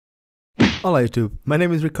Hola YouTube, my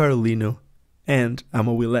name is Ricardo Lino, and I'm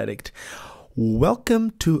a wheel addict. Welcome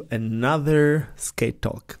to another skate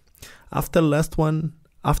talk. After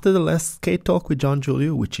the last skate talk with John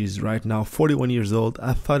Julio, which is right now 41 years old,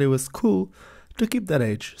 I thought it was cool to keep that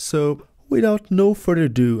age. So without no further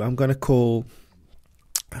ado, I'm gonna call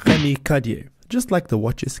Remy Cadier, just like the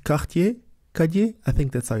watches. Cadier, I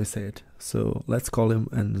think that's how you say it. So let's call him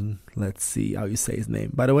and let's see how you say his name.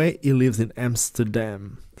 By the way, he lives in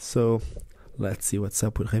Amsterdam. So let's see what's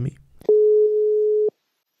up with Remy.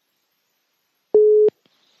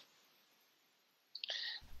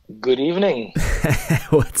 Good evening.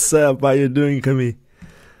 What's up? How you doing, Remy?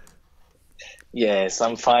 Yes,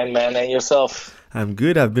 I'm fine, man. And yourself? I'm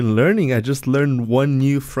good. I've been learning. I just learned one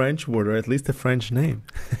new French word, or at least a French name.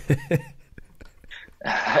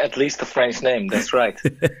 At least a French name, that's right.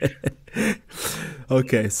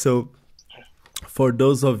 Okay, so for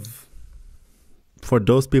those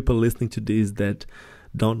people listening to this that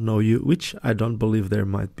don't know you, which I don't believe there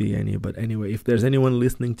might be any, but anyway, if there's anyone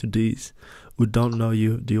listening to this who don't know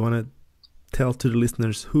you, do you want to tell to the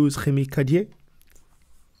listeners who's Remy Cadier?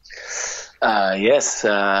 Yes,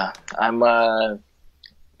 I'm,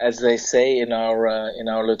 as they say in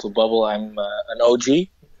our little bubble, I'm an OG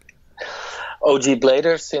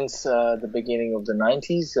blader since the beginning of the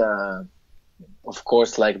 90s. Of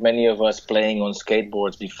course, like many of us playing on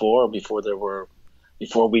skateboards before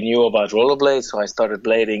we knew about rollerblades. So I started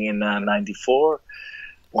blading in 94.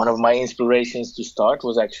 One of my inspirations to start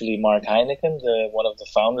was actually Mark Heineken, one of the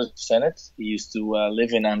founders of Senate. He used to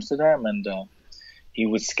live in Amsterdam, and he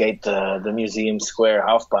would skate the museum square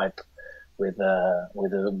halfpipe with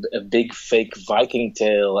a big fake Viking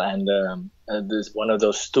tail and this one of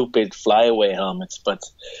those stupid flyaway helmets. But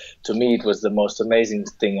to me, it was the most amazing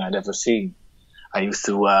thing I'd ever seen. I used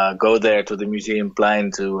to go there to the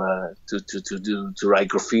Museumplein to write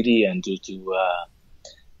graffiti and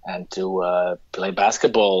to play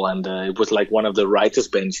basketball, and it was like one of the writers'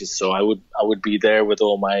 benches. So I would be there with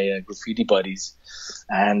all my graffiti buddies,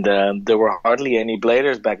 and there were hardly any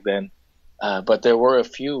bladers back then, but there were a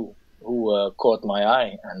few who caught my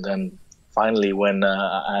eye. And then finally, when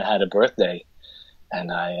I had a birthday,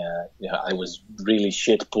 and I was really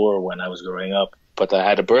shit poor when I was growing up, but I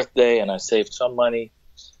had a birthday and I saved some money,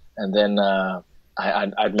 and then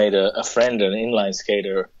I'd made a friend, an inline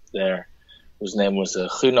skater there, whose name was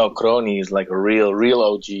Guno Kroni. He's like a real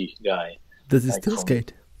O.G. guy. Does he still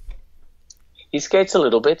skate? He skates a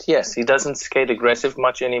little bit, yes. He doesn't skate aggressive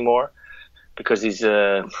much anymore because he's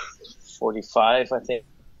 45, I think,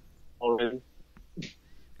 already.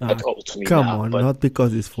 Old to me come now, on, not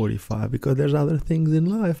because he's 45, because there's other things in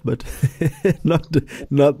life, but not the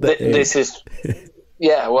age. This is,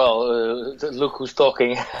 yeah, well, look who's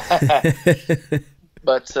talking.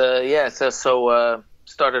 But yeah, so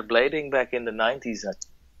started blading back in the 90s,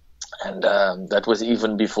 and that was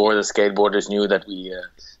even before the skateboarders knew that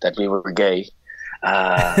we were gay.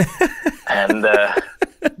 And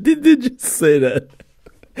did you say that?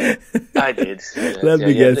 I did. Let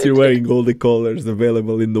me guess, you're wearing all the colors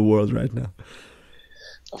available in the world right now.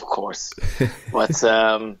 Of course. But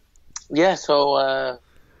yeah, so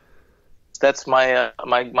that's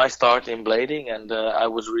my start in blading, and I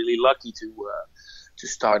was really lucky to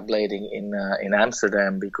start blading in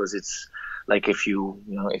Amsterdam, because it's like if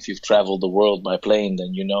you've traveled the world by plane,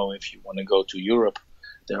 then if you want to go to Europe,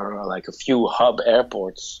 there are like a few hub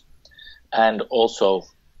airports, and also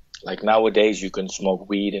like nowadays you can smoke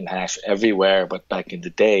weed and hash everywhere, but back in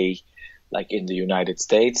the day, like in the United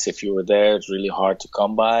States, if you were there, it's really hard to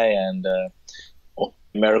come by, and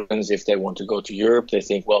Americans, if they want to go to Europe, they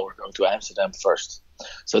think, well, we're going to Amsterdam first.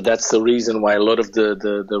 So that's the reason why a lot of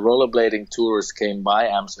the rollerblading tours came by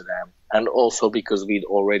Amsterdam, and also because we'd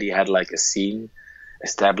already had like a scene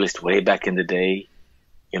established way back in the day.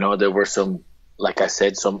 There were some, like I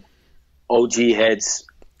said, some OG heads.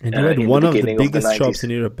 And you had one of the biggest shops in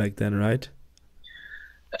Europe back then, right?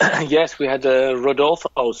 Yes, we had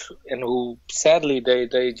Rodolfo's, and who sadly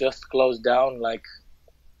they just closed down like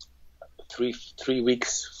three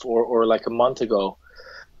weeks or like a month ago.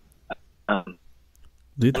 Do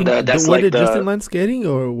you think were they just inline skating,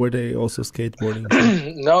 or were they also skateboarding?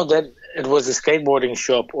 No, that it was a skateboarding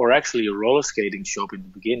shop, or actually a roller skating shop in the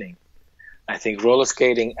beginning. I think roller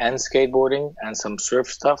skating and skateboarding and some surf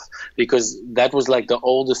stuff, because that was like the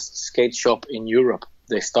oldest skate shop in Europe.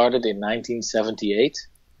 They started in 1978.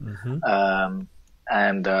 Mm-hmm.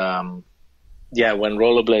 Yeah, when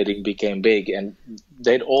rollerblading became big, and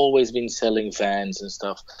they'd always been selling Vans and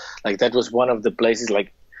stuff. Like that was one of the places,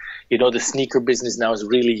 like, the sneaker business now is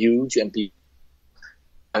really huge, and people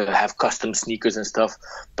have custom sneakers and stuff.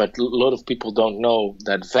 But a lot of people don't know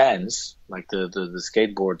that Vans, like the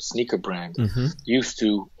skateboard sneaker brand, used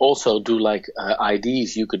to also do like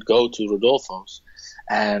IDs. You could go to Rodolfo's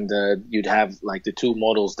and you'd have like the two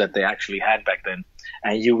models that they actually had back then.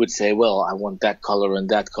 And you would say, well, I want that color and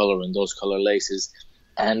those color laces.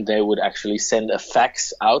 And they would actually send a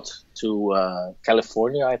fax out to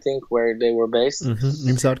California, I think, where they were based.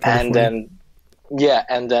 In South California.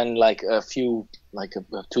 And then like 2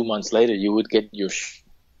 months later, you would get your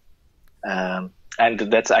and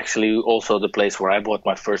that's actually also the place where I bought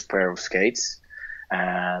my first pair of skates.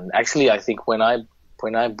 And actually, I think when I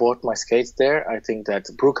bought my skates there, I think that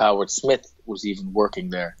Brooke Howard Smith was even working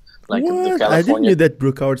there. Like what? The California... I didn't know that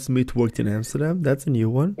Brooke Howard Smith worked in Amsterdam. That's a new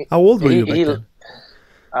one. How old were you back then?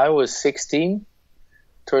 I was 16,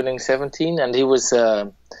 turning 17, and he was...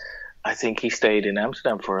 I think he stayed in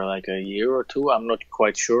Amsterdam for like a year or two. I'm not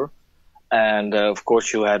quite sure. And of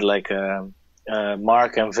course, you had like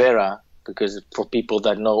Mark and Vera, because for people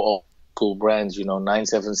that know all cool brands,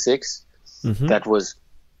 976. That was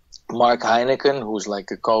Mark Heineken, who's like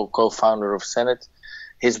a co-founder of Senate,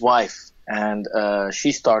 his wife, and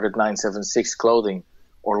she started 976 clothing,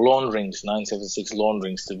 or Lawn Rings, 976 Lawn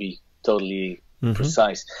Rings to be totally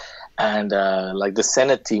precise. And like the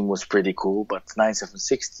Senate team was pretty cool, but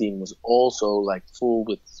 976 team was also like full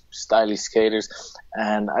with stylish skaters.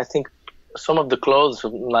 And I think some of the clothes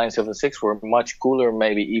of 976 were much cooler,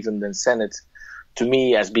 maybe even than Senate, to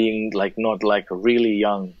me, as being like not like really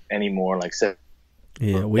young anymore, like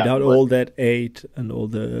without all that age and all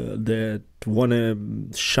the wanna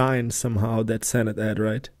shine somehow that Senate had,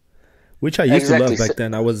 right? Which I used to love back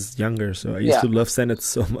then. I was younger, so I used to love Senate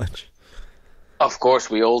so much. Of course,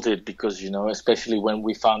 we all did, because, especially when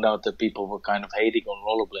we found out that people were kind of hating on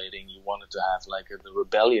rollerblading, you wanted to have like the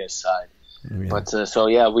rebellious side. Yeah. But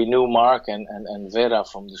we knew Mark and Vera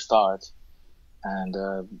from the start, and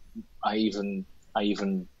I even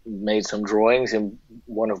made some drawings in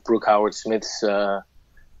one of Brooke Howard Smith's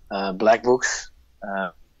black books,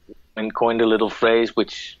 and coined a little phrase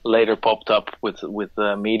which later popped up with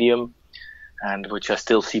Medium, and which I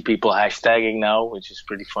still see people hashtagging now, which is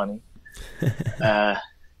pretty funny.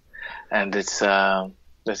 And it's I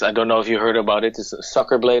don't know if you heard about it. It's a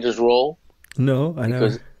Soccer Bladers roll. No, I never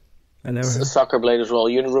heard. A Soccer Bladers roll.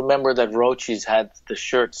 You remember that Roaches had the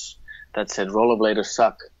shirts that said Rollerbladers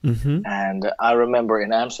suck. And I remember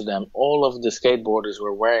in Amsterdam, all of the skateboarders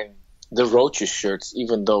were wearing the Roaches shirts,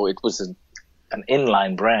 even though it was an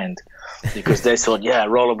Inline brand, because they thought,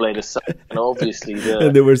 Rollerbladers suck. And obviously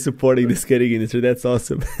and they were supporting the skating industry. That's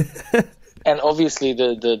awesome. And obviously,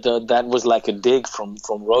 that was like a dig from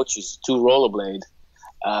Roaches to Rollerblade,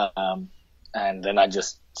 and then I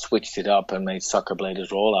just switched it up and made Soccer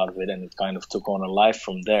Bladers roll out of it, and it kind of took on a life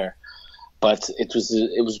from there. But it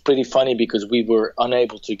was pretty funny, because we were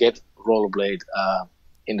unable to get Rollerblade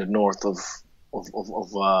in the north of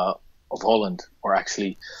Holland, or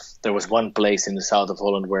actually, there was one place in the south of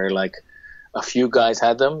Holland where like a few guys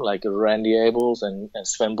had them, like Randy Abels and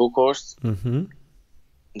Sven Boekorst.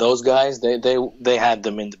 Those guys, they had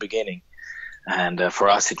them in the beginning, and for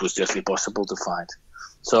us it was just impossible to find.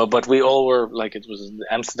 So, but we all were like,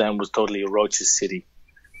 Amsterdam was totally a Roaches city.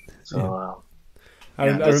 So I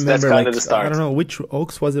remember that's kind of the start. I don't know which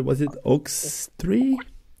Oaks was it. Was it Oaks 3?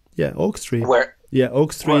 Yeah, Oaks 3. Where? Yeah,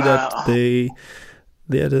 Oaks 3. That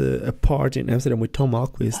they had a party in Amsterdam with Tom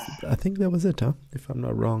Alquist. I think that was it, huh? If I'm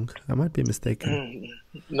not wrong, I might be mistaken.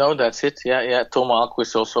 No, that's it. Yeah. Tom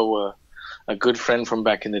Alquist also. A good friend from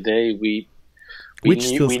back in the day. Which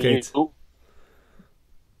still skates?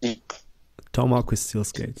 Tom Alquist still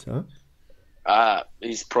skates, huh?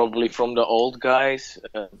 He's probably from the old guys.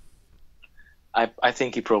 I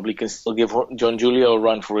think he probably can still give John Julio a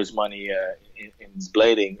run for his money in his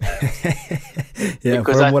blading.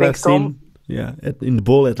 Because from what I've seen, in the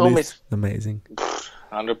bowl at Tom least, is amazing.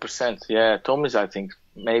 100%. Yeah, Tom is, I think,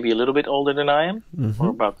 maybe a little bit older than I am, or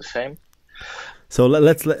about the same. So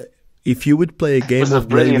let's. If you would play a game of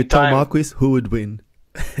blading with Tom Alquist, who would win?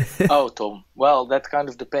 Oh, Tom. Well, that kind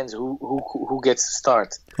of depends who gets to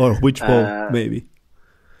start. Or which ball, maybe.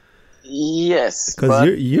 Yes.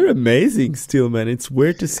 Because you're amazing still, man. It's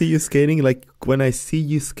weird to see you skating. Like, when I see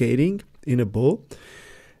you skating in a bowl,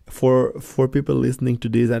 for people listening to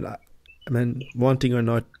this, and I mean, wanting or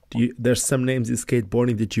not, there's some names in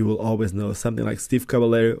skateboarding that you will always know. Something like Steve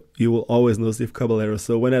Caballero, you will always know Steve Caballero.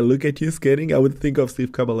 So when I look at you skating, I would think of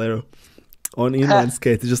Steve Caballero on inline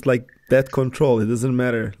skates. Just like that control, it doesn't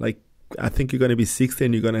matter. Like, I think you're going to be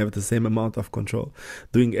 16, you're going to have the same amount of control.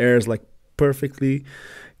 Doing airs like perfectly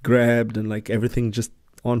grabbed and like everything just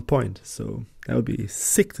on point. So that would be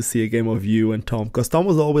sick to see a game of you and Tom, because Tom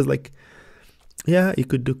was always like, yeah, he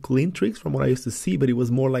could do clean tricks from what I used to see, but he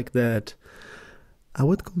was more like that. I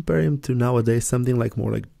would compare him to nowadays something like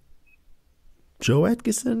more like Joe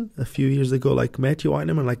Atkinson a few years ago, like Matthew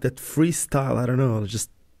Heineman, like that freestyle. I don't know, just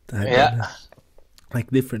like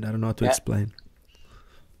different. I don't know how to explain.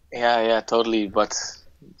 Yeah, totally. But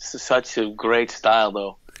it's such a great style,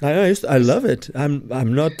 though. I love it.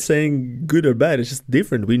 I'm not saying good or bad. It's just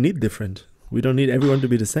different. We need different. We don't need everyone to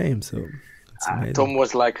be the same. So Tom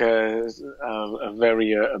was like a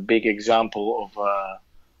very big example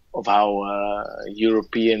of how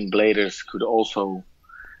European bladers could also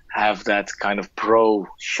have that kind of pro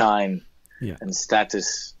shine and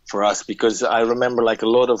status for us. Because I remember like a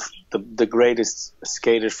lot of the greatest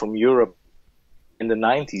skaters from Europe in the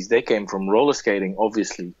 90s, they came from roller skating,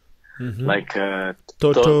 obviously. Mm-hmm. Like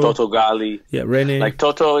Toto Gali. Yeah, René. Like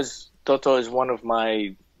Toto is one of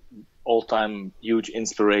my all-time huge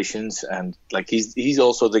inspirations, and like he's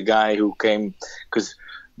also the guy who came, because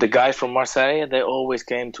the guys from Marseille, they always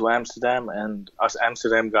came to Amsterdam, and us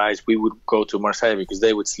Amsterdam guys, we would go to Marseille because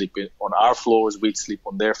they would sleep on our floors, we'd sleep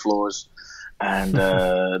on their floors, and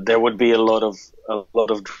there would be a lot of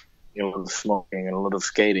smoking and a lot of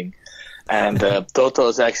skating. And Toto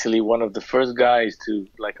is actually one of the first guys to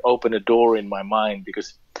like open a door in my mind,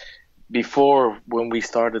 because before, when we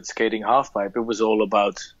started skating halfpipe, it was all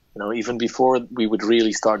about, even before we would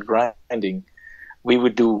really start grinding, we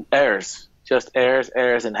would do airs, just airs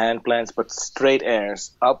and hand plants, but straight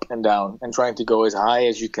airs, up and down, and trying to go as high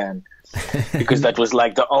as you can, because that was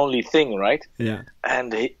like the only thing, right? Yeah.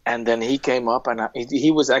 And then he came up, and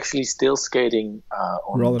he was actually still skating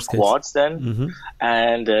on roller quads skates then, mm-hmm.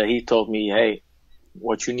 and he told me, hey,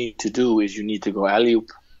 what you need to do is you need to go alley-oop,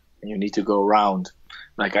 and you need to go round.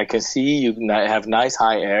 Like, I can see you have nice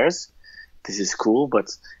high airs, this is cool, but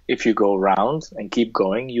if you go round and keep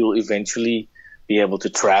going, you'll eventually be able to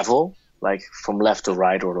travel, like from left to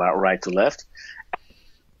right or right to left,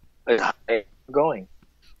 going.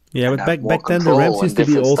 Yeah, but back then the ramps used to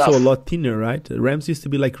be also a lot thinner, right? The ramps used to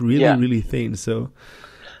be like really thin. So,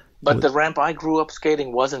 but the ramp I grew up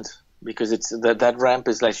skating wasn't, because it's that ramp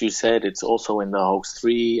is, like you said, it's also in the Hoax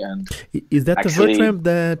 3. And is that actually, the vert ramp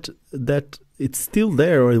that it's still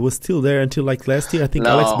there, or it was still there until like last year? I think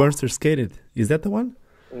Alex Bernster skated. Is that the one?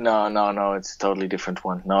 No, it's a totally different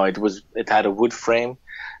one. No, it had a wood frame.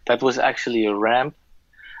 That was actually a ramp.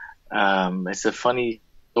 It's a funny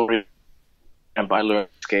story. Ramp I learned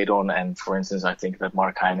to skate on, and for instance, I think that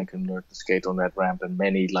Mark Heineken learned to skate on that ramp, and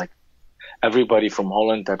many, like everybody from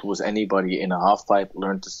Holland that was anybody in a half pipe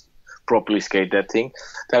learned to properly skate that thing.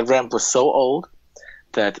 That ramp was so old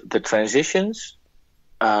that the transitions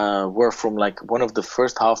were from like one of the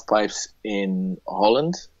first half pipes in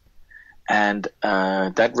Holland, and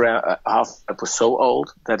that half pipe was so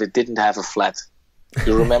old that it didn't have a flat.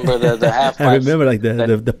 You remember the half pipe? I remember like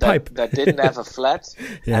the pipe that didn't have a flat,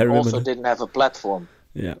 and also that. Didn't have a platform.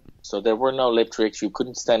 Yeah. So there were no lip tricks. You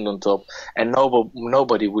couldn't stand on top, and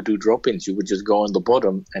nobody would do drop-ins. You would just go on the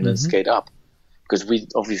bottom and then skate up, because we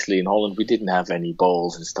obviously in Holland we didn't have any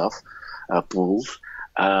bowls and stuff, pools,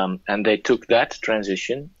 and they took that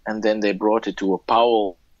transition and then they brought it to a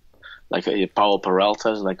Powell. Like a Powell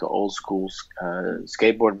Peralta's, like an old school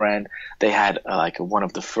skateboard brand. They had like one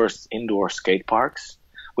of the first indoor skate parks,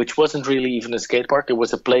 which wasn't really even a skate park. It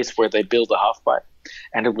was a place where they built a half pipe,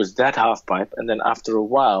 and it was that half pipe. And then after a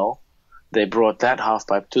while, they brought that half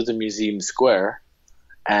pipe to the museum square,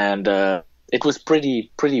 and it was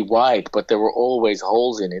pretty wide, but there were always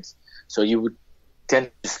holes in it, so you would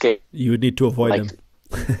tend to skate. You would need to avoid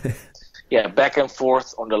them. Yeah, back and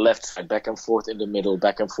forth on the left side, back and forth in the middle,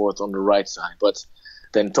 back and forth on the right side. But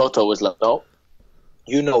then Toto was like, no,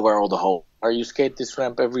 you know where all the holes are. You skate this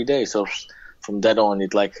ramp every day. So from that on,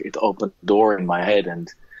 it opened the door in my head.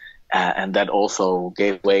 And that also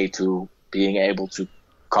gave way to being able to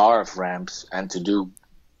carve ramps and to do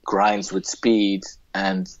grinds with speed.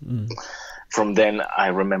 And from then, I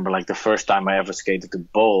remember like the first time I ever skated a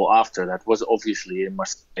bowl after that was obviously in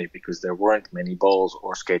Marseille, because there weren't many bowls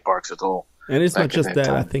or skate parks at all. And it's not just that.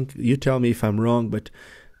 I think, you tell me if I'm wrong, but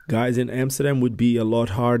guys in Amsterdam would be a lot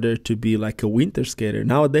harder to be like a winter skater.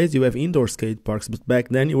 Nowadays you have indoor skate parks, but back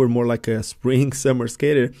then you were more like a spring, summer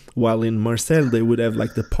skater, while in Marseille they would have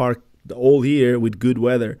like the park all year with good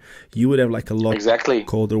weather. You would have like a lot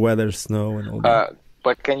colder weather, snow and all that.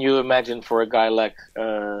 But can you imagine for a guy like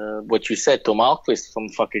what you said, Tom Alquist from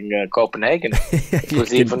fucking Copenhagen? It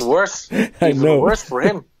was even worse. Worse for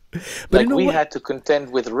him. But we had to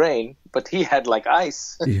contend with rain, but he had like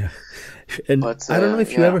ice. Yeah. And I don't know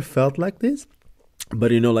if you ever felt like this,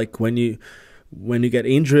 but like when when you get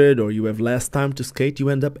injured or you have less time to skate, you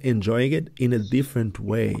end up enjoying it in a different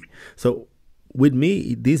way. So with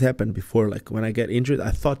me, this happened before. Like when I get injured,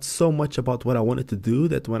 I thought so much about what I wanted to do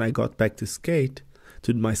that when I got back to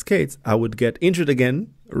my skates, I would get injured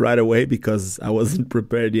again right away because I wasn't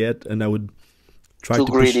prepared yet, and I would try Too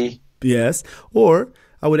to greedy. Yes, or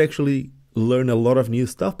I would actually learn a lot of new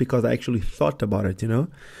stuff because I actually thought about it,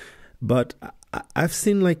 But I've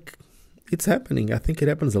seen like it's happening. I think it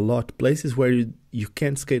happens a lot. Places where you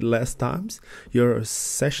can skate less times, your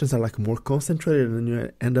sessions are like more concentrated and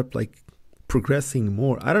you end up like progressing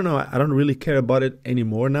more. I don't know. I don't really care about it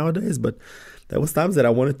anymore nowadays, but there was times that I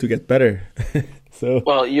wanted to get better. So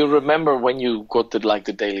well, you remember when you got the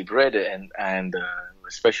daily bread and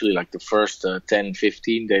especially like the first 10,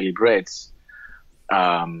 15 daily breads,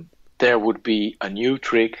 there would be a new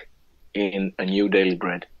trick in a new daily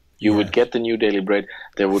bread. You would get the new daily bread.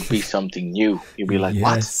 There would be something new. You'd be like,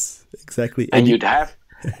 yes, what? Exactly. And you'd have,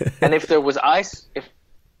 and if there was ice, if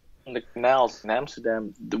in the canals in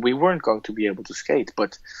Amsterdam, we weren't going to be able to skate.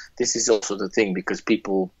 But this is also the thing, because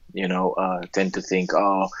people, tend to think,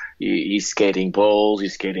 oh, he's skating bowls,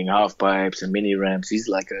 he's skating half pipes and mini ramps. He's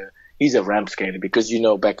a ramp skater, because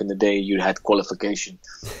back in the day you had qualification.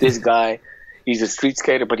 This guy, he's a street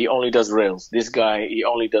skater, but he only does rails. This guy, he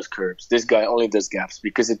only does curbs. This guy only does gaps,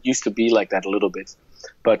 because it used to be like that a little bit.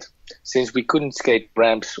 But since we couldn't skate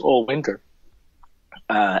ramps all winter,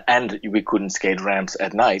 and we couldn't skate ramps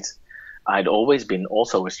at night, I'd always been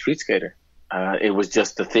also a street skater. It was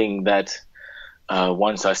just the thing that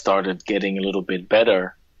once I started getting a little bit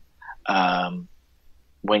better,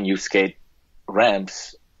 when you skate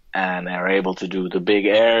ramps and are able to do the big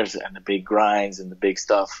airs and the big grinds and the big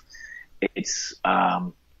stuff, it's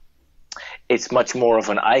much more of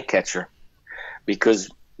an eye catcher, because,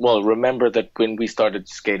 well, remember that when we started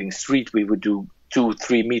skating street, we would do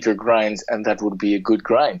 2-3 meter grinds, and that would be a good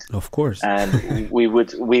grind. Of course. And we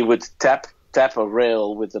would tap a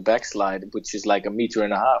rail with the backslide, which is like 1.5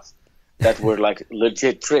 meters. That were like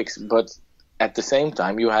legit tricks. But at the same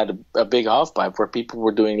time, you had a big half pipe where people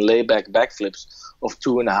were doing layback backflips of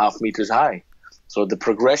 2.5 meters high. So the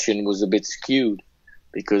progression was a bit skewed,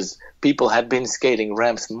 because people had been skating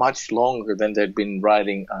ramps much longer than they'd been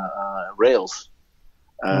riding rails.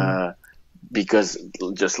 Because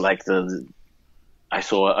just like I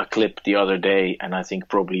saw a clip the other day, and I think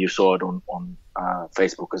probably you saw it on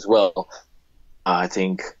Facebook as well. I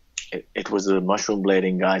think it was the mushroom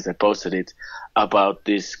blading guys that posted it, about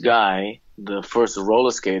this guy, the first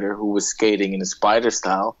roller skater who was skating in a spider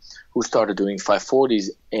style, who started doing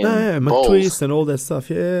 540s in bowls. McTwist and all that stuff.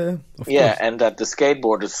 Yeah, of course. And that the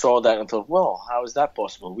skateboarders saw that and thought, well, how is that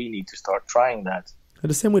possible? We need to start trying that. And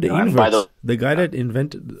the same with the inverts. The guy that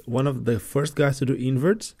invented, one of the first guys to do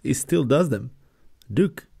inverts, he still does them.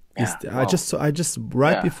 Duke. I just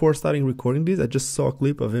before starting recording this, I just saw a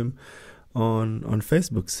clip of him on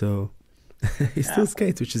Facebook. So he still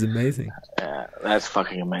skates, which is amazing. Yeah, that's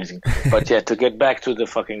fucking amazing. But yeah, to get back to the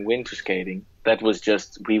fucking winter skating, that was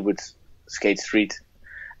just, we would skate street.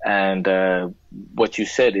 And what you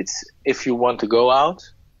said, it's if you want to go out,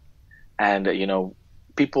 and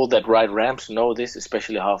people that ride ramps know this,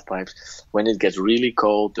 especially half pipes. When it gets really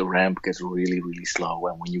cold, the ramp gets really, really slow,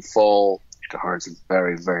 and when you fall, it hurts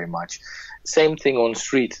very, very much. Same thing on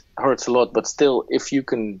street, hurts a lot, but still, if you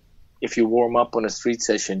warm up on a street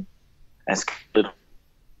session and skate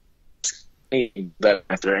that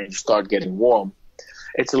after you start getting warm,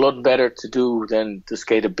 it's a lot better to do than to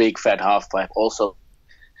skate a big fat half pipe. Also,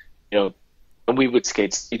 when we would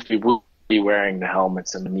skate street, we would be wearing the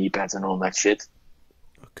helmets and the knee pads and all that shit.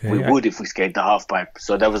 Okay, we would if we skate the half pipe.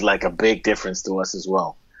 So that was like a big difference to us as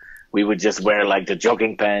well. We would just wear like the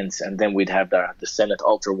jogging pants, and then we'd have the Senate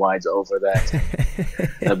ultra wides over that,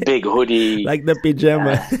 a big hoodie, like the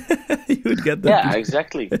pajama. You would get the pajama.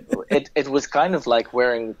 Exactly. It was kind of like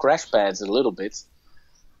wearing crash pads a little bit,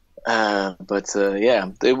 it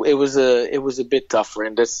was a bit tougher,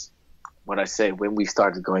 and that's what I say when we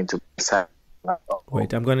started going to.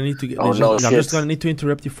 Wait, I'm gonna need to. I'm just gonna need to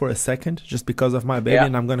interrupt you for a second, just because of my baby,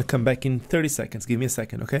 and I'm gonna come back in 30 seconds. Give me a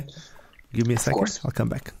second, okay? Give me a second. Course. I'll come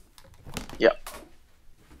back. Yeah.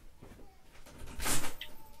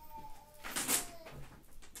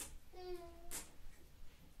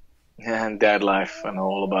 And dad life and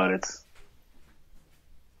all about it.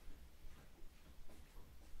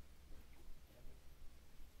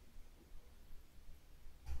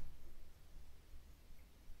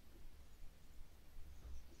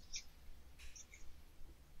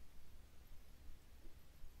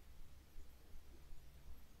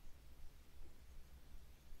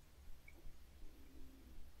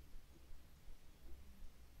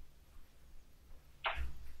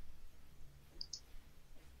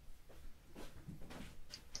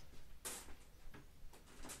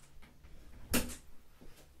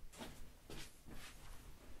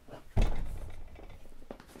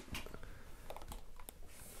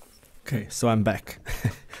 Okay, so I'm back.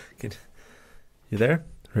 Good. You there,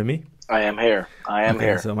 Remy? I am here. I am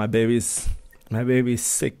here. So my baby's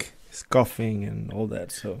sick. He's coughing and all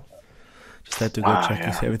that. So just had to go check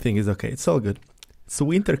if everything is okay. It's all good. It's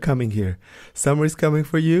winter coming here. Summer is coming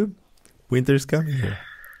for you. Winter is coming here.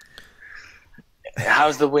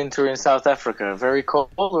 How's the winter in South Africa? Very cold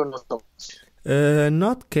or not so much?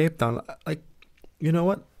 Not Cape Town. Like, you know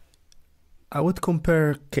what? I would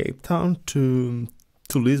compare Cape Town to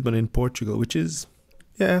Lisbon in Portugal, which is,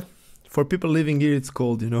 yeah, for people living here it's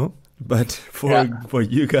cold, you know, but for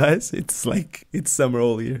you guys it's like it's summer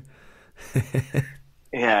all year.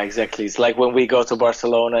 Yeah, exactly. It's like when we go to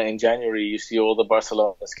Barcelona in January, you see all the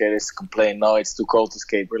Barcelona skaters complain, no, it's too cold to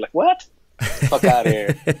skate. We're like, what? Fuck out of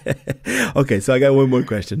here. Okay, so I got one more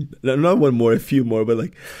question. Not one more, a few more, but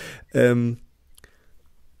like, so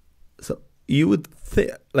you would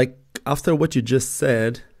think, like, after what you just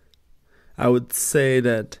said, I would say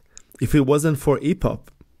that if it wasn't for hip hop,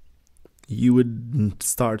 you wouldn't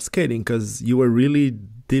start skating because you were really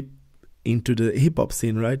deep into the hip hop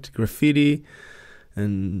scene, right? Graffiti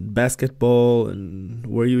and basketball, and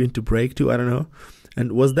were you into break too? I don't know.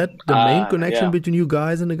 And was that the main connection between you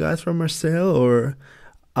guys and the guys from Marseille, or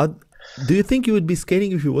do you think you would be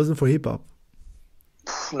skating if it wasn't for hip hop?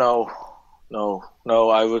 No.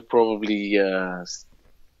 I would probably.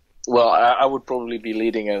 I would probably be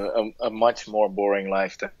leading a much more boring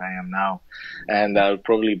life than I am now, and I would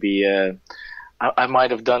probably be. I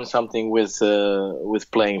might have done something with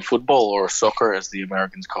playing football or soccer, as the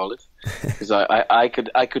Americans call it, because I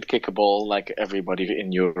could kick a ball like everybody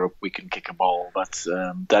in Europe. We can kick a ball, but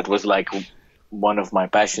that was like one of my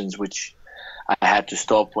passions, which I had to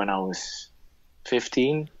stop when I was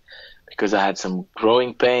 15. Because I had some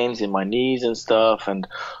growing pains in my knees and stuff. And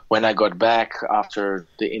when I got back after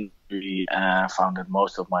the injury, I found that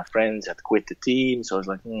most of my friends had quit the team. So I was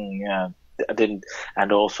like, I didn't.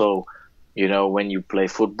 And also, you know, when you play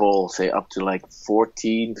football, say up to like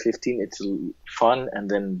 14, 15, it's fun. And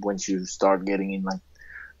then once you start getting in like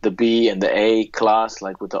the B and the A class,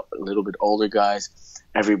 like with a little bit older guys,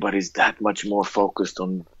 everybody's that much more focused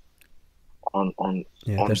on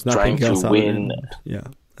trying to win.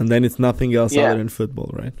 And then it's nothing else other than football,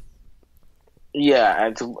 right?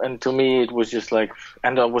 Yeah, and to me it was just like,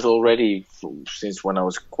 and I was already since when I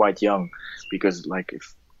was quite young, because like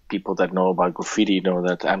if people that know about graffiti know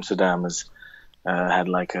that Amsterdam has had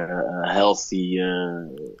like a healthy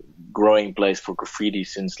growing place for graffiti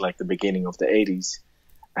since like the beginning of the 80s,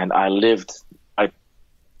 and I lived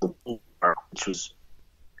which was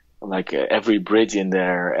like every bridge in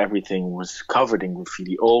there, everything was covered in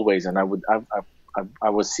graffiti always, and I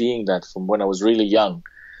was seeing that from when I was really young.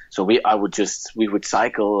 So we would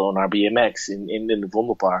cycle on our BMX in the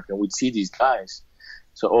Vondelpark, and we'd see these guys.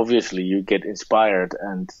 So obviously you get inspired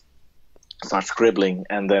and start scribbling,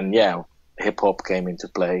 and then hip hop came into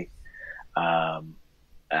play. For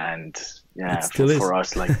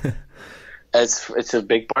us, like it's a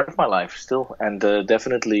big part of my life still, and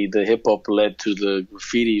definitely the hip hop led to the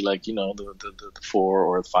graffiti, like, you know, the 4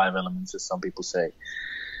 or 5 elements, as some people say.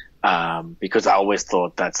 Because I always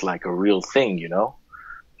thought that's like a real thing, you know.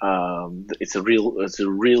 It's a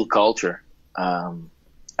real culture.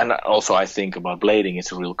 And also I think about blading,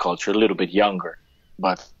 it's a real culture, a little bit younger,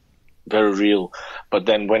 but very real. But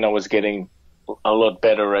then when I was getting a lot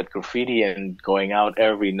better at graffiti and going out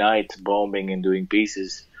every night, bombing and doing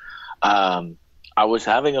pieces, I was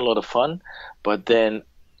having a lot of fun. But then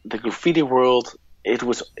the graffiti world,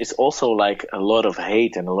 it's also like a lot of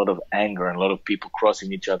hate and a lot of anger and a lot of people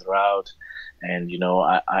crossing each other out. And, you know,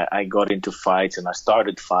 I got into fights and I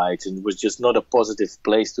started fights, and it was just not a positive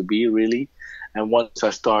place to be, really. And once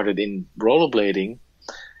I started in rollerblading,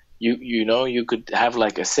 you know, you could have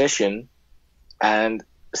like a session, and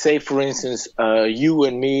say, for instance, you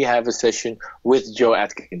and me have a session with Joe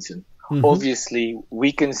Atkinson. Mm-hmm. Obviously,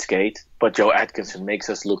 we can skate, but Joe Atkinson makes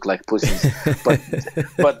us look like pussies.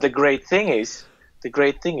 But the great thing is,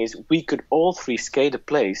 we could all three skate a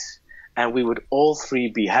place, and we would all three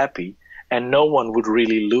be happy, and no one would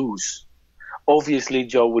really lose. Obviously,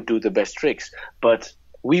 Joe would do the best tricks, but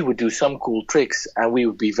we would do some cool tricks, and we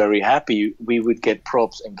would be very happy. We would get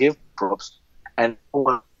props and give props, and no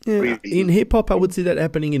one really. In hip hop, I would see that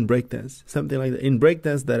happening in breakdance, something like that. In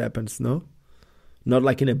breakdance, that happens, no? Not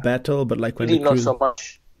like in a battle, but like when really not so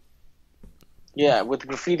much. Yeah, with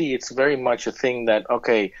graffiti, it's very much a thing that,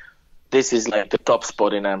 okay, this is like the top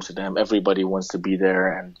spot in Amsterdam. Everybody wants to be there,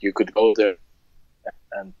 and you could go there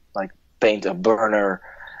and like paint a burner,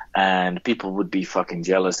 and people would be fucking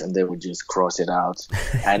jealous, and they would just cross it out.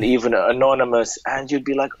 And even anonymous, and you'd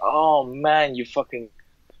be like, oh man, you fucking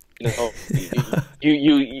You know,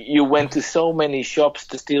 you went to so many shops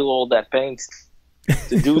to steal all that paint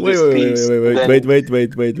to do this piece.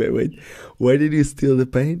 Wait. Why did you steal the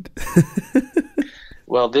paint?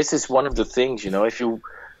 Well, this is one of the things, you know, if you,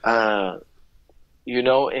 you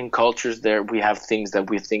know, in cultures there, we have things that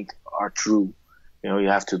we think are true. You know, you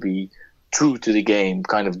have to be true to the game,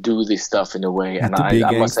 kind of do this stuff in a way. And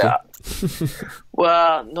I must say,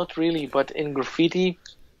 well, not really, but in graffiti,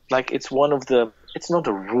 like it's not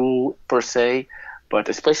a rule per se, but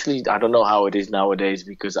especially, I don't know how it is nowadays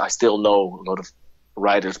because I still know a lot of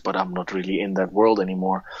writers, but I'm not really in that world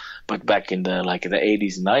anymore. But back in the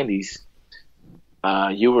 80s and 90s,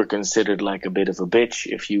 you were considered like a bit of a bitch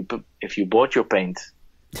if you bought your paint.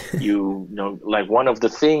 You know, like one of the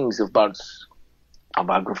things about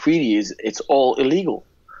graffiti is it's all illegal.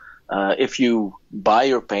 If you buy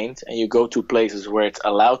your paint and you go to places where it's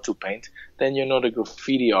allowed to paint, then you're not a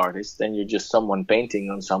graffiti artist. Then you're just someone painting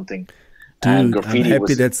on something. Dude, I'm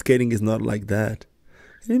happy that skating is not like that.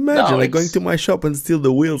 Can you imagine going to my shop and steal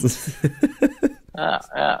the wheels?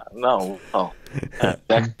 No.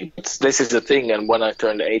 This is the thing. And when I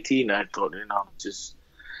turned 18, I thought, you know,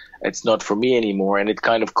 it's not for me anymore. And it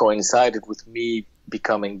kind of coincided with me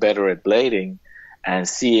becoming better at blading and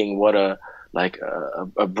seeing what a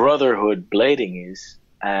brotherhood blading is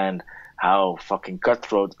and how fucking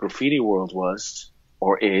cutthroat graffiti world was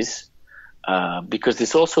or is. Because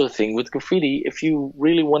there's also a thing with graffiti. If you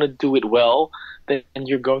really want to do it well, then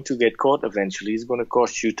you're going to get caught eventually. It's going to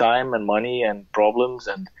cost you time and money and problems.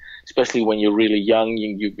 And especially when you're really young,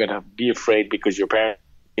 you're going to be afraid because your parents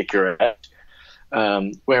kick your ass.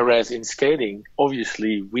 Whereas in skating,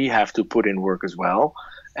 obviously, we have to put in work as well.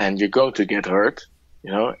 And you're going to get hurt.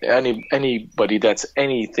 You know, anybody that's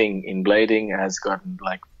anything in blading has gotten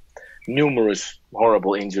like numerous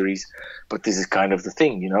horrible injuries, but this is kind of the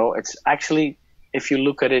thing, you know. It's actually, if you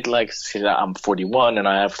look at it like, I'm 41 and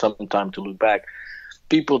I have some time to look back,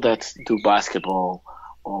 people that do basketball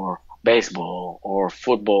or baseball or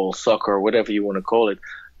football, soccer, whatever you want to call it,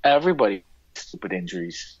 everybody has stupid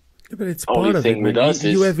injuries. Yeah, but it's part of it, man.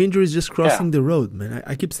 You have injuries just crossing the road, man.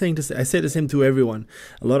 I keep saying this. I say the same to everyone.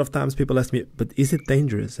 A lot of times people ask me, but is it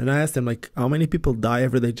dangerous? And I ask them, like, how many people die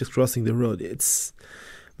every day just crossing the road? It's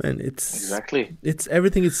exactly. It's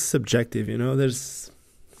everything is subjective, you know.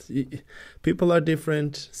 People are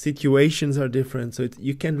different, situations are different, so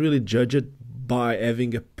you can't really judge it by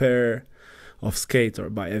having a pair of skates or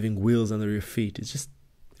by having wheels under your feet.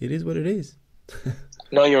 It is what it is.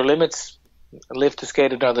 Know your limits. Live to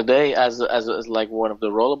skate another day, as like one of the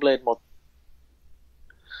rollerblade mod.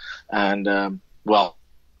 And well,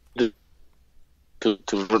 to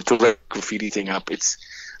wrap graffiti thing up,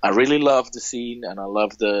 I really love the scene and I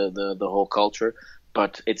love the whole culture,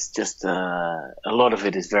 but it's just a lot of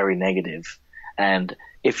it is very negative. And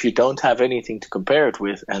if you don't have anything to compare it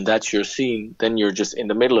with, and that's your scene, then you're just in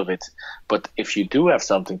the middle of it. But if you do have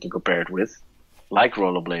something to compare it with, like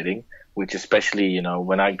rollerblading, which especially, you know,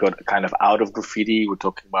 when I got kind of out of graffiti, we're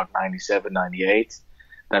talking about 97, 98,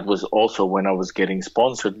 that was also when I was getting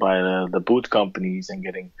sponsored by the boot companies and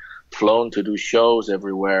getting flown to do shows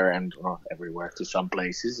everywhere to some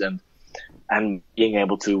places and being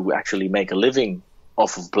able to actually make a living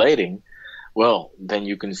off of blading. Well, then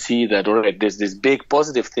you can see that, all right, there's this big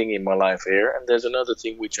positive thing in my life here, and there's another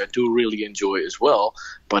thing which I do really enjoy as well,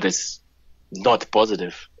 but it's not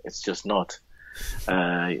positive. It's just not.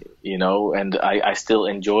 You know, and I still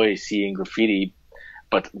enjoy seeing graffiti,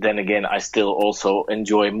 but then again, I still also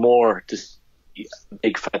enjoy more to see a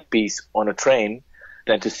big fat piece on a train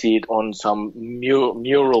than to see it on some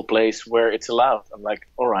mural place where it's allowed. I'm like,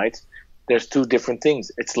 all right, there's two different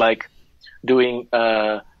things. It's like doing,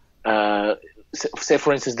 say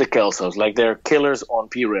for instance, the Kelsos, like they're killers on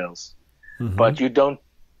P-rails, but you don't.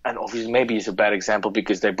 And obviously, maybe it's a bad example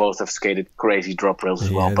because they both have skated crazy drop rails as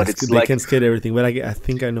well. But it's they can skate everything. But I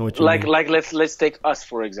think I know what you mean. Like let's take us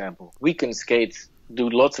for example. We can do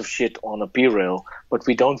lots of shit on a P rail, but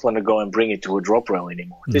we don't want to go and bring it to a drop rail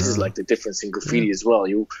anymore. This is like the difference in graffiti as well.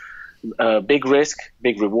 You big risk,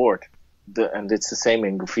 big reward, and it's the same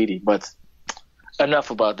in graffiti. But enough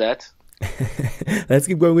about that. Let's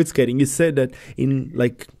keep going with skating. You said that in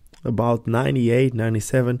like about 98,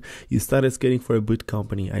 97, you started skating for a boot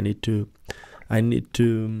company. I need to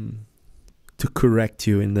correct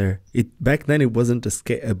you in there. Back then it wasn't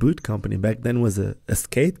a boot company. Back then was a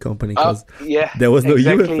skate company because there was no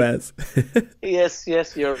UFS. yes,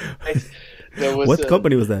 you're right. There was what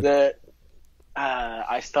company was that?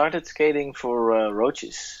 I started skating for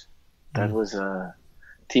Roaches. That was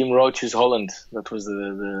Team Roaches Holland. That was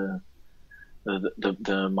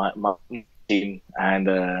my team, and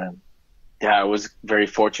yeah, I was very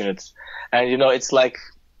fortunate. And, you know, it's like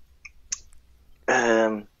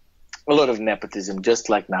a lot of nepotism, just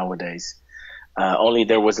like nowadays. Only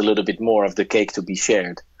there was a little bit more of the cake to be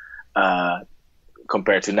shared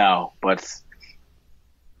compared to now. But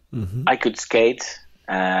I could skate.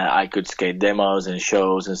 I could skate demos and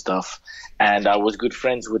shows and stuff. And I was good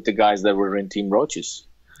friends with the guys that were in Team Roaches.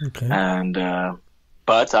 Okay. And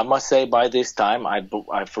but I must say, by this time, I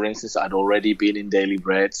for instance, I'd already been in Daily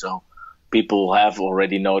Bread, so people have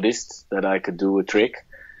already noticed that I could do a trick.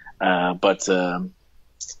 But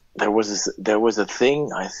there was a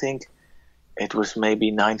thing, I think it was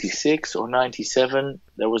maybe 96 or 97.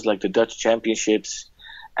 There was like the Dutch Championships,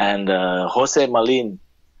 and Jose Malin,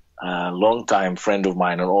 a longtime friend of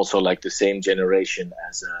mine, and also like the same generation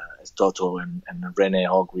as Toto and René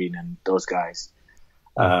Hallgreen and those guys.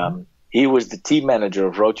 He was the team manager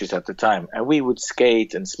of Roaches at the time, and we would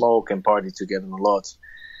skate and smoke and party together a lot.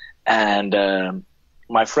 And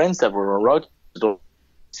my friends that were on Roaches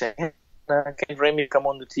said, hey, can Remy come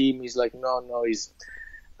on the team? He's like, no, he's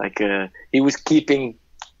like, he was kind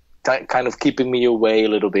of keeping me away a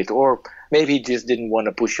little bit, or maybe he just didn't want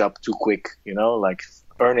to push up too quick, you know, like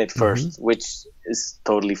earn it first, which is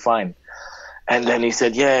totally fine. And then he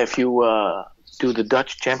said, yeah, if you do the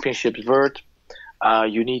Dutch Championships vert,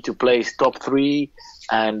 you need to place top 3,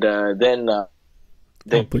 and then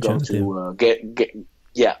you're going to get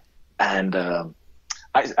yeah. And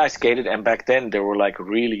I skated, and back then there were like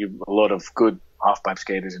really a lot of good halfpipe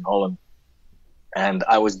skaters in Holland, and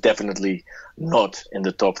I was definitely not in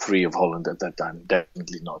the top 3 of Holland at that time.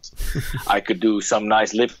 Definitely not. I could do some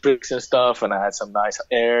nice lip tricks and stuff, and I had some nice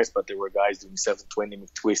airs, but there were guys doing 720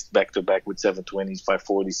 twist back to back with 720s,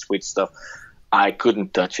 540 switch stuff. I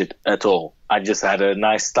couldn't touch it at all. I just had a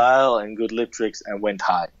nice style and good lip tricks and went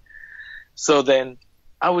high. So then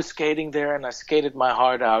I was skating there, and I skated my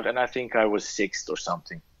heart out, and I think I was 6th or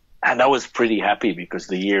something. And I was pretty happy because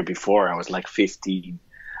the year before I was like 15.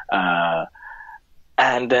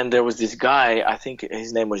 And then there was this guy, I think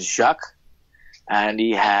his name was Jacques, and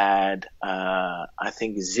he had, I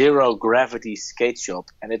think, Zero Gravity Skate Shop,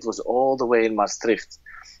 and it was all the way in Maastricht.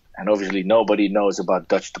 And obviously nobody knows about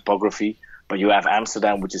Dutch topography, but you have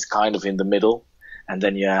Amsterdam, which is kind of in the middle, and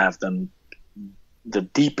then you have the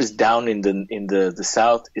deepest down in the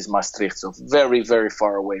south is Maastricht, so very, very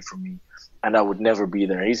far away from me, and I would never be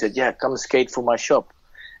there. He said, yeah, come skate for my shop.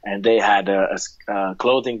 And they had a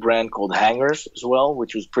clothing brand called Hangers as well,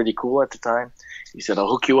 which was pretty cool at the time. He said, I'll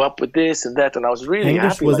hook you up with this and that, and I was really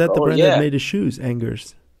Hangers, happy. was that the brand that made the shoes,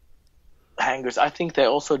 Hangers? Hangers, I think they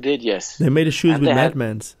also did, yes. They made the shoes with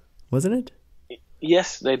Madman's, wasn't it?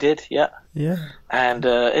 Yes, they did, yeah. Yeah. And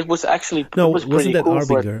it was actually wasn't that cool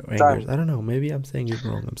Arbinger or Hangers? I don't know, maybe I'm saying it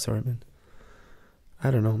wrong. I'm sorry, man. I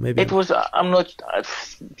don't know, maybe. It was, I'm not,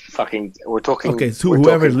 we're talking. Okay, so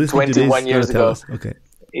whoever listening to this, 21 years ago. Okay.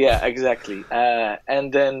 Yeah, exactly.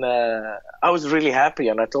 And then I was really happy,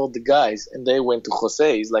 and I told the guys, and they went to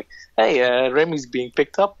Jose. He's like, hey, Remy's being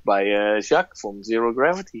picked up by Jacques from Zero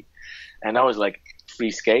Gravity. And I was like,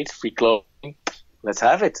 free skates, free clothing, let's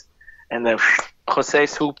have it. And then Jose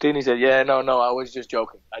swooped in. He said, yeah, no, I was just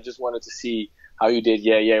joking. I just wanted to see how you did.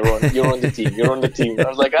 Yeah, you're on the team. You're on the team. I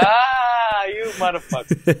was like, you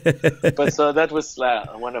motherfucker. But so that was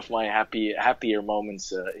one of my happier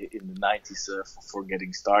moments in the 90s for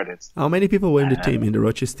getting started. How many people were in the team, in the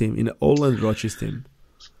Roches team, in the Holland Roches team?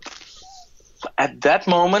 At that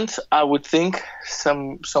moment, I would think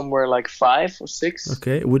somewhere like 5 or 6.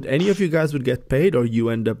 Okay. Would any of you guys would get paid, or you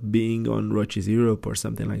end up being on Roches Europe or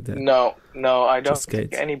something like that? No, I don't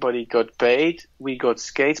think anybody got paid. We got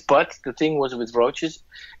skates, but the thing was with Roches,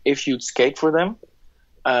 if you'd skate for them,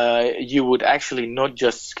 you would actually not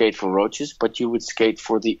just skate for Roches, but you would skate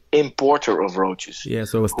for the importer of Roches. Yeah,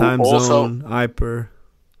 so it was Time Zone, Hyper.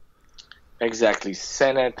 Exactly.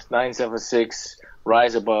 Senet, 976,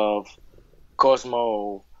 Rise Above,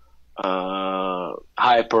 Cosmo,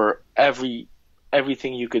 Hyper,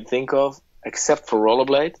 everything you could think of except for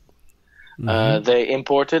Rollerblade. They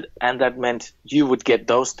imported, and that meant you would get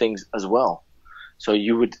those things as well. So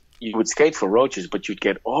you would skate for Roches, but you'd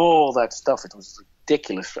get all that stuff. It was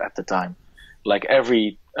ridiculous at the time. Like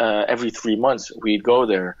every 3 months we'd go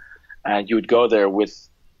there, and you'd go there with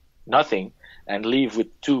nothing and leave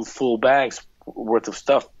with 2 full bags worth of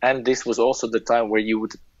stuff. And this was also the time where you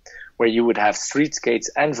would have street skates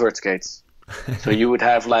and vert skates. So you would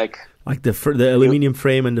have like the aluminium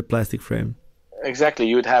frame and the plastic frame. Exactly.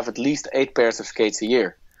 You would have at least 8 pairs of skates a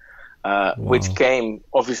year, which came,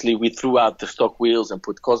 obviously we threw out the stock wheels and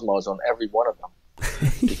put Cosmos on every one of them.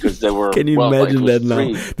 Because they were. Can you imagine that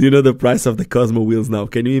now? Do you know the price of the Cosmo wheels now?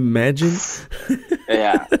 Can you imagine?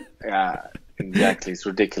 Yeah. Yeah, exactly. It's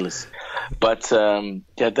ridiculous. But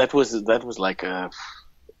that was like a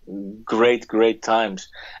great times,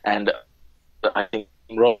 and I think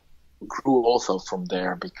Rome grew also from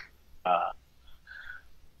there because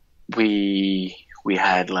we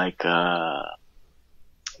had like Randy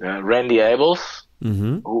Abels,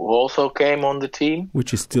 who also came on the team,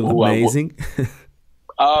 which is still amazing.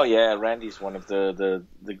 Oh yeah, Randy's one of the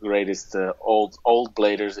greatest old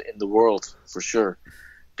bladers in the world for sure.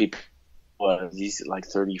 People, he's like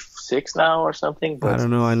 36 now or something. But I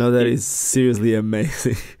don't know. I know that he's seriously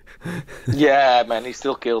amazing. Yeah, man, he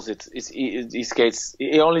still kills it. He skates.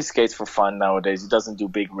 He only skates for fun nowadays. He doesn't do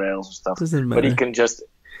big rails and stuff. Doesn't matter. But he can just,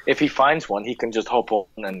 if he finds one, he can just hop on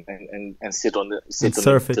and sit on it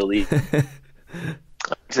until he.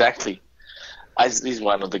 Exactly. He's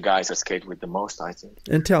one of the guys I skate with the most, I think.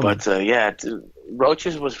 And tell me. But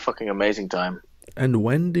Roaches was a fucking amazing time. And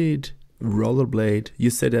when did Rollerblade? You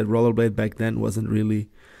said that Rollerblade back then wasn't really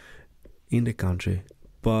in the country,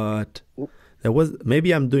 but there was,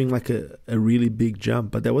 maybe I'm doing like a really big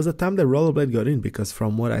jump, but there was a time that Rollerblade got in, because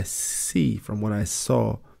from what I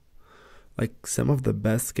saw, like some of the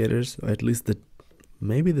best skaters, or at least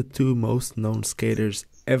maybe the two most known skaters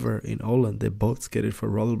ever in Holland, they both skated for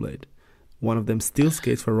Rollerblade. One of them still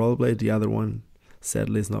skates for Rollerblade, the other one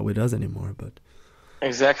sadly is not with us anymore. But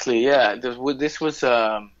exactly, yeah. This was.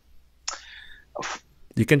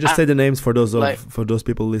 You can just say the names for those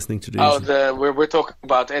people listening to this. Oh, we're talking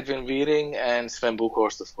about Edwin Wieringh and Sven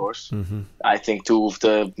Boekorst, of course. Mm-hmm. I think two of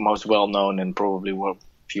the most well-known and probably a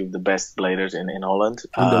few of the best bladers in Holland.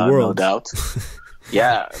 In the world, no doubt.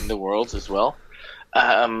 Yeah, in the world as well.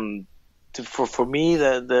 For me,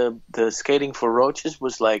 the skating for Roaches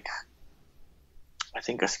was like, I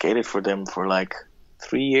think I skated for them for like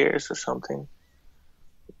 3 years or something.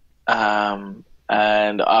 And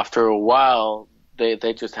after a while,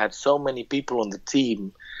 they just had so many people on the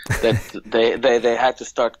team that they had to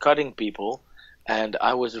start cutting people. And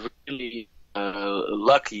I was really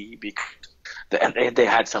lucky because they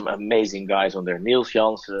had some amazing guys on there. Niels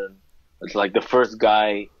Janssen, it's like the first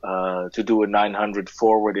guy to do a 900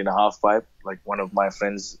 forward in a half pipe, like one of my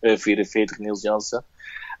friends, 44 Niels Janssen.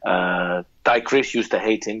 Ty Chris used to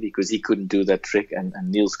hate him because he couldn't do that trick, and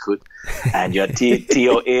Niels could. And you had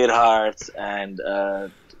Theo Earhart and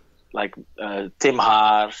Tim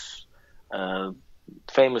Haars,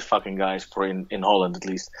 famous fucking guys in Holland at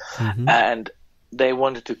least. Mm-hmm. And they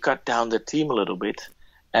wanted to cut down the team a little bit,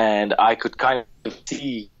 and I could kind of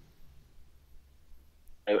see.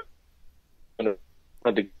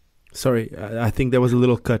 Sorry, I think there was a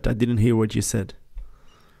little cut. I didn't hear what you said.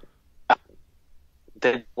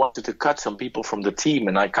 They wanted to cut some people from the team,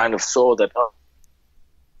 and I kind of saw that.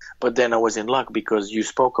 But then I was in luck because you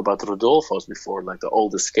spoke about Rodolfo's before, like the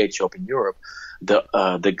oldest skate shop in Europe.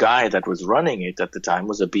 The guy that was running it at the time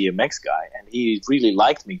was a BMX guy, and he really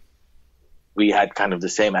liked me. We had kind of the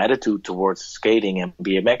same attitude towards skating and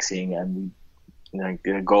BMXing, and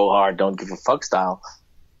go hard, don't give a fuck style.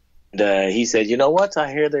 And he said, "You know what?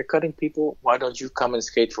 I hear they're cutting people. Why don't you come and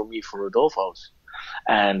skate for me for Rodolfo's?"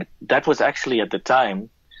 And that was actually at the time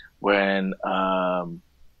when,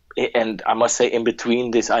 and I must say, in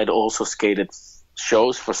between this, I'd also skated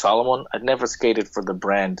shows for Salomon. I'd never skated for the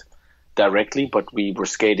brand directly, but we were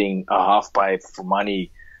skating a half pipe for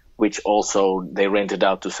money, which also they rented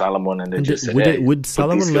out to Salomon, and they just said, would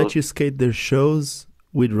Salomon let you skate their shows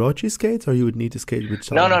with Rochi skates, or you would need to skate with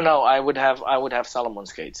Salomon? No. I would have Salomon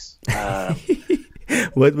skates.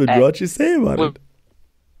 What would Rochi say about it?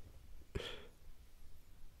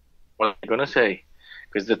 What am I gonna say?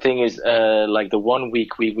 Because the thing is, like the 1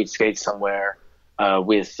 week we would skate somewhere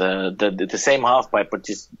with the same half pipe, but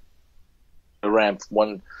just the ramp.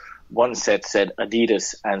 One set said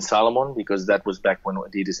Adidas and Salomon, because that was back when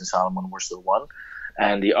Adidas and Salomon were still one,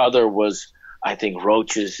 and the other was, I think,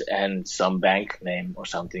 Roaches and some bank name or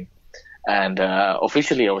something. And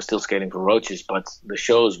officially I was still skating for Roaches, but the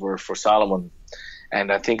shows were for Salomon.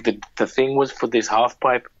 And I think the thing was for this half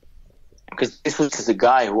pipe, because this was just a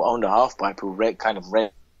guy who owned a half pipe who kind of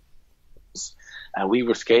ran, and we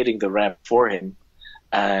were skating the ramp for him.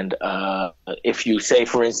 And if you say,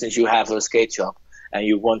 for instance, you have a skate shop and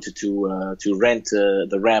you wanted to rent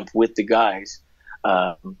the ramp with the guys,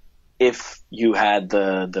 if you had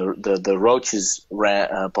the Roaches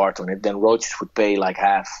part on it, then Roaches would pay like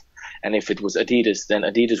half. And if it was Adidas, then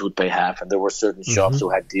Adidas would pay half. And there were certain shops who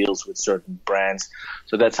had deals with certain brands.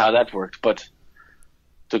 So that's how that worked. But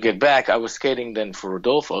to get back, I was skating then for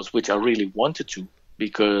Rodolfo's, which I really wanted to,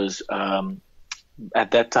 because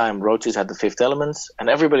at that time Roaches had the Fifth Elements, and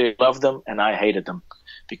everybody loved them, and I hated them.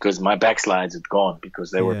 because my backslides had gone because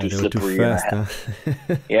they were too slippery. Too fast,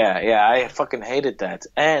 I fucking hated that.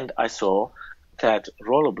 And I saw that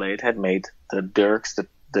Rollerblade had made the Dirks, the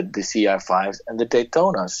CI5s, and the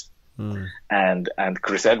Daytonas. And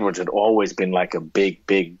Chris Edwards had always been like a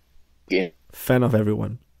big fan of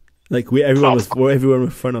everyone. Like everyone was in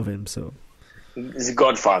front of him. So he's a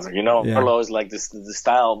godfather, you know. Carlo is like the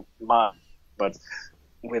style man, but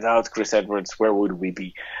without Chris Edwards, where would we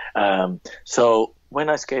be? So when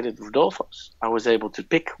I skated Rodolfo's, I was able to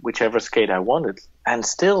pick whichever skate I wanted, and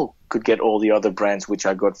still could get all the other brands which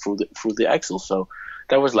I got through the Axel. So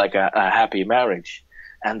that was like a happy marriage.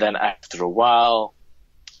 And then after a while,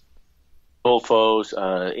 Rodolfo's,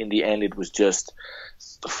 in the end, it was just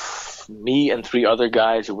me and 3 other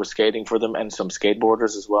guys who were skating for them, and some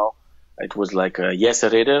skateboarders as well. It was like Jesse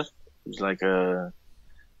Ridder, it was like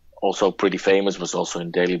also pretty famous, was also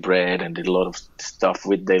in Daily Bread and did a lot of stuff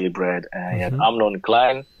with Daily Bread. And you had Amnon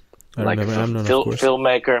Klein, like a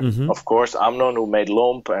filmmaker, of course. Amnon, who made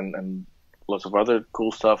Lomp and lots of other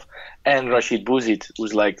cool stuff. And Rashid Bouzid,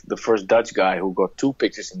 who's like the first Dutch guy who got 2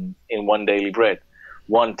 pictures in one Daily Bread.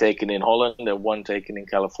 One taken in Holland and one taken in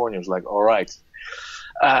California. It was like, all right.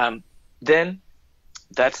 Then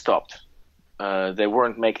that stopped. They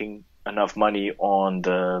weren't making enough money on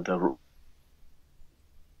the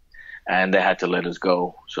and they had to let us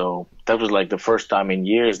go. So that was like the first time in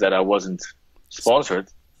years that I wasn't sponsored.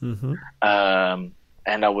 And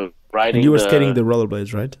I was riding. And you were skating the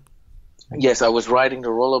rollerblades, right? Yes, I was riding the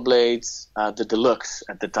rollerblades, the deluxe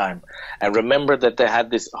at the time. I remember that they had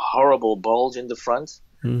this horrible bulge in the front,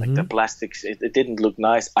 like the plastics. It didn't look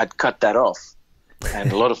nice. I'd cut that off,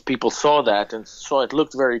 and a lot of people saw that and saw it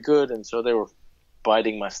looked very good, and so they were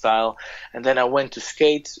biting my style. And then I went to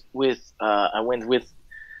skate with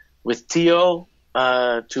Theo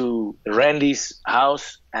to Randy's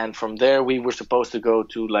house, and from there we were supposed to go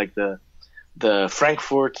to like the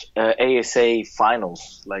Frankfurt ASA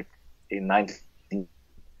finals, like in 19.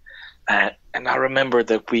 And I remember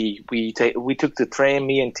that we took the train.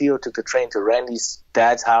 Me and Theo took the train to Randy's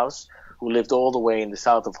dad's house, who lived all the way in the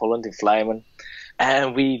south of Holland in Vlijmen.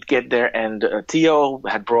 And we'd get there, and Theo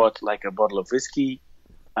had brought like a bottle of whiskey,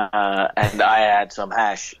 and I had some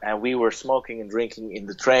hash, and we were smoking and drinking in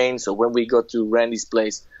the train. So when we got to Randy's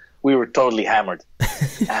place, we were totally hammered.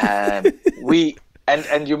 And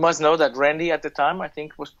and you must know that Randy at the time, I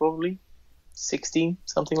think, was probably 16,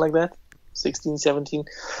 something like that, 16, 17.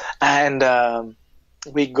 And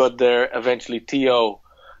we got there eventually. Theo,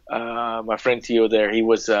 my friend Theo there, he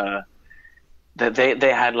was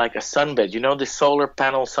they had like a sunbed, you know, the solar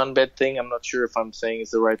panel sunbed thing. I'm not sure if I'm saying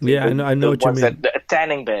it's the right thing. Yeah, I know what you mean. A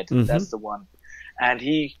tanning bed, that's the one. And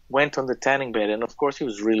he went on the tanning bed, and of course he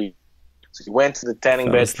was really. So he went to the tanning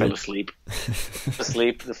bed, fell asleep,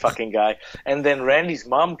 the fucking guy. And then Randy's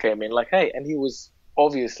mom came in, like, hey, and he was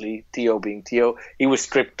obviously, Theo being Theo, he was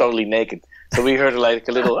stripped totally naked. So we heard like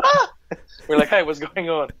a little We're like, hey, what's going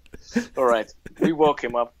on? All right, we woke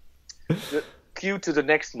him up. Cue to the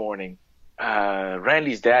next morning.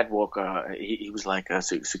 Randy's dad woke up. He was like a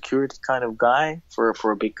security kind of guy for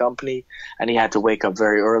a big company, and he had to wake up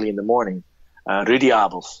very early in the morning. Rudy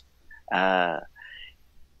Abels.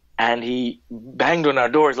 And he banged on our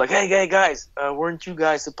doors like, hey guys, weren't you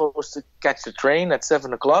guys supposed to catch the train at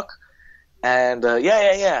 7 o'clock? And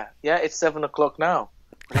yeah, it's 7 o'clock now.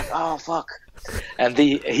 We're like, oh fuck. And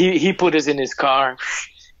he put us in his car.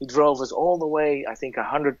 He drove us all the way, I think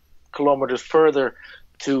 100 kilometers further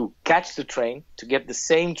to catch the train, to get the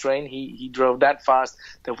same train. He drove that fast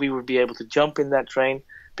that we would be able to jump in that train,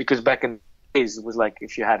 because back in the days it was like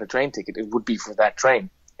if you had a train ticket, it would be for that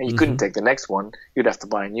train. And you couldn't take the next one. You'd have to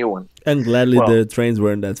buy a new one. And gladly the trains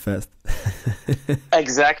weren't that fast.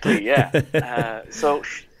 Exactly, yeah. So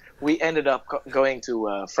we ended up going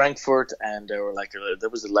to Frankfurt, and there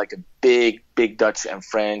was like a big Dutch and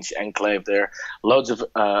French enclave there. Loads of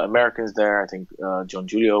Americans there. I think John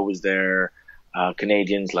Julio was there.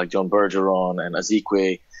 Canadians like John Bergeron and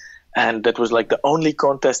Azikwe. And that was like the only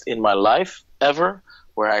contest in my life ever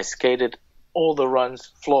where I skated all the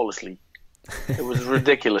runs flawlessly. It was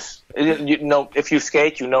ridiculous. You know, if you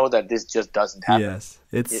skate, you know that this just doesn't happen. Yes,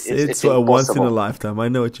 it's a once in a lifetime. I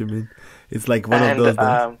know what you mean. It's like one of those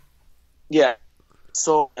days. Yeah,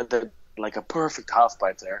 so like a perfect half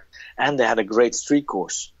pipe there, and they had a great street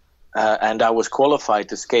course, and I was qualified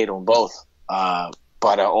to skate on both.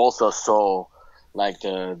 But I also saw like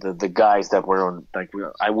the guys that were on, like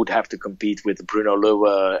I would have to compete with Bruno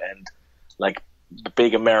Leeuwen and like the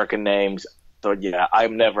big American names. Thought, yeah,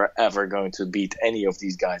 I'm never ever going to beat any of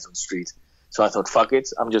these guys on street. So I thought, fuck it,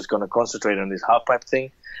 I'm just going to concentrate on this halfpipe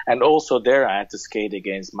thing. And also there I had to skate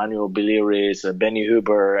against Manuel Biliris, Benny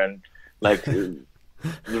Huber, and like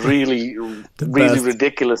really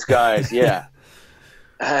ridiculous guys. Yeah.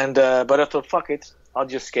 And but I thought, fuck it, I'll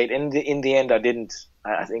just skate. In the end, I didn't.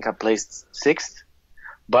 I think I placed 6th.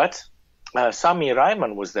 But Sami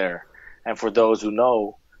Reimann was there. And for those who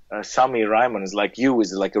know, Sami Reimann is like you,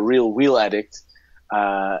 is like a real wheel addict.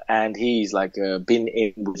 And he's like been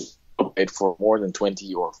in it for more than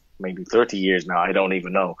 20 or maybe 30 years now. I don't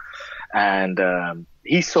even know. And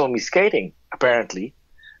he saw me skating, apparently.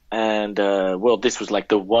 And, well, this was like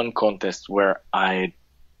the one contest where I,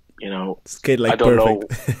 skate like I don't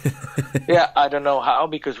perfect. know. Yeah, I don't know how,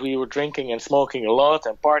 because we were drinking and smoking a lot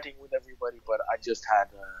and partying with everybody. But I just had,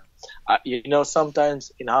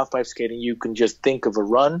 sometimes in halfpipe skating, you can just think of a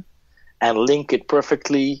run and link it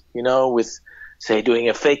perfectly, with, say, doing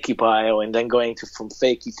a fakie bio and then going from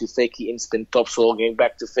fakie to fakie in spin topsoil, going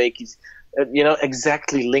back to fakies,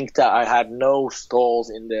 exactly linked that. I had no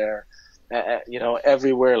stalls in there,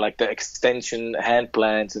 everywhere, like the extension, hand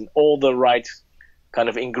plants, and all the right kind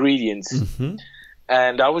of ingredients. Mm-hmm.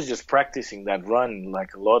 And I was just practicing that run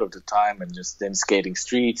like a lot of the time, and just then skating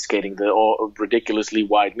streets, skating the ridiculously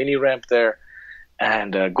wide mini ramp there.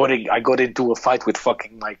 And I got into a fight with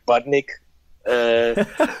fucking Mike Budnick.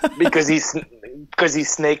 Because he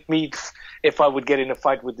snaked me if I would get in a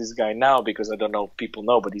fight with this guy now, because I don't know if people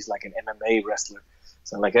know, but he's like an MMA wrestler.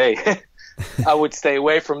 So I'm like, hey, I would stay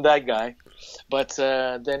away from that guy. But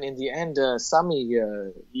then in the end, Sami,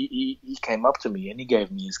 he came up to me and he gave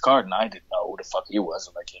me his card, and I didn't know who the fuck he was.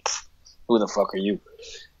 I'm like, who the fuck are you?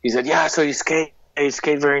 He said, yeah, so you skate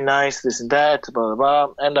very nice, this and that, blah, blah,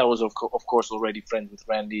 blah. And I was, of course, already friends with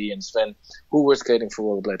Randy and Sven, who were skating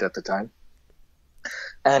for Rollerblade at the time.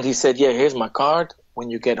 And he said, yeah, here's my card. When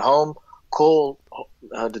you get home, call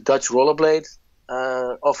the Dutch Rollerblade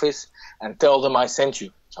office and tell them I sent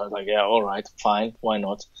you. So I was like, yeah, all right, fine, why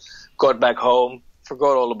not? Got back home,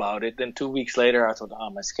 forgot all about it. Then 2 weeks later, I thought,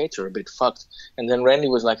 my skates are a bit fucked. And then Randy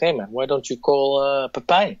was like, hey, man, why don't you call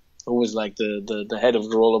Pepijn, who was like the head of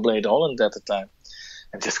the Rollerblade Holland at the time?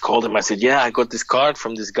 And just called him. I said, yeah, I got this card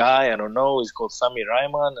from this guy. I don't know. He's called Sami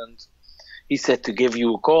Reimann. And he said to give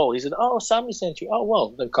you a call. He said, oh, Sami sent you. Oh,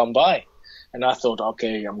 well, then come by. And I thought,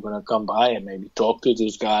 okay, I'm going to come by and maybe talk to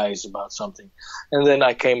those guys about something. And then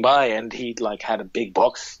I came by, and he like had a big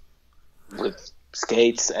box with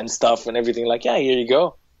skates and stuff and everything. Like, yeah, here you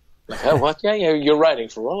go. Like, oh, what? Yeah, you're riding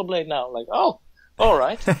for Rollerblade now. Like, oh, all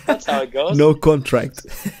right. That's how it goes. No contract.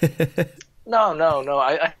 No.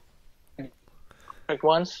 I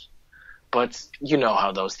once, but you know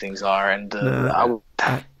how those things are. And I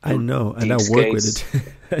know, and I work with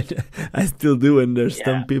it. I still do, and there's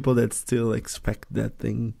some people that still expect that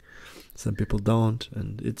thing. Some people don't,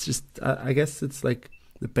 and it's just, I guess it's like,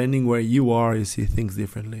 depending where you are, you see things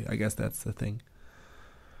differently. I guess that's the thing.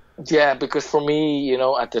 Yeah, because for me,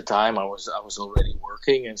 at the time I was already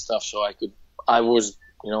working and stuff, so I was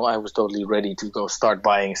totally ready to go start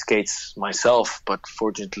buying skates myself. But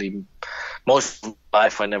fortunately, most of my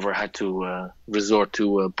life I never had to resort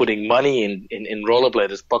to putting money in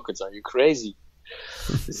rollerbladers' pockets. Are you crazy?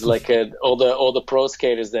 It's like all the pro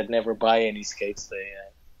skaters that never buy any skates.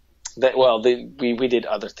 We did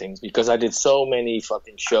other things, because I did so many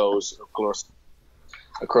fucking shows across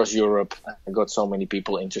Europe. I got so many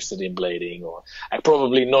people interested in blading, or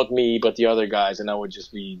probably not me, but the other guys, and I would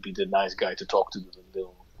just be the nice guy to talk to the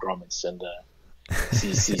little grommets and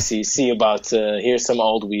see about here's some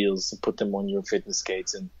old wheels, put them on your fitness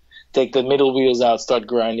skates, and take the middle wheels out, start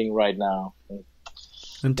grinding right now.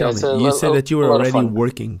 And tell me, you said that you were already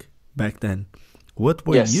working back then. What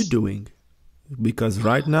were you doing? Because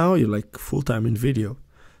right now you're like full-time in video,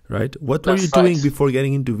 right? What were you doing before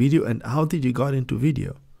getting into video, and how did you got into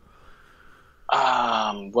video?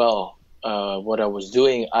 What I was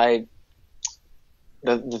doing,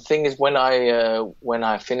 the thing is, when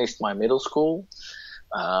I finished my middle school,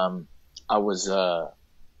 I was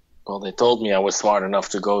they told me I was smart enough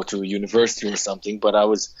to go to university or something, but I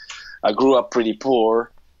grew up pretty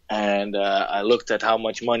poor, and I looked at how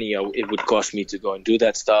much money it would cost me to go and do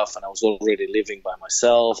that stuff, and I was already living by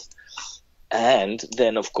myself. And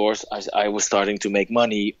then, of course, I was starting to make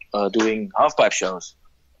money doing halfpipe shows.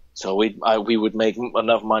 So we would make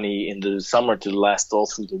enough money in the summer to last all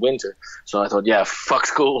through the winter. So I thought, yeah, fuck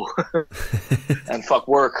school and fuck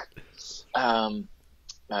work.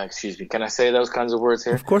 Excuse me, can I say those kinds of words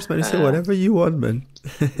here? Of course, man. You say whatever you want, man.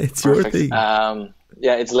 It's perfect. Your thing.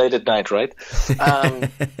 Yeah, it's late at night, right?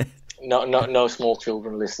 No small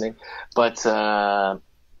children listening. But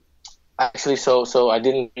actually, so I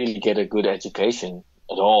didn't really get a good education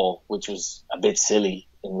at all, which was a bit silly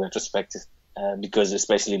in retrospect, because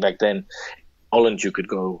especially back then, in Holland you could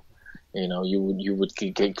go,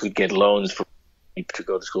 could get loans for to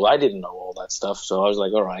go to school. I didn't know all that stuff, so I was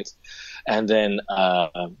like, all right. And then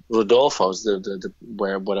Rodolfo's,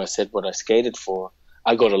 what I skated for,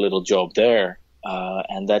 I got a little job there,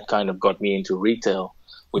 and that kind of got me into retail,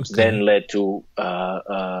 which then led to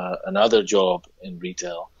another job in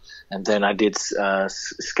retail. And then I did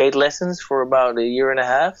skate lessons for about a year and a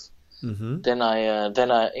half. Mm-hmm. Then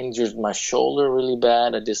I injured my shoulder really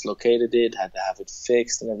bad. I dislocated it, had to have it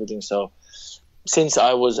fixed and everything. So since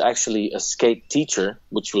I was actually a skate teacher,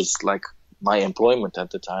 which was like my employment at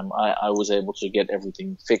the time, I was able to get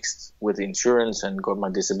everything fixed with insurance and got my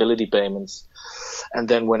disability payments. And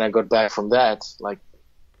then when I got back from that, like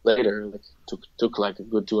later, took like a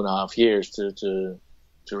good 2.5 years to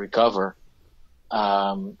recover.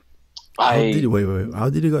 How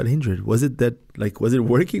did you get injured? Was it was it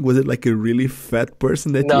working? Was it like a really fat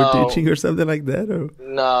person that you were teaching or something like that? Or?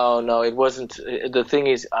 No, it wasn't. The thing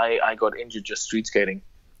is, I got injured just street skating.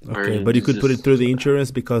 Okay, but you could put it through the insurance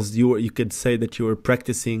because you could say that you were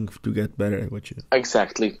practicing to get better at what you...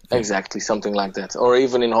 Exactly, something like that. Or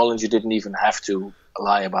even in Holland, you didn't even have to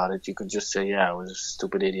lie about it. You could just say, yeah, I was a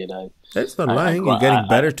stupid idiot. That's not lying. You're getting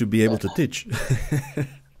better to be able to teach.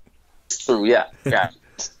 It's true, yeah.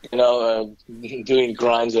 Doing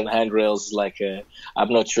grinds on handrails, I'm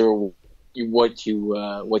not sure what you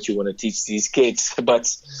want to teach these kids. But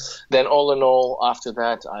then all in all, after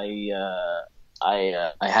that,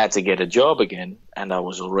 I had to get a job again, and I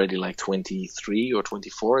was already like 23 or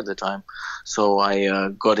 24 at the time. So I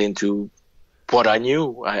got into what I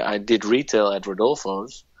knew. I did retail at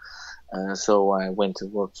Rodolfo's. So I went to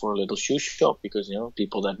work for a little shoe shop because,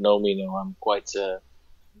 people that know me know I'm quite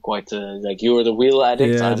like you're the wheel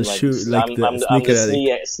addict. Yeah, I'm the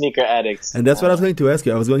sneaker addict. And that's what I was going to ask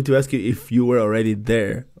you. I was going to ask you if you were already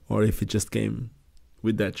there or if it just came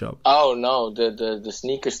with that job. Oh no, the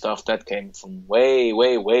sneaker stuff that came from way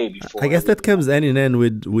before. I guess that comes hand in hand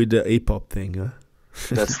with the hip-hop thing. Huh?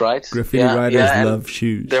 That's right. Graffiti writers love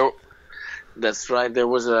shoes. That's right. There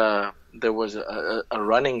was a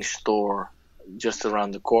running store just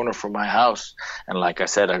around the corner from my house, and like I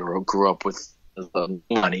said, I grew up with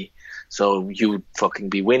money, so you'd fucking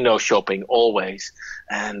be window shopping always.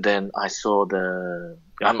 And then I saw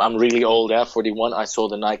I'm really old, 41. I saw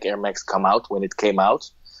the Nike Air Max come out when it came out,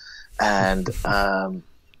 and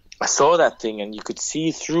I saw that thing, and you could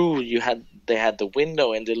see through. They had the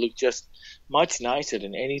window, and they looked just much nicer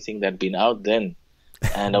than anything that'd been out then.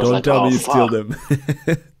 And I was Don't tell me you steal them.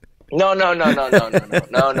 No, never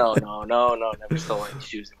stole any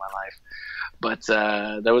shoes in my life. But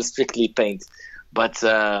that was strictly paint. But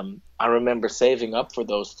I remember saving up for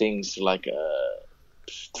those things like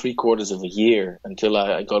 3/4 of a year until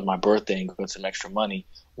I got my birthday and got some extra money.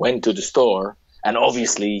 Went to the store, and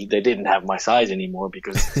obviously they didn't have my size anymore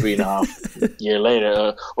because 3.5 year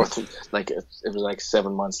later, it was like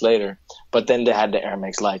 7 months later. But then they had the Air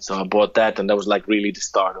Max Lite, so I bought that, and that was like really the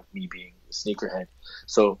start of me being a sneakerhead.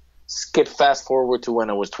 So skip fast forward to when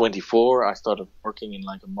I was 24, I started working in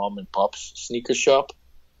like a mom and pop's sneaker shop,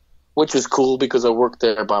 which was cool because I worked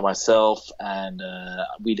there by myself, and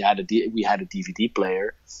we had a DVD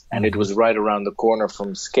player, and it was right around the corner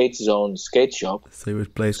from Skate Zone Skate Shop. So you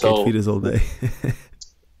would play skate videos all day.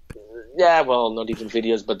 Yeah, well, not even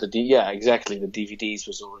videos, but exactly. The DVDs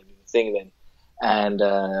was already the thing then, and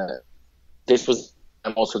this was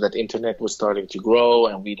also that internet was starting to grow,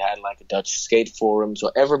 and we'd had like a Dutch skate forum, so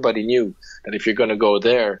everybody knew that if you're going to go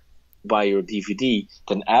there, buy your DVD,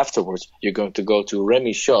 then afterwards you're going to go to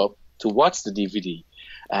Remy's shop to watch the DVD.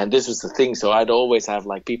 And this was the thing, so I'd always have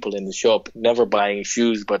like people in the shop never buying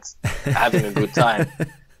shoes but having a good time.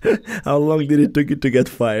 How long did it take you to get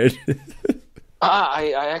fired?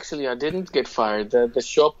 I didn't get fired. The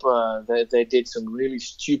shop they did some really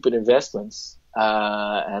stupid investments,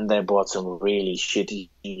 and they bought some really shitty.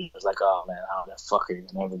 It was like, oh man, how the fuck are you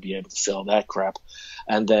gonna ever be able to sell that crap?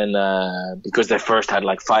 And then because they first had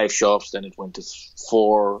like 5 shops, then it went to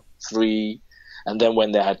 4, 3. And then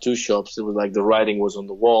when they had 2 shops, it was like the writing was on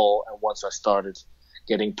the wall. And once I started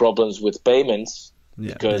getting problems with payments,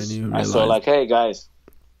 because I saw like, hey guys,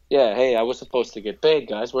 I was supposed to get paid,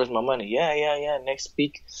 guys. Where's my money? Yeah, next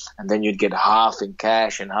week. And then you'd get half in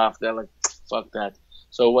cash and half. They're like, fuck that.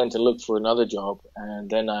 So I went to look for another job, and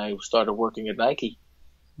then I started working at Nike.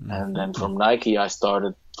 And then from Nike, I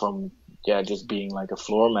started from just being like a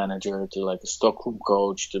floor manager to like a stockroom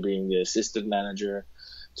coach to being the assistant manager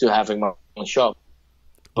to having my own shop.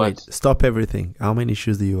 But wait, stop everything. How many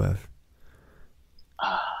shoes do you have?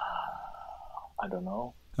 I don't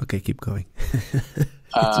know. Okay, keep going.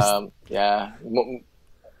 Yeah,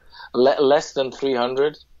 less than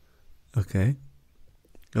 300. Okay.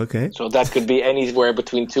 So that could be anywhere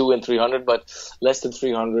between 2 and 300, but less than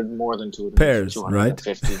 300, more than 200. Pairs, right?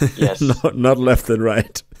 250. Yes. Not left and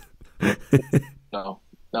right.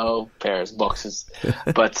 No pairs, boxes.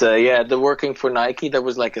 But yeah, the working for Nike, that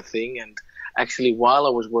was like a thing. And actually, while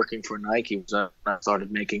I was working for Nike, I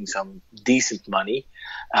started making some decent money.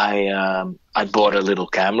 I bought a little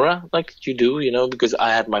camera, like you do, because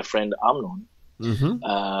I had my friend Amnon. Mm-hmm.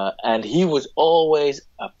 And he was always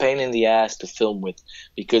a pain in the ass to film with,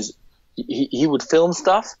 because he would film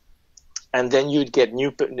stuff, and then you'd get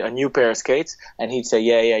a new pair of skates, and he'd say,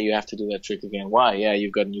 yeah, you have to do that trick again. Why? Yeah,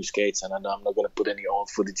 you've got new skates, and I'm not going to put any old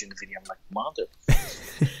footage in the video. I'm like, mother.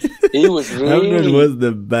 He was really... Amnon was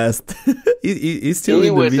the best. He's still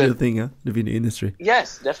in the video thing, huh? The video industry.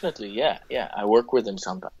 Yes, definitely, yeah. I work with him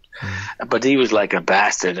sometimes. But he was like a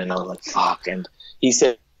bastard, and I was like, fuck. And he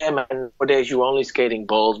said, yeah, man, nowadays you only skating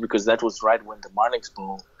bowls, because that was right when the Marnix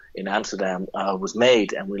Bowl in Amsterdam was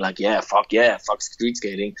made, and we're like, fuck street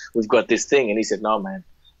skating, we've got this thing. And he said, no, man,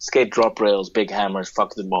 skate drop rails, big hammers,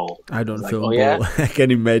 fuck the bowl. I don't feel bowl. Yeah? I can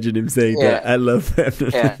imagine him saying that. I love him.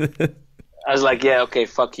 Yeah. I was like, yeah, okay,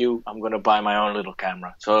 fuck you, I'm gonna buy my own little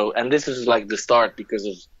camera. So, and this was like the start, because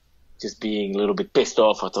of just being a little bit pissed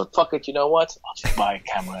off. I thought, fuck it, you know what, I'll just buy a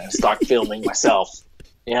camera and start filming myself.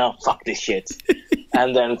 Fuck this shit.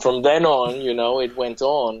 And then from then on, it went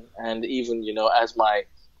on. And even, as my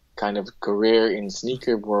kind of career in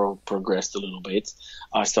sneaker world progressed a little bit,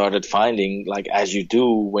 I started finding, like, as you do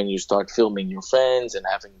when you start filming your friends and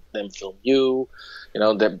having them film you,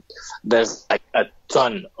 that there's like a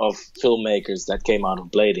ton of filmmakers that came out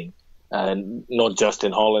of blading. And not just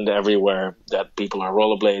in Holland, everywhere, that people are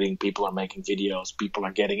rollerblading, people are making videos, people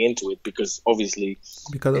are getting into it, because obviously...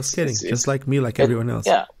 Because of skating, just like me, like everyone else.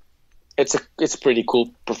 Yeah. It's a pretty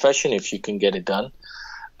cool profession if you can get it done.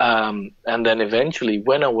 And then eventually,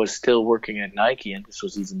 when I was still working at Nike, and this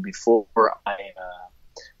was even before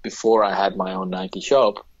I had my own Nike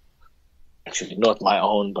shop, actually not my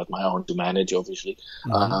own, but my own to manage, obviously.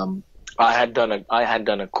 Mm-hmm. I had done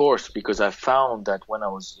a course, because I found that when I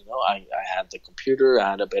was, I had the computer,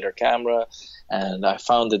 I had a better camera, and I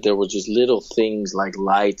found that there were just little things like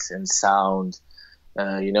light and sound,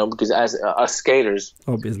 because as us skaters,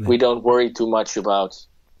 obviously, we don't worry too much about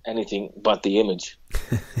anything but the image.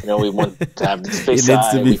 We want to have this fish eye. It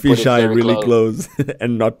needs to be fish eye really close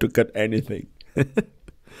and not to cut anything.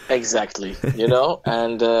 Exactly,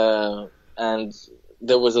 and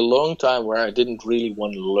there was a long time where I didn't really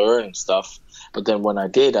want to learn stuff. But then when I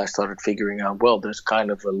did, I started figuring out, well, there's kind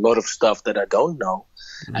of a lot of stuff that I don't know.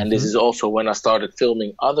 Mm-hmm. And this is also when I started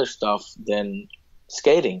filming other stuff than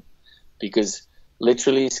skating. Because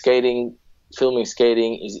literally filming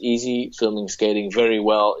skating is easy. Filming skating very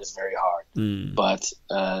well is very hard. Mm. But,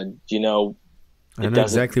 I know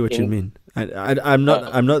exactly what you mean.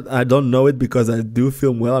 I don't know it because I do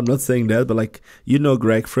film well. I'm not saying that, but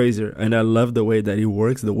Greg Fraser, and I love the way that he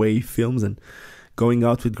works, the way he films, and going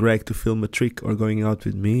out with Greg to film a trick or going out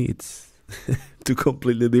with me, it's two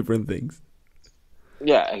completely different things.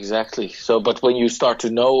 Yeah, exactly. So, but when you start to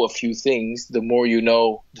know a few things, the more you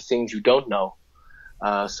know the things you don't know.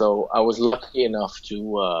 So I was lucky enough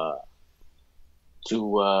to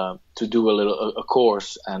do a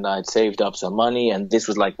course, and I'd saved up some money, and this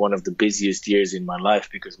was like one of the busiest years in my life,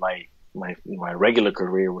 because my regular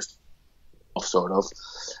career was off, sort of,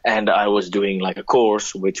 and I was doing like a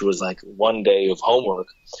course which was like 1 day of homework,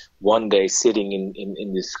 1 day sitting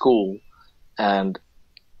in this school, and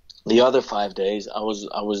the other 5 days I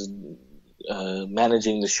was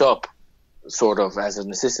managing the shop, sort of as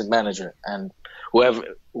an assistant manager. And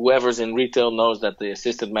whoever's in retail knows that the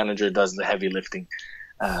assistant manager does the heavy lifting.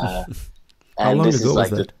 How long ago was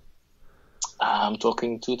that? I'm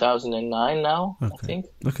talking 2009 now, okay. I think.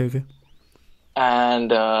 Okay.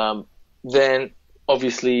 And then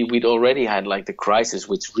obviously we'd already had like the crisis,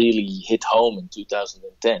 which really hit home in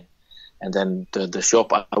 2010. And then the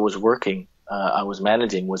shop I was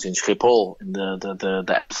managing was in Schiphol, in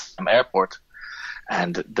the Amsterdam airport.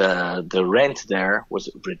 And the rent there was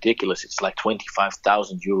ridiculous. It's like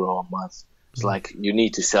 €25,000 a month. It's like you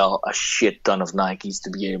need to sell a shit ton of Nikes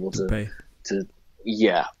to be able to pay. To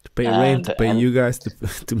pay rent, to pay you guys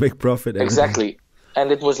to make profit. Exactly.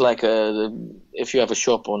 And it was like if you have a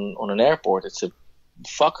shop on an airport, it's a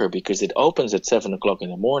fucker, because it opens at 7 o'clock in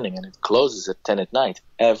the morning and it closes at 10 at night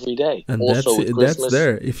every day. And also that's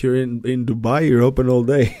there. If you're in Dubai, you're open all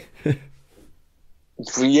day.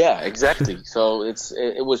 Yeah, exactly. So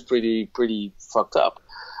it was pretty fucked up,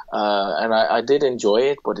 and I did enjoy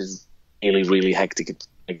it, but it's really, really hectic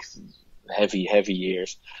like heavy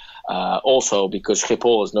years. Also, because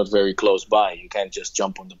Schiphol is not very close by, you can't just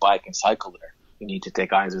jump on the bike and cycle there. You need to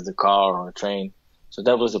take either the car or a train. So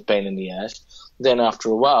that was a pain in the ass. Then after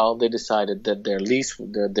a while, they decided that their lease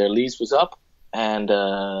was up, and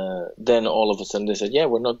then all of a sudden they said, "Yeah,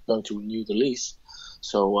 we're not going to renew the lease.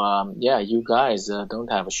 So you guys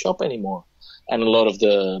don't have a shop anymore." And a lot of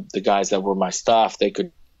the guys that were my staff, they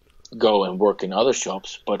could go and work in other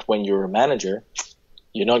shops. But when you're a manager,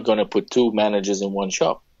 you're not going to put two managers in one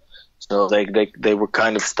shop. So they were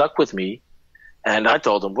kind of stuck with me. And I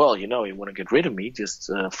told them, well, you want to get rid of me, just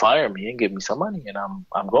fire me and give me some money, and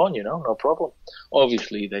I'm gone, no problem.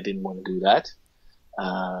 Obviously, they didn't want to do that.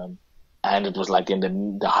 And it was like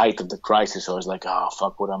in the height of the crisis. So I was like, oh,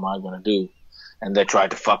 fuck, what am I going to do? And they tried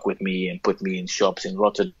to fuck with me and put me in shops in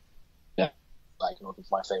Rotterdam, like not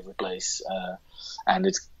my favorite place. And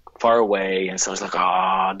it's far away. And so I was like,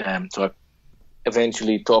 oh, damn. So I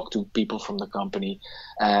eventually talked to people from the company,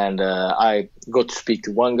 and I got to speak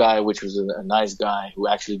to one guy, which was a nice guy who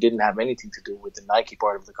actually didn't have anything to do with the Nike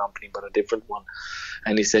part of the company, but a different one.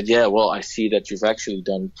 And he said, yeah, well, I see that you've actually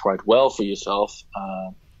done quite well for yourself,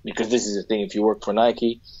 because this is the thing, if you work for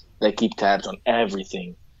Nike, they keep tabs on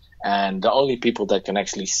everything. And the only people that can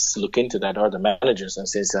actually look into that are the managers. And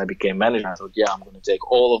since I became manager, I thought, yeah, I'm going to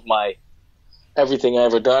take all of everything I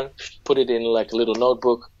ever done, put it in like a little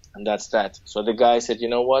notebook, and that's that. So the guy said, you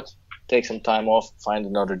know what? Take some time off, find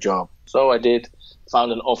another job. So I did,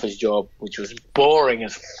 found an office job, which was boring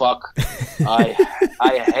as fuck. I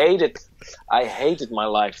hated my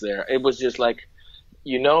life there. It was just like,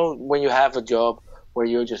 when you have a job where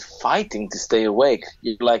you're just fighting to stay awake,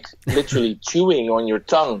 you're like literally chewing on your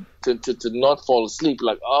tongue to not fall asleep.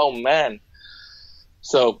 Like, oh man.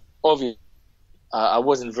 So obviously, I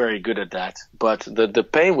wasn't very good at that, but the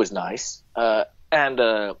pay was nice. And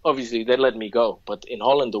obviously they let me go. But in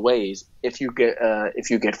Holland, the way is if you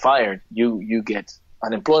get fired, you get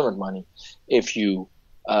unemployment money. If you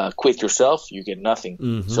quit yourself, you get nothing.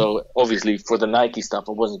 Mm-hmm. So obviously for the Nike stuff,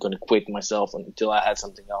 I wasn't going to quit myself until I had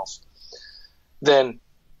something else. And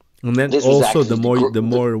then also the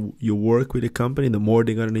more you work with a company, the more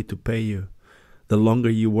they're gonna need to pay you. The longer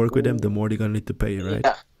you work with them, the more they're gonna need to pay you, right?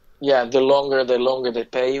 Yeah, the longer they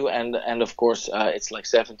pay you, and of course it's like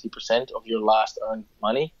 70% of your last earned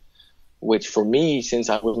money, which for me, since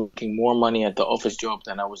I was making more money at the office job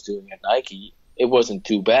than I was doing at Nike, it wasn't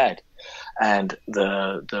too bad. And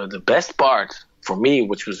the best part for me,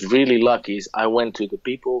 which was really lucky, is I went to the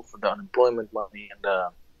people for the unemployment money, and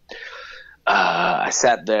I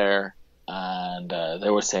sat there, and they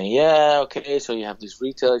were saying, yeah, okay, so you have this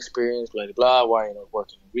retail experience, blah, blah, blah. Why are you not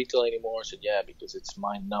working in retail anymore? I said, yeah, because it's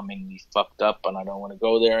mind-numbingly fucked up, and I don't want to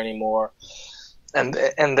go there anymore. And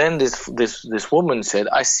then this woman said,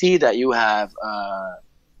 I see that you have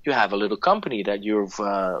a little company that you've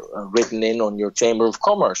written in on your Chamber of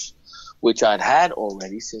Commerce, which I'd had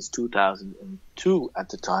already since 2002 at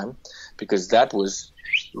the time, because that was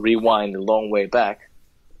rewind a long way back.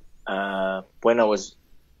 When I was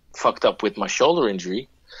fucked up with my shoulder injury,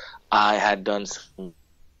 I had done some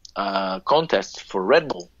contests for Red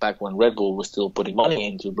Bull back when Red Bull was still putting money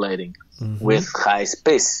into blading, mm-hmm. with Gijs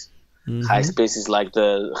Pis. Mm-hmm. Gijs Pis is like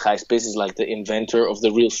the inventor of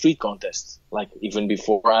the Real Street contest, like even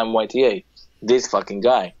before MYTA. This fucking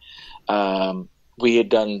guy. We had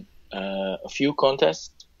done a few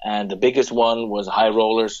contests, and the biggest one was High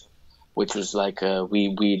Rollers, which was like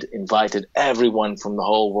we'd invited everyone from the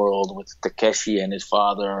whole world, with Takeshi and his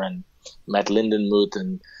father and Matt Lindenmuth,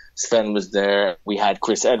 and Sven was there. We had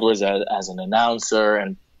Chris Edwards as an announcer,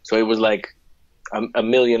 and so it was like a $1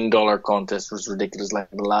 million contest. It was ridiculous,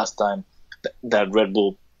 like the last time that Red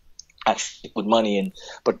Bull actually put money in.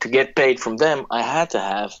 But to get paid from them, I had to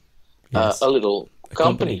have a little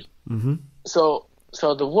company. Mm-hmm. So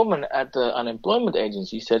the woman at the unemployment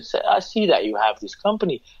agency said, I see that you have this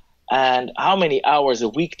company. And how many hours a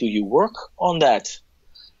week do you work on that?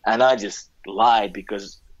 And I just lied,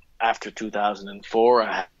 because after 2004,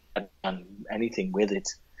 I hadn't done anything with it.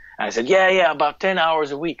 And I said, yeah, about 10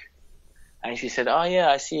 hours a week. And she said, oh, yeah,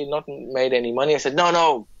 I see you not made any money. I said,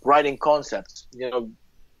 no, writing concepts,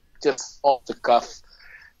 just off the cuff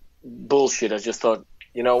bullshit. I just thought,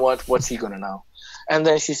 you know what, what's he going to know? And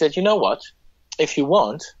then she said, you know what, if you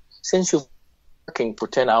want, since you're working for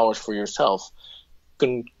 10 hours for yourself,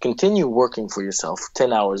 can continue working for yourself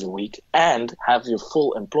 10 hours a week and have your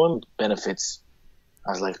full employment benefits. I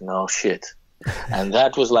was like, no shit. And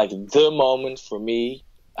that was like the moment for me.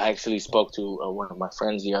 I actually spoke to one of my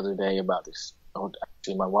friends the other day about this,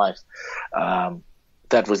 actually my wife.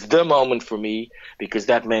 That was the moment for me, because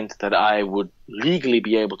that meant that I would legally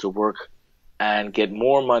be able to work and get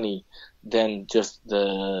more money than just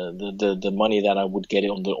the money that I would get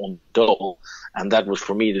on the dole. And that was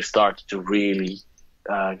for me the start to really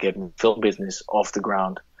get film business off the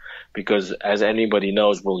ground. Because as anybody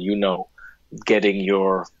knows, well, you know, getting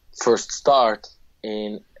your first start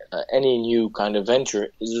in any new kind of venture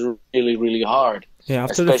is really, really hard. Yeah,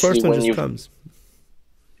 after the first one just comes.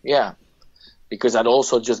 Yeah, because I'd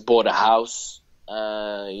also just bought a house,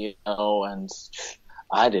 you know, and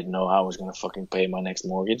I didn't know how I was going to fucking pay my next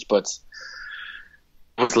mortgage, but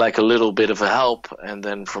it was like a little bit of a help. And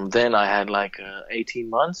then from then I had like 18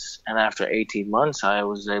 months. And after 18 months, I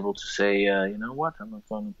was able to say, you know what, I'm not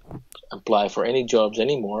going to apply for any jobs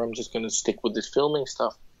anymore. I'm just going to stick with this filming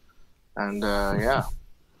stuff. And yeah.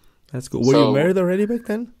 That's cool. Were you married already back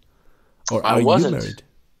then? Or I wasn't. You married?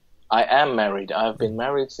 I am married. I've been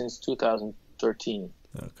married since 2013.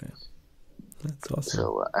 Okay. That's awesome.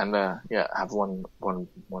 So yeah, I have one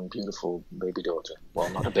beautiful baby daughter. Well,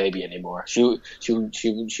 not a baby anymore. She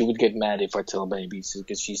would get mad if I tell babies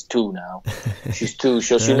because she's 2 now. She's 2,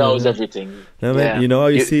 so she knows everything. No, man, yeah. You know how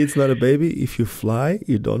you see it's not a baby? If you fly,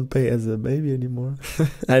 you don't pay as a baby anymore.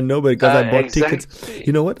 I know, because I bought tickets.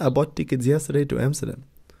 You know what? I bought tickets yesterday to Amsterdam.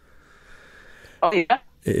 Oh yeah.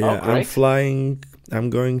 Yeah, I'm flying.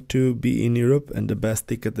 I'm going to be in Europe, and the best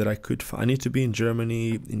ticket that I could find. I need to be in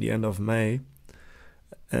Germany in the end of May.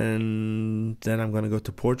 And then I'm going to go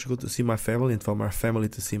to Portugal to see my family, and for my family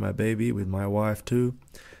to see my baby with my wife too.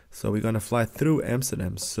 So we're going to fly through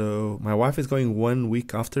Amsterdam. So my wife is going 1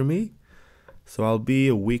 week after me. So I'll be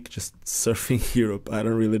a week just surfing Europe. I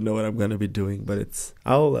don't really know what I'm going to be doing, but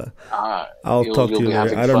I'll talk to you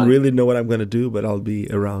later. I don't really know what I'm going to do, but I'll be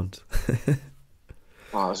around.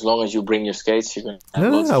 Well, as long as you bring your skates, you can.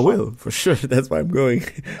 I will for sure. That's why I'm going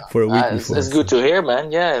for a week before. It's good to hear,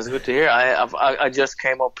 man. Yeah, it's good to hear. I just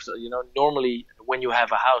came up. You know, normally when you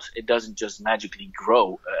have a house, it doesn't just magically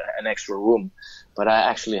grow an extra room, but I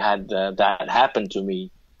actually had that happen to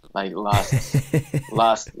me like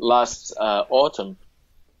last autumn.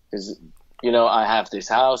 Because you know, I have this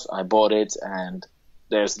house, I bought it, and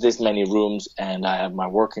there's this many rooms, and I have my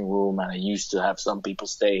working room, and I used to have some people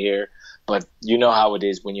stay here. But you know how it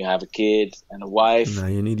is when you have a kid and a wife. No,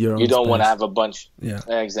 you need your own You don't space. want to have a bunch. Yeah,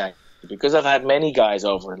 exactly. Because I've had many guys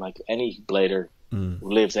over, like any blader who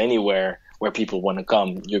lives anywhere where people want to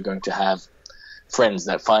come, you're going to have friends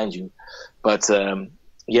that find you. But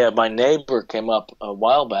yeah, my neighbor came up a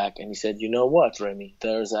while back and he said, you know what, Remy,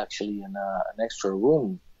 there's actually an extra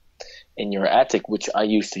room in your attic, which I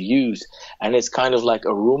used to use. And it's kind of like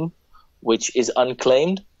a room which is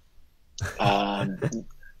unclaimed.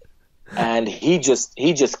 And he just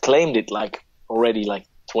claimed it like already like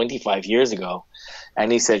 25 years ago.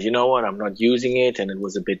 And he said, you know what, I'm not using it, and it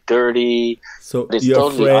was a bit dirty. So your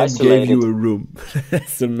totally friend isolated. Gave you a room.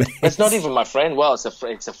 That's amazing. It's not even my friend. Well, it's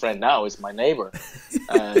a friend now. It's my neighbor.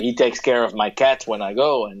 He takes care of my cat when I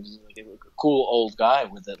go, and he's like a cool old guy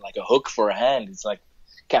with like a hook for a hand. It's like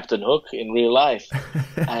Captain Hook in real life.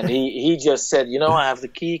 And he just said, you know, I have the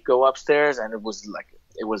key, go upstairs. And it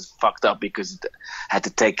was fucked up because I had to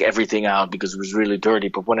take everything out because it was really dirty.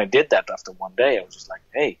 But when I did that after one day, I was just like,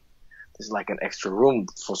 hey, this is like an extra room.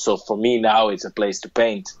 So for me now, it's a place to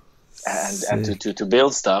paint and to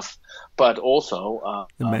build stuff. But also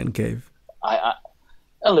the man cave. I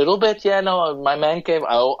a little bit, yeah. No, my man cave.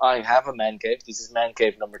 I have a man cave. This is man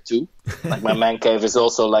cave number 2. Like my man cave is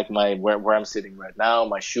also like my where I'm sitting right now.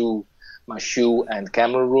 My shoe and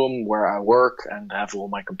camera room where I work and have all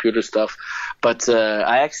my computer stuff. But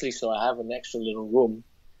I have an extra little room.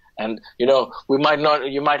 And, you know,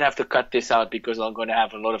 you might have to cut this out because I'm going to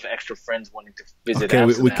have a lot of extra friends wanting to visit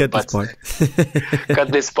Amsterdam. We cut this part.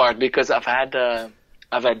 Cut this part because I've had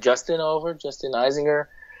Justin Eisinger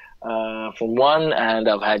from one, and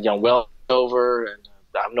I've had Jan Welch over, and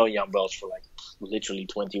I've known Jan Welch for like literally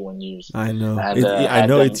 21 years. I know. And, I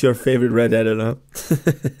know it's your favorite redhead, huh?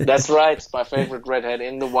 That's right. It's my favorite redhead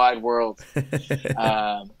in the wide world.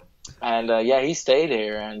 Yeah, he stayed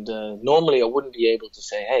here. And normally I wouldn't be able to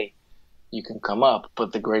say, hey, you can come up.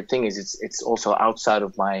 But the great thing is it's also outside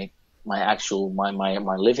of my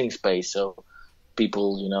living space. So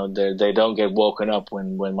people, you know, they don't get woken up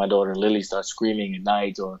when my daughter Lily starts screaming at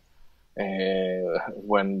night or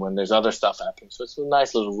when there's other stuff happening. So it's a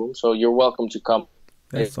nice little room. So you're welcome to come.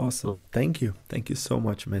 That's awesome. Thank you so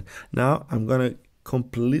much, man. Now I'm gonna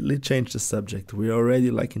completely change the subject. We're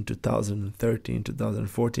already like in 2013,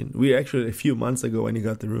 2014. We're actually a few months ago when you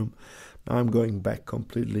got the room. Now I'm going back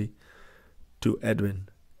completely to Edwin.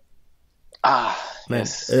 Man,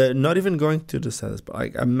 yes. Not even going to the status, but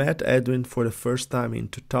I met Edwin for the first time in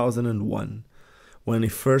 2001 when he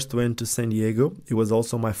first went to San Diego, it was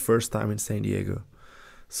also my first time in San Diego.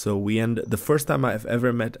 So the first time I've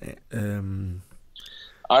ever met.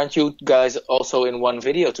 Aren't you guys also in one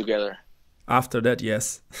video together? After that,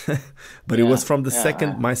 yes. But it was from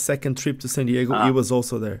the my second trip to San Diego. He was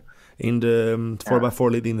also there in the 4x4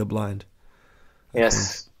 leading the blind.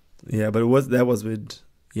 Yes. Yeah, but that was with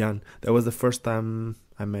Jan. That was the first time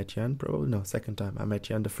I met Jan. Probably no, second time I met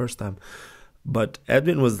Jan. The first time, but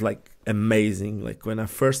Edwin was like amazing. Like when I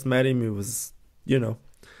first met him, it was, you know.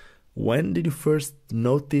 When did you first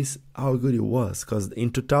notice how good he was? Because in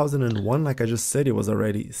 2001, like I just said, it was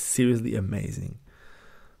already seriously amazing.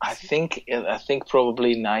 I think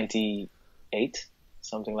probably 98,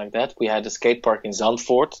 something like that. We had a skate park in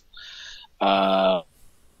Zandvoort,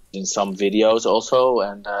 in some videos also,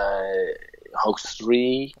 and Hoax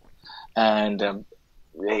 3, and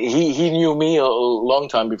he knew me a long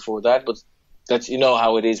time before that, but that's, you know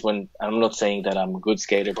how it is when, I'm not saying that I'm a good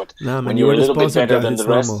skater, but when you're a little bit better than the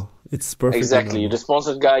rest. It's perfect. Exactly. Normal. You're the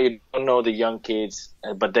sponsored guy, you don't know the young kids,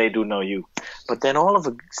 but they do know you. But then all of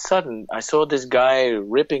a sudden, I saw this guy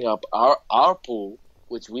ripping up our pool,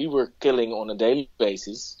 which we were killing on a daily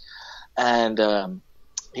basis. And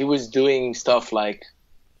he was doing stuff like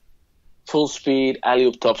full speed,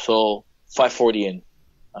 alley-oop topsoul, 540 in.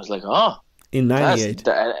 I was like, in 98.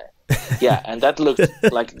 Yeah, and that looked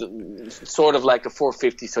like sort of like a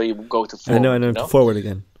 450, so you go to forward. I know, forward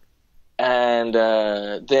again. And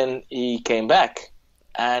then he came back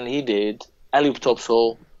and he did alley-oop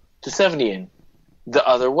topsoul to 70 in the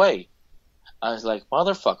other way. I was like,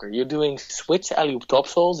 motherfucker, you're doing switch alley-oop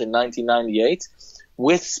topsouls in 1998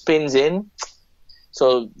 with spins in?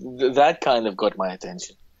 So that kind of got my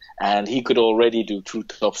attention. And he could already do true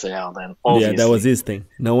topsail then, obviously. Yeah, that was his thing.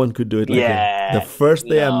 No one could do it like him. The first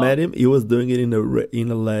day I met him, he was doing it in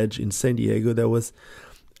a ledge in San Diego. That was,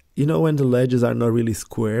 you know, when the ledges are not really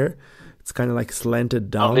square, it's kind of like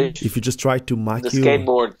slanted down. If you just try to mark the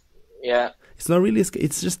skateboard, yeah. It's not really.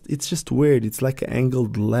 It's just weird. It's like an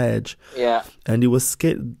angled ledge. Yeah. And it's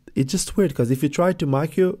just weird because if you try to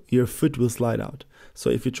mark your foot will slide out.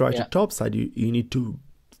 So if you try to topside, you need to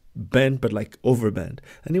bend, but like overbend.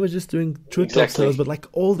 And he was just doing true topsails, but like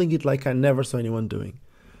holding it like I never saw anyone doing.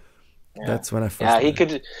 Yeah. That's when I first. Yeah, he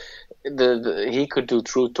could. He could do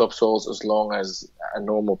true topsouls as long as a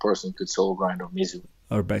normal person could soul grind or mizu.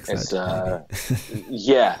 Or backside.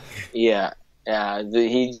 He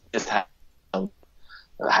just had.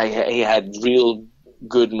 He had real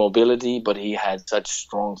good mobility, but he had such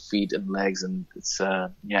strong feet and legs, and it's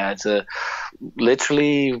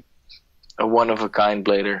literally a one of a kind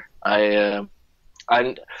blader. There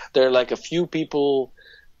are like a few people,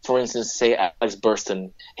 for instance, say Alex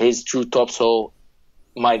Burston. His true topsoul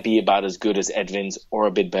might be about as good as Edwin's or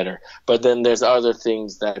a bit better, but then there's other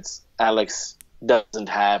things that Alex doesn't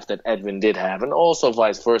have that Edwin did have, and also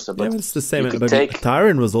vice versa. But it's the same. But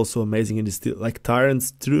Tyron was also amazing in his steel. Like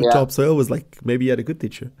Tyron's true topsoil was like maybe he had a good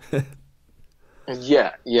teacher.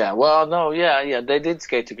 Well, no, they did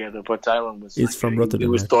skate together, but Tyron was. He's from Rotterdam. He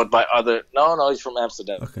was taught by other. No, he's from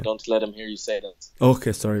Amsterdam. Okay. Don't let him hear you say that.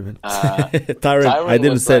 Okay, sorry, man. Tyron, I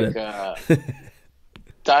didn't say that.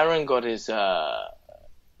 Tyron got his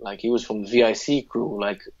he was from the VIC crew,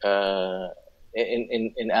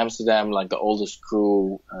 in Amsterdam, like the oldest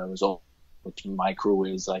crew was all, which my crew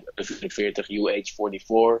is like WHEELADDICT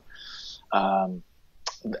UH44.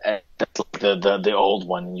 That's like the old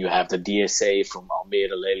one. You have the DSA from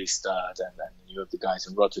Almere, Lelystad, and then you have the guys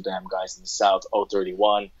in Rotterdam, guys in the south,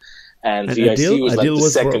 O31, and VIC Adil? was like Adil the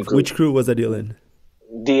second crew. Which crew was Adil in?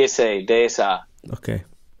 DSA. Okay.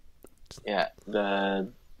 Yeah.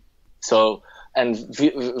 And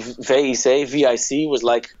VIC was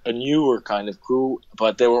like a newer kind of crew,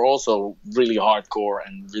 but they were also really hardcore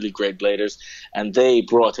and really great bladers, and they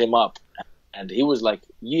brought him up, and he was like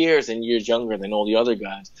years and years younger than all the other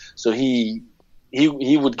guys, so he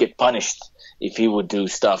would get punished if he would do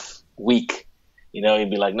stuff weak. You know, he'd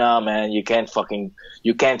be like, nah, man, you can't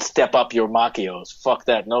step up your machios. Fuck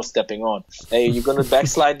that, no stepping on. Hey, you're gonna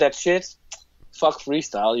backslide that shit? Fuck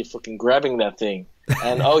freestyle, you're fucking grabbing that thing.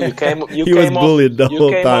 And you came he was bullied the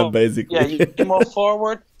whole time, basically. Yeah, you came off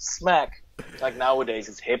forward, smack. Like nowadays,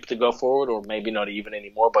 it's hip to go forward, or maybe not even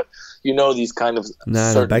anymore. But you know these kind of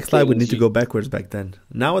backslide would need to go backwards back then.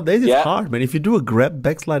 Nowadays, it's hard, man. If you do a grab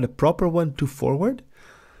backslide, a proper one to forward,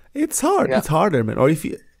 it's hard. Yeah. It's harder, man. Or if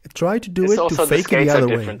you try to do it to fake it the other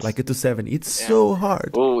way, like a 270, it's so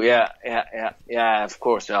hard. Oh yeah. Of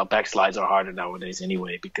course, backslides are harder nowadays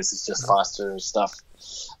anyway because it's just faster stuff.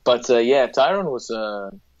 But Tyron was.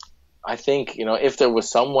 I think if there was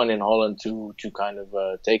someone in Holland to kind of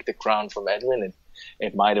take the crown from Edwin,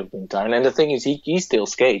 it might have been time. And the thing is, he still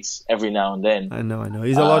skates every now and then. I know.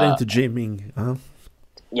 He's a lot into gymming. Huh?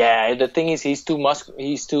 Yeah, the thing is, he's too muscular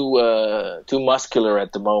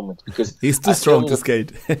at the moment because he's too strong to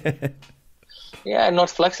skate. Yeah, not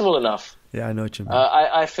flexible enough. Yeah, I know what you mean.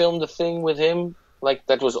 I filmed the thing with him, like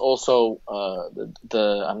that was also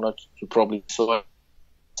you probably saw it,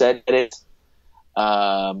 said edit.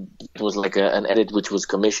 It was like an edit which was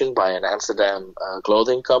commissioned by an Amsterdam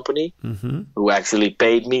clothing company who actually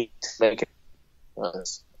paid me to make it.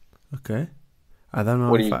 Okay, I don't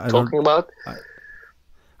know. What are you talking about?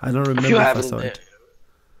 I don't remember if you if I haven't, saw it.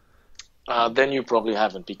 Then you probably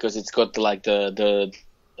haven't, because it's got like the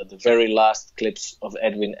very last clips of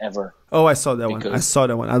Edwin ever. Oh, I saw that one.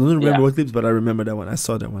 I don't remember what clips, but I remember that one. I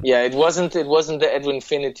saw that one. Yeah, it wasn't the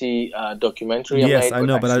Edwinfinity documentary. Yes, I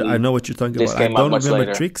know, but I know what you're talking about. I don't remember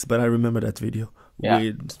later. tricks, but I remember that video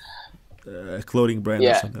with a clothing brand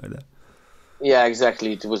or something like that. Yeah,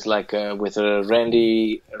 exactly. It was like with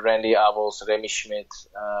Randy Abels, Remy Schmidt,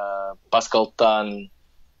 Pascal Tan,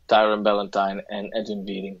 Tyron Ballantyne, and Edwin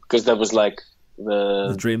Wieringh, because that was like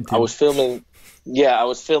the dream team. I was filming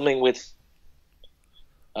with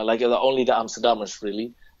only the Amsterdammers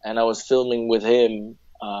really, and I was filming with him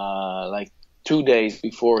like 2 days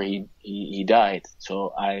before he died.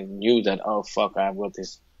 So I knew that, oh fuck, I've got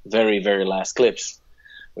this very, very last clips,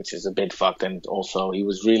 which is a bit fucked. And also he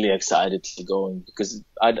was really excited to go in, because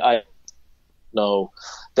I know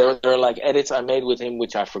there are like edits I made with him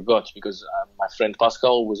which I forgot, because my friend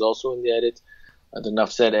Pascal was also in the edit, the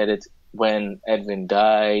Enough Said edit. When Edwin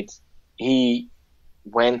died, he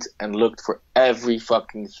went and looked for every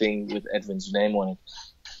fucking thing with Edwin's name on it,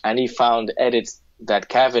 and he found edits that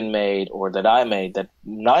Kevin made or that I made that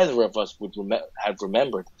neither of us would have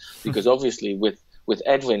remembered, because obviously with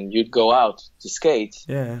Edwin you'd go out to skate.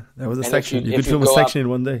 Yeah, that was a section. You could film a section in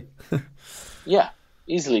one day. Yeah,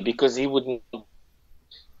 easily, because he would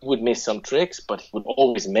miss some tricks, but he would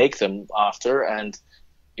always make them after, and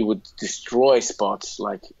he would destroy spots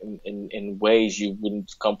like in ways you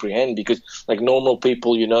wouldn't comprehend, because like normal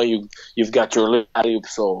people, you've got your alley-oop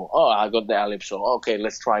soul. Oh, I got the alley-oop soul. Okay,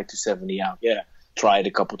 let's try 270 out. Yeah, try it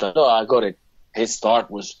a couple times. Oh, I got it. His start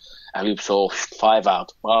was alley-oop soul 5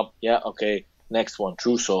 out. Well, yeah, okay, next one,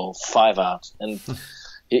 true soul 5 out. And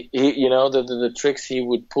he the tricks he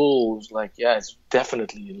would pull was like, yeah, it's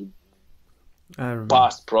definitely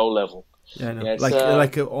past pro level. Yeah, I know.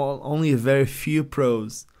 Only a very few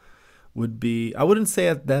pros would be. I wouldn't say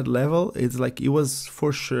at that level. It's like he was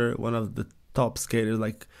for sure one of the top skaters,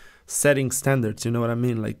 like setting standards. You know what I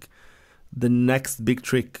mean? Like the next big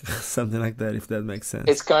trick, something like that. If that makes sense.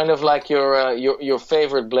 It's kind of like your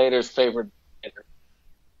favorite blader's favorite blader.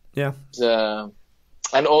 Yeah.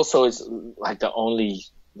 And also it's like the only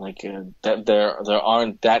that there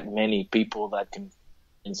aren't that many people that can, for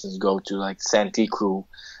instance, go to like Santee Crew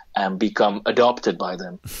and become adopted by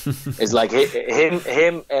them. It's like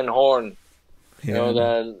him and Horn.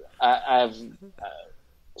 That I have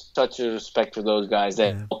such a respect for those guys.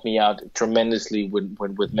 They helped me out tremendously with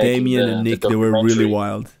making Damien and Nick. They were really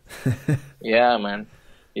wild. Yeah, man.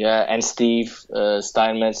 Yeah, and Steve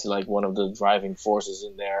Steinmetz, like one of the driving forces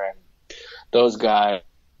in there, and those guys.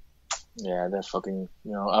 Yeah, they're fucking.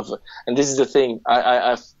 And this is the thing.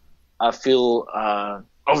 I feel.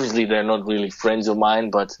 Obviously, they're not really friends of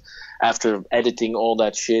mine, but after editing all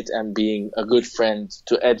that shit and being a good friend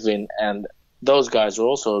to Edwin, and those guys are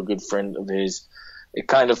also a good friend of his, it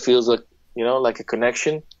kind of feels like, like a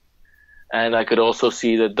connection. And I could also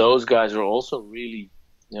see that those guys are also really,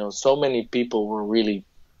 so many people were really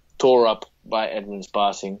tore up by Edwin's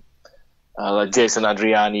passing. Like Jason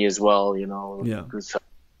Adriani as well, Yeah.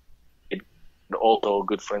 Also a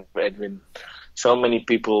good friend of Edwin. So many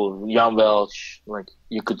people, Jan Welch, like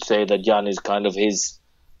you could say that Jan is kind of his,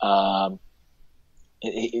 mentor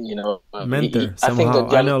somehow.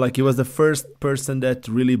 I know, like he was the first person that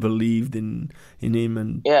really believed in him,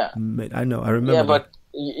 and I remember. Yeah, but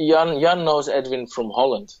Jan knows Edwin from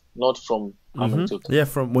Holland, not from Hamilton. Yeah,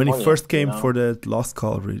 from when he first came for the Lost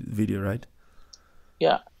Call video, right?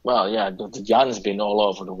 Yeah. Well, yeah, Jan's been all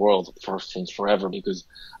over the world since forever, because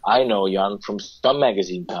I know Jan from Scum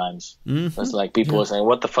Magazine times. That's like people are saying,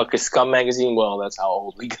 what the fuck is Scum Magazine? Well, that's how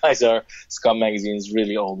old we guys are. Scum Magazine is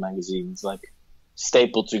really old magazines, like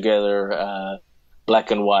stapled together, black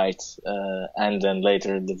and white, and then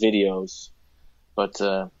later the videos. But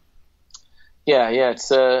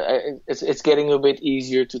it's getting a bit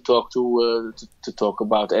easier to talk to talk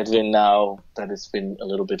about Edwin now that it's been a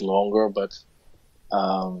little bit longer, but.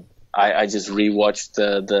 I just rewatched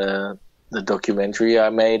the documentary I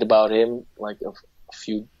made about him like a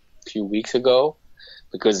few weeks ago,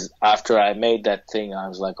 because after I made that thing, I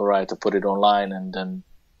was like, all right, to put it online, and then.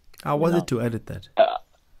 How was it to edit that?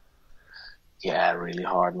 Yeah, really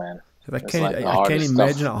hard, man. I can't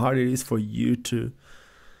imagine how hard it is for you to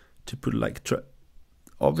put like.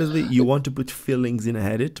 Obviously, you want to put feelings in a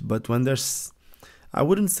edit, but when there's, I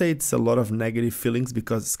wouldn't say it's a lot of negative feelings,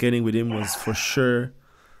 because skating with him was for sure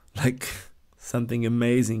like something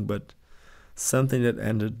amazing, but something that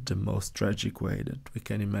ended the most tragic way that we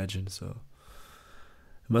can imagine. So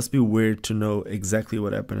it must be weird to know exactly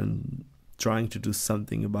what happened and trying to do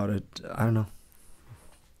something about it. I don't know.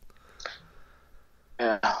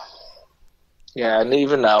 Yeah, and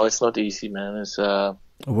even now it's not easy, man. It's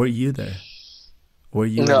Were you there? Were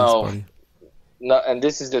you? No, and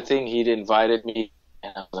this is the thing. He'd invited me,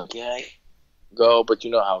 and I was like, yeah, go, but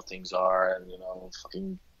you know how things are, and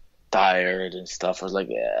fucking tired and stuff. I was like,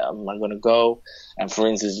 yeah, I'm not gonna go. And for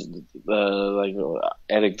instance, like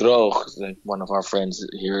Erik Droog, like one of our friends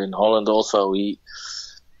here in Holland, also he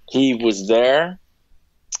was there,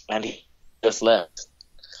 and he just left.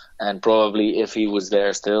 And probably if he was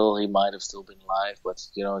there still, he might have still been live. But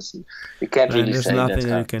you can't really say that. There's nothing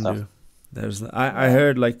that you can do. I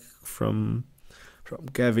heard like from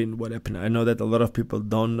Kevin what happened. I know that a lot of people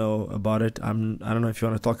don't know about it. I don't know if you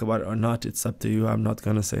want to talk about it or not. It's up to you. I'm not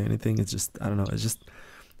gonna say anything. It's just I don't know. It's just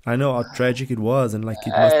I know how tragic it was, and like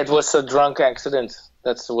it was a drunk accident.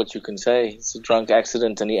 That's what you can say. It's a drunk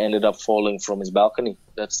accident, and he ended up falling from his balcony.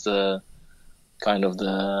 That's the kind of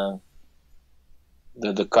the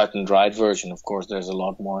cut and dried version. Of course, there's a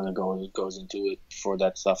lot more that goes into it before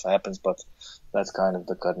that stuff happens, but that's kind of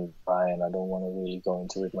the cut and dry, and I don't want to really go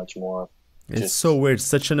into it much more. It's so weird.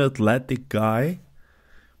 Such an athletic guy.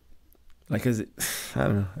 Like, I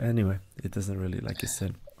don't know. Anyway, it doesn't really, like you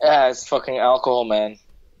said. Yeah, it's fucking alcohol, man.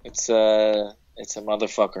 It's a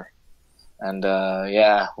motherfucker. And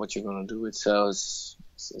yeah, what you're gonna do? It's just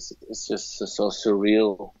so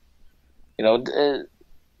surreal.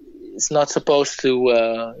 It's not supposed to.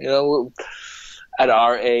 At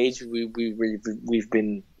our age, we've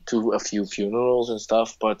been to a few funerals and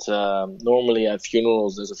stuff, but normally at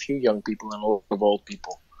funerals there's a few young people and a lot of old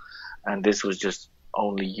people, and this was just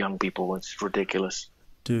only young people. It's ridiculous,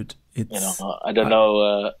 dude. It's I don't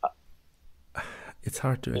know. It's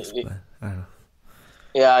hard to explain. I don't know.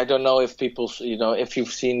 Yeah, I don't know if people, if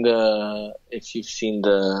you've seen the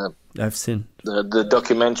I've seen the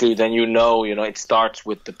documentary, then it starts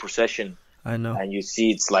with the procession. I know, and you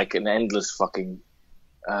see it's like an endless fucking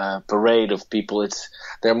parade of people.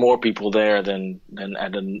 There are more people there than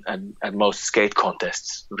at most skate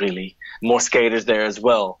contests. Really, more skaters there as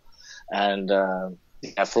well. And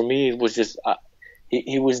for me, it was just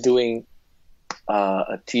he was doing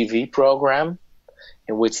a TV program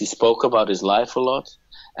in which he spoke about his life a lot,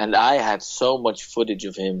 and I had so much footage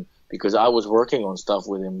of him because I was working on stuff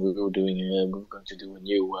with him. We were going to do a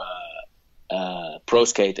new pro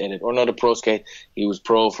skate edit, or not a pro skate. He was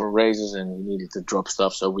pro for races and he needed to drop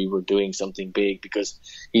stuff, so we were doing something big because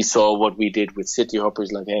he saw what we did with City Hopper.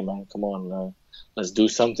 He's like, hey man, come on, let's do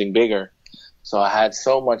something bigger. So I had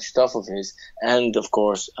so much stuff of his, and of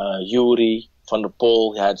course Yuri van der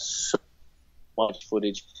Pol had so much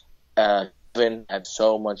footage. Sven had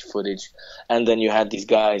so much footage, and then you had these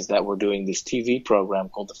guys that were doing this TV program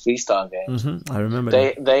called the Freestyle Games. Mm-hmm. I remember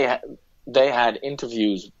they had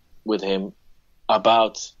interviews with him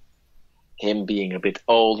about him being a bit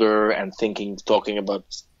older and talking about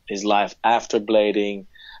his life after blading.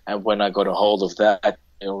 And when I got a hold of that,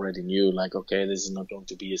 I already knew, like, okay, this is not going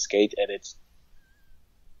to be a skate edit.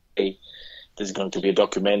 This is going to be a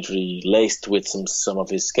documentary laced with some of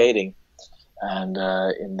his skating. And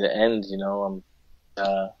in the end,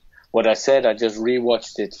 what I said, I just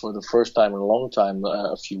rewatched it for the first time in a long time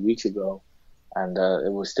a few weeks ago, and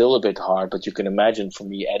it was still a bit hard. But you can imagine for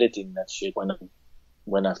me editing that shit.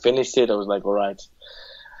 When I finished it, I was like, all right,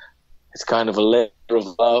 it's kind of a labor of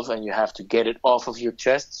love, and you have to get it off of your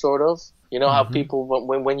chest, sort of. You know how people,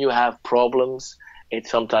 when you have problems, it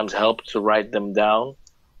sometimes helps to write them down.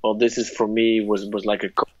 Well, this is for me was like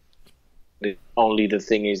a. Only the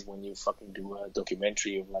thing is, when you fucking do a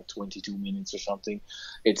documentary of like 22 minutes or something,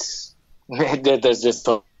 there's just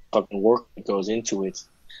so fucking work that goes into it,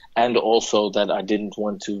 and also that I didn't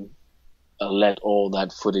want to let all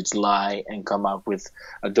that footage lie and come out with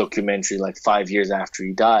a documentary like 5 years after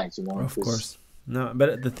he died. Of course, no.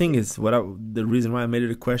 But the thing is, the reason why I made it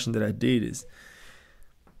a question that I did is,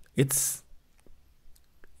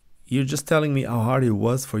 you're just telling me how hard it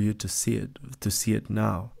was for you to see it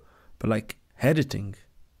now. But like editing,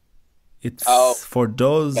 It's Oh, for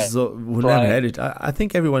those okay. who never edit. I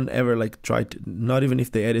think everyone ever like tried to, not even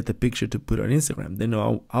if they edit a picture to put on Instagram, they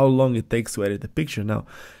know how long it takes to edit a picture. Now,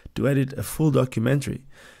 to edit a full documentary,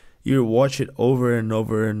 you watch it over and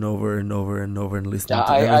over and over and over and over and listening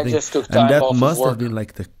to everything. I just took and time that off must of work. have been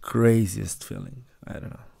like the craziest feeling. I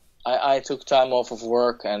don't know. I took time off of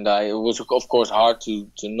work, and it was of course hard to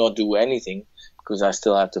not do anything because I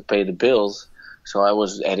still have to pay the bills. So I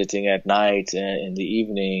was editing at night, in the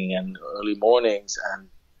evening, and early mornings, and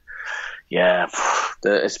yeah,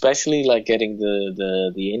 especially like getting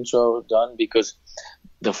the intro done, because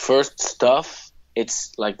the first stuff,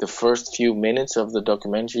 it's like the first few minutes of the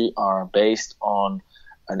documentary are based on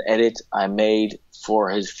an edit I made for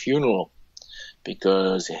his funeral,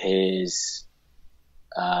 because his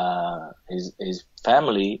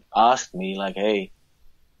family asked me like, hey,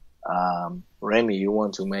 Remy, you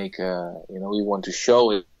want to make we want to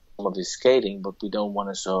show some of his skating, but we don't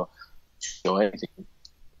want to show anything.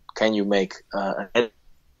 Can you make an edit?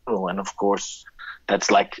 And of course,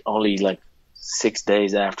 that's like only like 6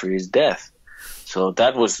 days after his death. So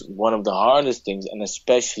that was one of the hardest things, and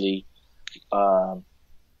especially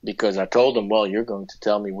because I told them, well, you're going to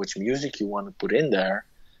tell me which music you want to put in there.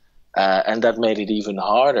 And that made it even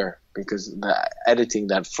harder, because editing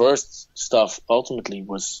that first stuff ultimately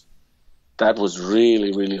was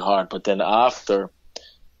really, really hard. But then after,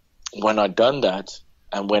 when I'd done that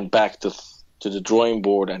and went back to the drawing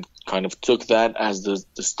board and kind of took that as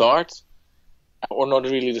the start, or not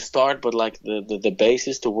really the start, but like the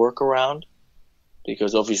basis to work around,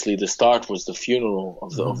 because obviously the start was the funeral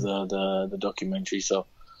of the documentary. So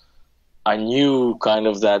I knew kind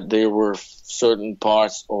of that there were certain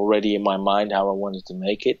parts already in my mind how I wanted to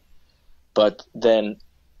make it. But then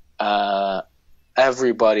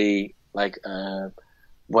everybody, like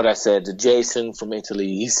what I said, Jason from Italy,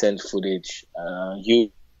 he sent footage.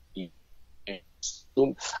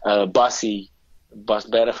 Bas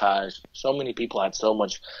Berghuis, so many people had so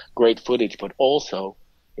much great footage. But also,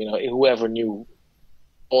 whoever knew,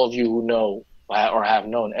 all of you who know or have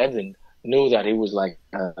known Edwin, knew that he was like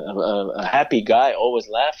a happy guy, always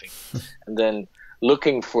laughing. And then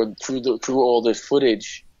looking through all this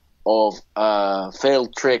footage of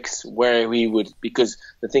failed tricks where he would, because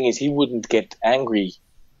the thing is, he wouldn't get angry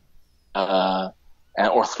or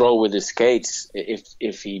throw with his skates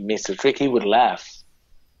if he missed a trick. He would laugh,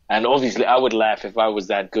 and obviously I would laugh if I was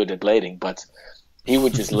that good at blading, but he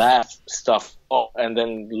would just laugh stuff off. And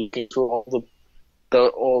then looking through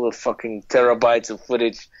all the fucking terabytes of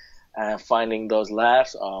footage, finding those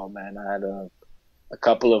laughs. Oh man, I had a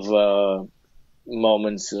couple of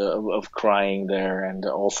moments of crying there. And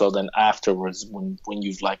also then afterwards, when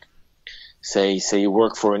you've like, say you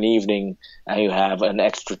work for an evening and you have an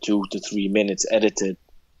extra 2 to 3 minutes edited,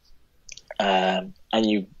 and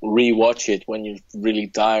you rewatch it when you're really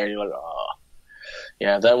tired, you're like, oh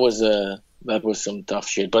yeah, that was some tough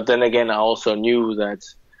shit. But then again, I also knew that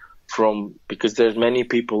because there's many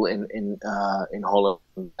people in Holland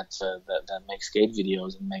that make skate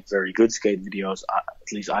videos and make very good skate videos, at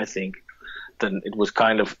least I think, then it was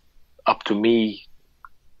kind of up to me,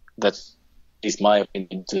 that's at least my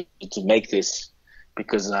opinion, to make this,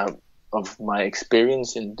 because of my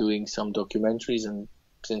experience in doing some documentaries, and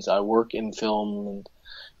since I work in film, and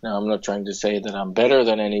now I'm not trying to say that I'm better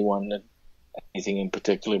than anyone at anything in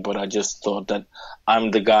particular, but I just thought that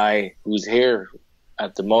I'm the guy who's here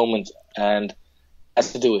at the moment and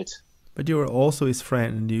has to do it. But you were also his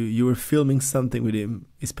friend, and you were filming something with him.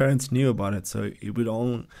 His parents knew about it, so it would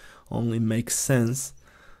only make sense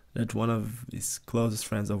that one of his closest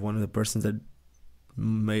friends, or one of the persons that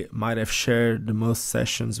might have shared the most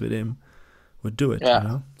sessions with him, would do it.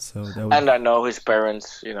 Yeah. So that and I know his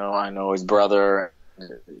parents. I know his brother.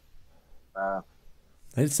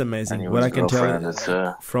 It's amazing what I can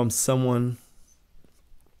tell from someone.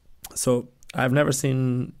 So I've never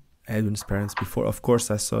seen Edwin's parents before. Of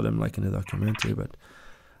course, I saw them like in a documentary, but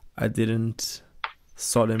I didn't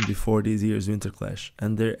saw them before these years Winter Clash,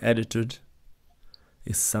 and their attitude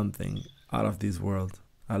is something out of this world.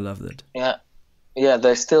 I loved it. Yeah,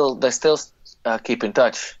 they still keep in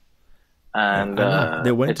touch, and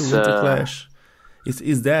they went to Winter Clash.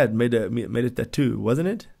 His dad made a tattoo, wasn't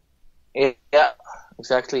it? Yeah,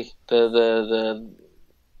 exactly.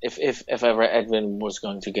 If ever Edwin was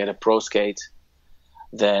going to get a pro skate,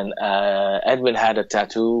 then Edwin had a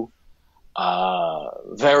tattoo,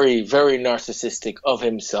 very, very narcissistic of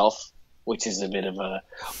himself, which is a bit of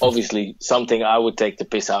obviously something I would take the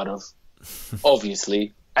piss out of,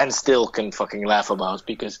 obviously, and still can fucking laugh about,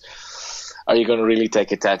 because are you going to really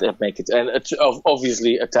take a tattoo, make it, and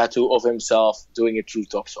obviously a tattoo of himself doing a true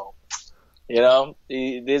topsoul.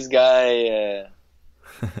 This guy,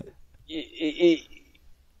 he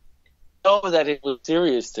know that it was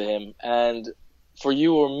serious to him, and for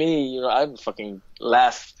you or me, I'd fucking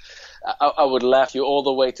laugh. I would laugh you all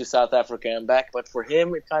the way to South Africa and back, but for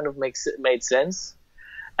him, it kind of made sense.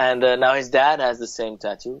 And now his dad has the same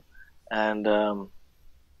tattoo, and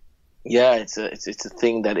it's a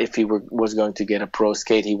thing that if he was going to get a pro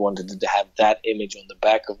skate, he wanted to have that image on the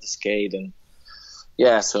back of the skate, and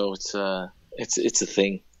so it's a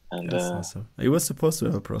thing. And that's awesome. He was supposed to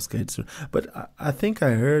have a pro skate soon, but I think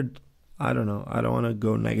I heard. I don't know. I don't want to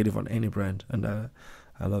go negative on any brand, and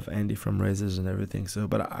I love Andy from Razors and everything. So,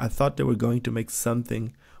 but I thought they were going to make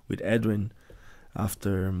something with Edwin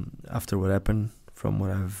after what happened, from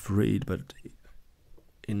what I've read, but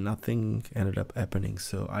nothing ended up happening.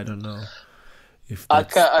 So I don't know if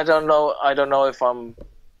that's... I don't know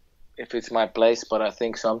if it's my place, but I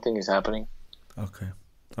think something is happening. Okay.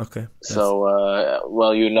 So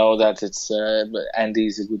that it's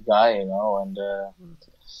Andy's a good guy, and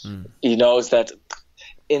he knows that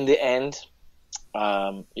in the end,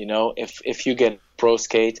 if you get pro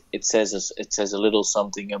skate, it says a little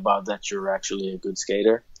something about that you're actually a good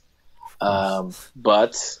skater.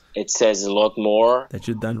 But it says a lot more that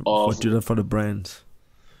you've done what you've done for the brand.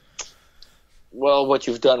 Well, what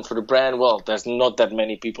you've done for the brand, there's not that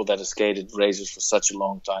many people that have skated Razors for such a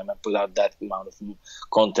long time and put out that amount of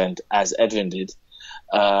content as Edwin did.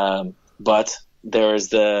 But there's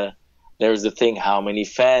the thing: how many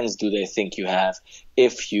fans do they think you have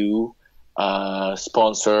if you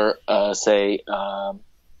sponsor, say,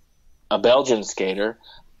 a Belgian skater?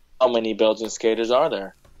 How many Belgian skaters are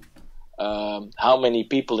there? How many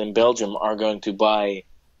people in Belgium are going to buy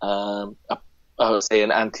say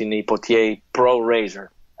an Anthony Potier Pro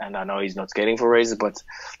Razor? And I know he's not skating for Razor, but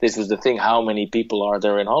this was the thing. How many people are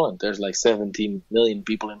there in Holland? There's like 17 million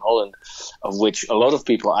people in Holland, of which a lot of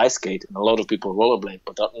people ice skate and a lot of people rollerblade,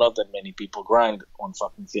 but not that many people grind on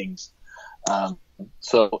fucking things.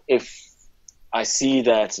 So if I see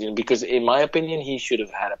that, because in my opinion, he should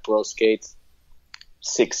have had a pro skate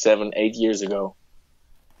 6, 7, 8 years ago.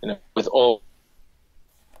 With all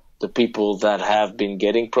the people that have been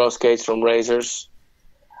getting pro skates from Razors,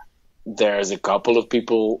 there's a couple of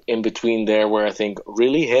people in between there where I think,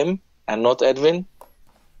 really him and not Edwin?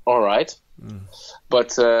 All right.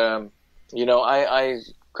 But, I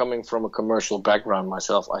coming from a commercial background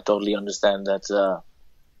myself, I totally understand that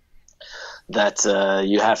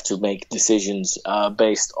you have to make decisions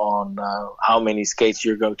based on how many skates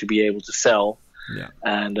you're going to be able to sell. Yeah,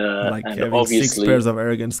 and having obviously 6 pairs of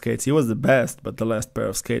Arrogant skates. He was the best, but the last pair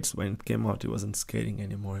of skates, when it came out, he wasn't skating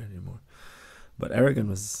anymore. But Arrogant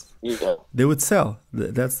was... Yeah. They would sell.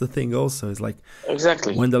 That's the thing also. It's like...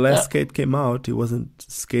 Exactly. When the last skate came out, he wasn't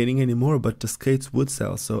skating anymore, but the skates would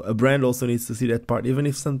sell. So a brand also needs to see that part, even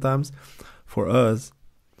if sometimes, for us,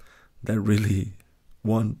 that really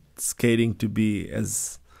want skating to be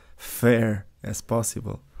as fair as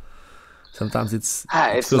possible. Sometimes it's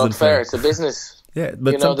not unfair. Fair. It's a business. Yeah,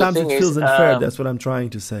 but sometimes it feels unfair. That's what I'm trying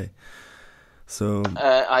to say. So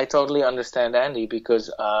I totally understand Andy, because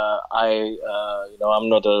I'm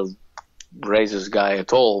not a Razors guy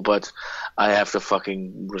at all, but I have to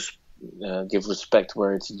fucking give respect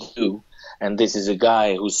where it's due. And this is a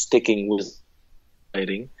guy who's sticking with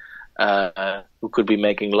trading, who could be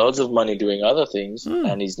making loads of money doing other things,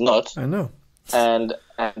 and he's not. I know. And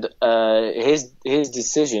his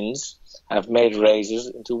decisions have made Razors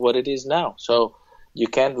into what it is now. So you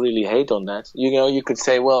can't really hate on that. You could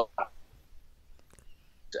say, well,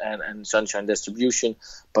 and Sunshine Distribution,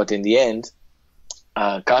 but in the end,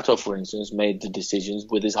 Kato, for instance, made the decisions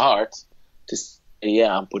with his heart to say,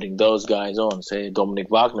 yeah, I'm putting those guys on. Say Dominic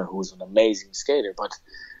Wagner, who's an amazing skater, but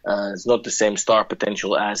it's not the same star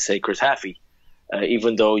potential as, say, Chris Haffey.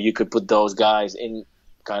 Even though you could put those guys in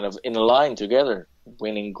a line together,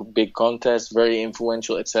 winning big contests, very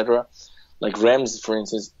influential, etc. Like Rems, for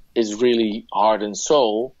instance, is really heart and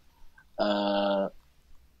soul,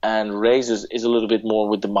 and Razors is a little bit more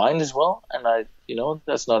with the mind as well. And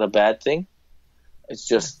that's not a bad thing. It's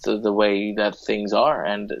just the way that things are,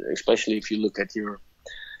 and especially if you look at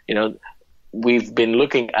we've been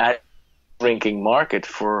looking at shrinking market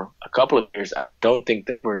for a couple of years. I don't think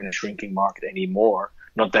that we're in a shrinking market anymore.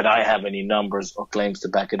 Not that I have any numbers or claims to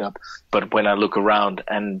back it up, but when I look around,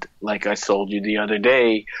 and like I told you the other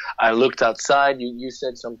day, I looked outside. You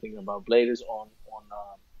said something about bladers on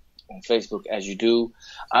Facebook, as you do.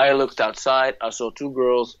 I looked outside. I saw 2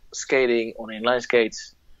 girls skating on inline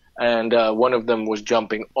skates, and one of them was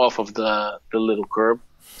jumping off of the little curb.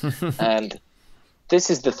 And this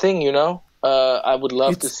is the thing, I would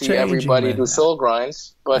love to see everybody do soul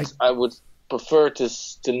grinds, but I would prefer to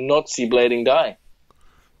not see blading die.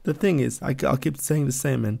 The thing is, I'll keep saying the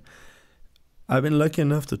same, man. I've been lucky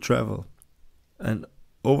enough to travel, and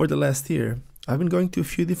over the last year, I've been going to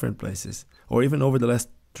a few different places, or even over the last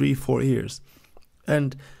 3-4 years.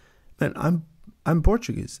 And man, I'm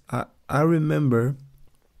Portuguese. I remember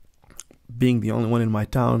being the only one in my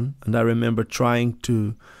town, and I remember trying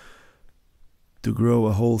to grow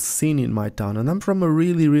a whole scene in my town. And I'm from a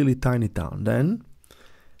really, really tiny town. Then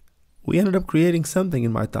we ended up creating something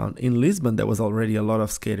in my town. In Lisbon, there was already a lot of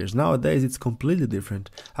skaters. Nowadays, it's completely different.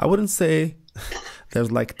 I wouldn't say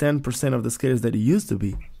there's like 10% of the skaters that it used to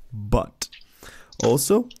be, but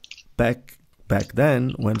also back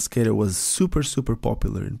then, when skater was super, super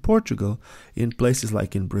popular in Portugal, in places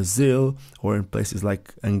like in Brazil or in places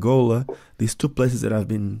like Angola, these two places that I've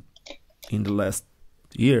been in the last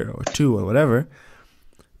year or two or whatever,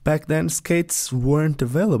 back then skates weren't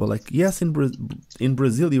available. Like, yes, in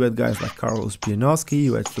Brazil you had guys like Carlos Pianowski,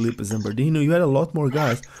 you had Felipe Zambardino, you had a lot more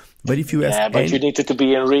guys. But if you ask you needed to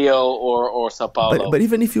be in Rio or Sao Paulo. But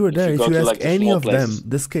even if you were there, if you ask like any of places, them,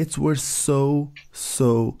 the skates were so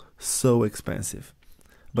expensive.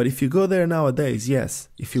 But if you go there nowadays, yes,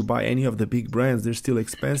 if you buy any of the big brands, they're still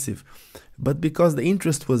expensive. But because the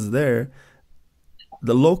interest was there,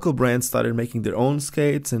 the local brands started making their own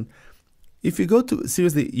skates. And if you go to,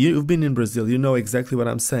 seriously, you've been in Brazil, you know exactly what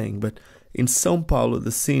I'm saying. But in São Paulo,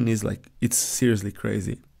 the scene is like, it's seriously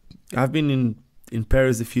crazy. I've been in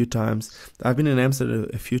Paris a few times. I've been in Amsterdam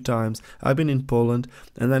a few times. I've been in Poland.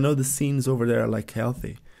 And I know the scenes over there are like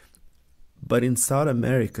healthy. But in South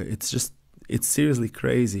America, it's seriously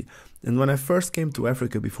crazy. And when I first came to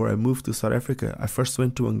Africa, before I moved to South Africa, I first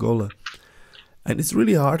went to Angola. And it's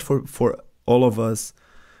really hard for all of us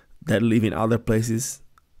that live in other places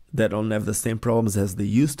that don't have the same problems as they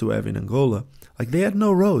used to have in Angola. Like, they had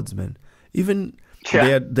no roads, man.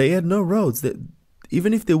 They had no roads.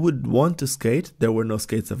 Even if they would want to skate, there were no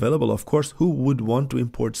skates available. Of course, who would want to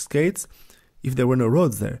import skates if there were no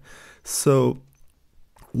roads there? So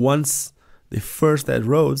once they first had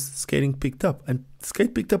roads, skating picked up. And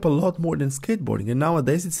skate picked up a lot more than skateboarding. And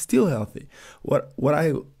nowadays, it's still healthy. What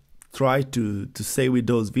I try to say with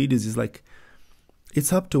those videos is like,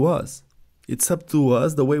 it's up to us. It's up to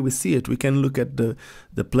us the way we see it. We can look at the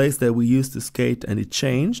place that we used to skate and it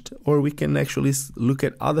changed, or we can actually look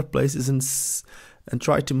at other places and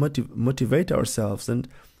try to motivate ourselves. And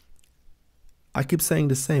I keep saying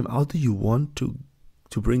the same. How do you want to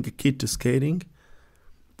bring a kid to skating?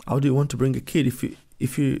 How do you want to bring a kid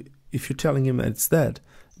if you're telling him that it's dead?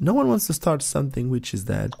 No one wants to start something which is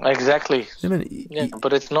dead. Exactly. I mean,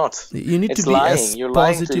 but it's not. You need to be as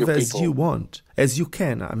positive as you want, as you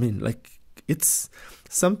can. I mean, like, it's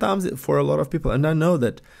sometimes for a lot of people, and I know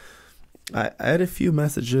that I had a few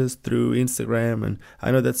messages through Instagram, and I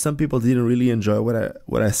know that some people didn't really enjoy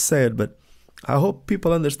what I said, but I hope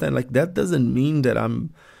people understand. Like, that doesn't mean that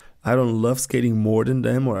I don't love skating more than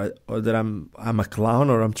them, or that I'm a clown,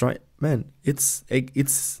 or I'm trying. Man,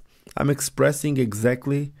 I'm expressing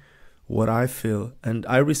exactly what I feel, and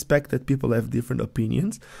I respect that people have different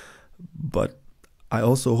opinions, but I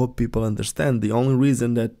also hope people understand the only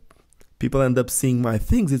reason that people end up seeing my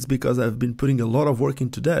things is because I've been putting a lot of work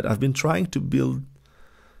into that. I've been trying to build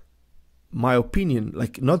my opinion,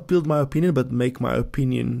 like, not build my opinion, but make my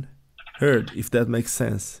opinion heard, if that makes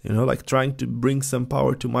sense, like trying to bring some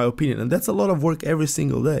power to my opinion, and that's a lot of work every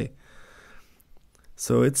single day.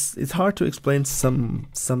 So it's hard to explain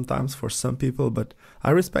sometimes for some people, but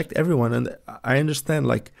I respect everyone, and I understand,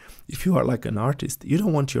 like, if you are like an artist, you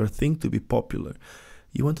don't want your thing to be popular.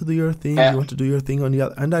 You want to do your thing, You want to do your thing on the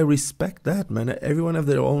other, and I respect that, man. Everyone have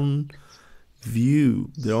their own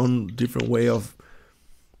view, their own different way of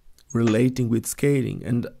relating with skating,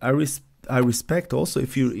 and I respect also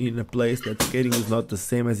if you're in a place that skating is not the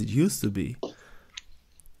same as it used to be.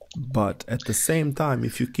 But at the same time,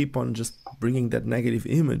 if you keep on just bringing that negative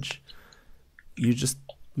image, you're just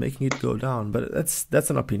making it go down. But that's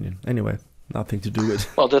an opinion. Anyway, nothing to do with.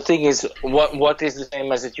 Well, the thing is, what is the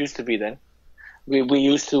same as it used to be then? We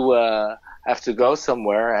used to have to go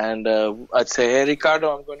somewhere, and I'd say, hey,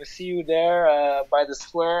 Ricardo, I'm going to see you there by the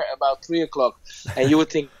square about 3 o'clock. And you would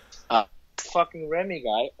think, fucking Remy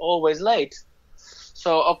guy, always late.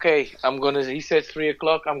 So, okay, he said 3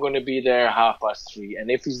 o'clock, I'm going to be there 3:30. And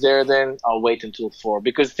if he's there, then I'll wait until 4,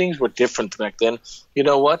 because things were different back then. You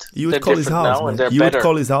know what? You would call his house, man. You would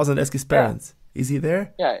call his house and ask his parents. Yeah. Is he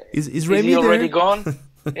there? Yeah. Is Remy he already there? Gone?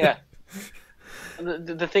 Yeah.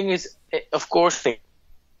 The thing is, of course,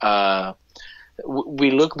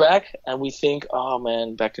 we look back and we think, oh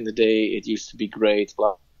man, back in the day it used to be great,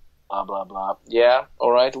 blah blah blah blah. Yeah,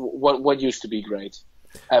 all right. What used to be great?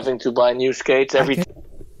 Having to buy new skates every time.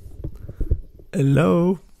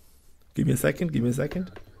 Hello? Give me a second.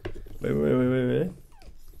 Wait.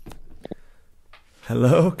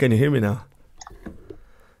 Hello? Can you hear me now?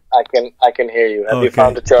 I can hear you. Have you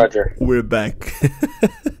found the charger? We're back.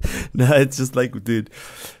 No, it's just like, dude.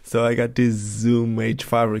 So I got this Zoom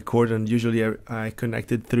H5 recorder, and usually I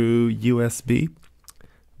connect it through USB.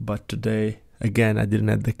 But today, again, I didn't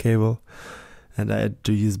have the cable, and I had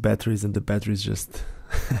to use batteries, and the batteries just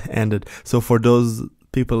ended. So for those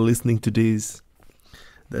people listening to these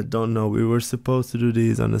that don't know, we were supposed to do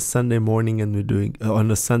these on a Sunday morning, and we're doing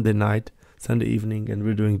on a Sunday evening, and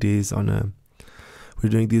we're doing these on a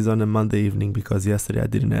Monday evening because yesterday I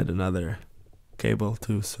didn't add another cable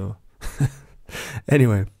too. So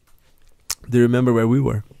anyway, do you remember where we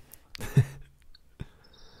were?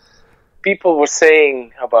 People were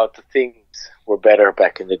saying about the things were better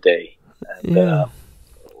back in the day, and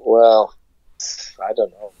well, I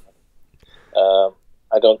don't know.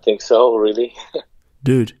 I don't think so, really.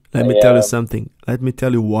 Dude, let me tell you something. Let me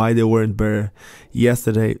tell you why they weren't better.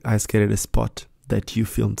 Yesterday, I skated a spot that you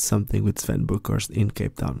filmed something with Sven Boekorst in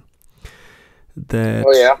Cape Town. I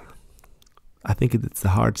think it's the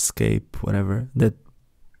hardscape, whatever. That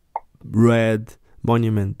red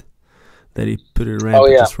monument that he put a ramp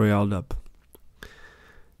and just railed up.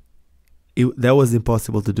 That was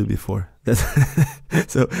impossible to do before.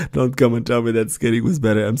 So don't come and tell me that skating was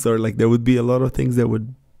better. I'm sorry. Like, there would be a lot of things that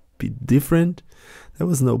would be different. There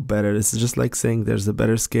was no better. It's just like saying there's a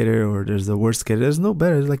better skater or there's a worse skater. There's no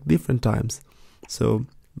better. It's like different times. So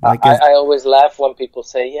I always laugh when people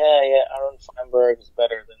say, Aaron Feinberg is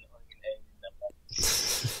better than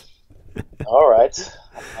Eugen. All right.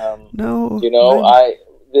 No. You know,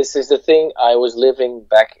 this is the thing. I was living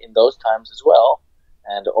back in those times as well.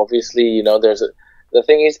 And obviously, you know, the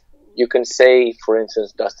thing is, you can say, for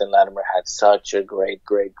instance, Dustin Latimer had such a great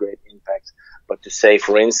impact. But to say,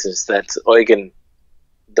 for instance, that Eugen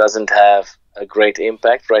doesn't have a great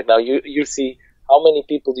impact right now, you see, how many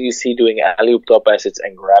people do you see doing alley-oop top assets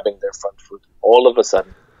and grabbing their front foot all of a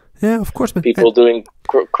sudden? Yeah, of course. But people doing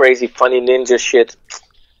crazy, funny ninja shit,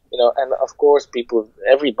 you know, and of course,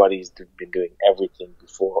 everybody's been doing everything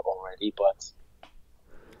before already, but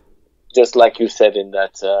just like you said in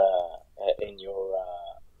that, in your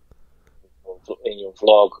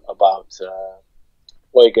vlog about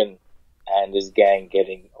Eugen and his gang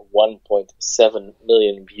getting 1.7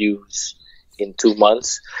 million views in 2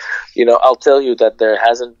 months. You know, I'll tell you that there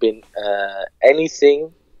hasn't been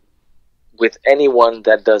anything with anyone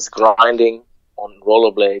that does grinding on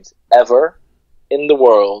rollerblades ever in the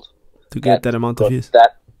world to get that amount of views.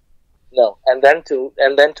 And then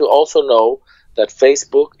to also know that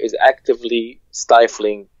Facebook is actively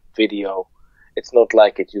stifling video. It's not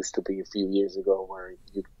like it used to be a few years ago where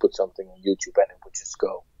you put something on YouTube and it would just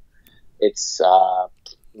go. It's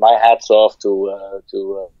my hats off to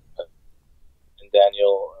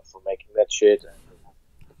Daniel for making that shit.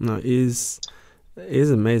 No, it is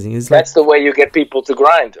amazing. That's the way you get people to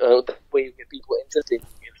grind. The way you get people interested in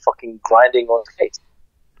fucking grinding on skates.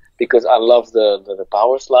 Because I love the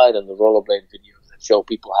power slide and the rollerblade videos that show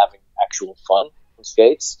people having actual fun on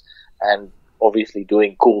skates and obviously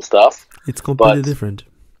doing cool stuff. It's completely different.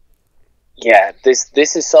 Yeah,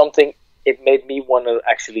 this is something. It made me want to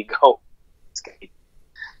actually go skate,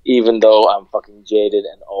 even though I'm fucking jaded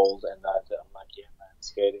and old, and I'm like, yeah, man,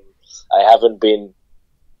 skating. I haven't been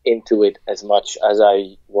into it as much as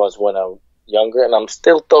I was when I was younger, and I'm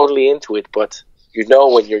still totally into it. But you know,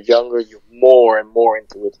 when you're younger, you're more and more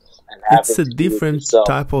into it. And it's a different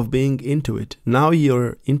type of being into it. Now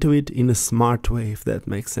you're into it in a smart way, if that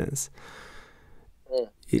makes sense.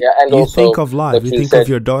 Yeah, and you also think of life. You think of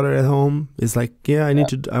your daughter at home. It's like, I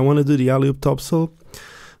want to do the alley-oop topsoul,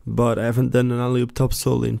 but I haven't done an alley-oop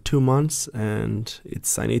topsoul in 2 months, and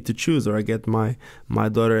I need to choose, or I get my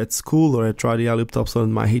daughter at school, or I try the alley-oop topsoul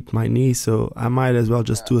and I hit my knee, so I might as well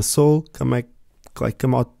just do a soul, come out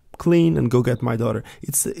clean and go get my daughter.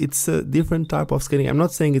 It's a different type of skating. I'm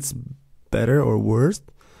not saying it's better or worse,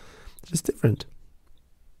 it's just different.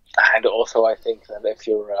 And also, I think that if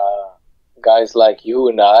you're guys like you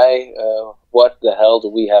and I, what the hell do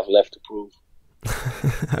we have left to prove?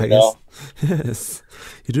 I guess. Yes,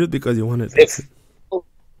 you do it because you want it. It's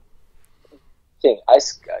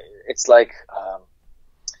like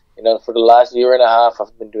you know, for the last year and a half,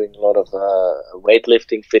 I've been doing a lot of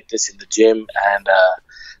weightlifting, fitness in the gym, and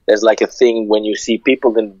there's like a thing when you see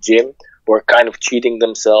people in the gym who are kind of cheating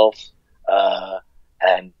themselves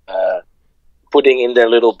and putting in their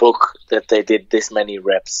little book that they did this many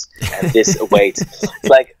reps and this weight. It's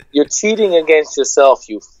like you're cheating against yourself,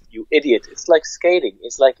 you idiot. It's like skating.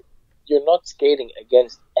 It's like you're not skating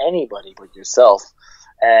against anybody but yourself.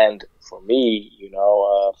 And for me,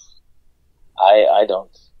 I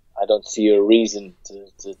don't see a reason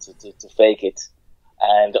to fake it.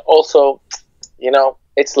 And also,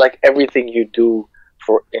 it's like everything you do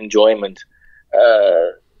for enjoyment.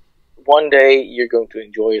 One day you're going to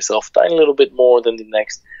enjoy yourself a tiny little bit more than the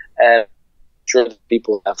next. And I'm sure that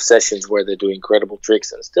people have sessions where they do incredible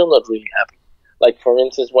tricks and still not really happy. Like, for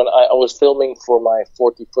instance, when I was filming for my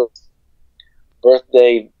 41st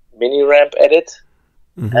birthday mini ramp edit,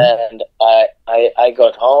 and I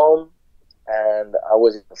got home and I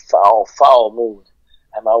was in a foul mood.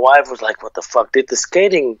 And my wife was like, "What the fuck? Did the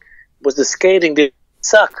skating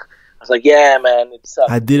suck?" I was like, "Yeah, man, it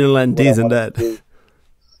sucked. I didn't land these and that."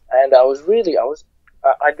 And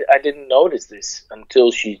I didn't notice this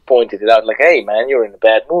until she pointed it out. Like, "Hey, man, you're in a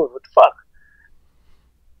bad mood. What the fuck?"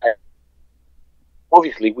 And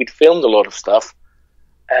obviously, we'd filmed a lot of stuff,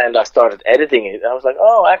 and I started editing it. I was like,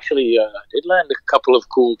 "Oh, actually, I did land a couple of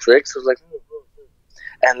cool tricks." I was like,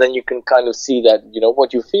 and then you can kind of see that,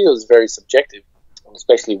 what you feel is very subjective, and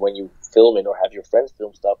especially when you film it or have your friends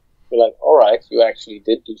film stuff. You're like, all right, you actually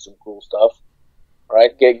did do some cool stuff. All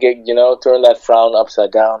right, turn that frown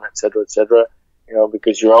upside down, etc., etc.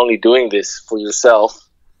 Because you're only doing this for yourself.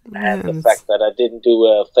 And the fact that I didn't do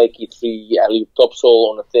a fakey 3 alley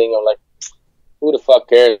topsoul on a thing, I'm like, who the fuck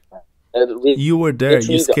cares? You were there,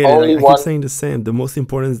 you skated. I keep saying the same. The most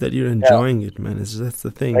important is that you're enjoying it, man. That's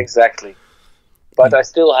the thing. Exactly. But I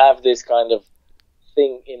still have this kind of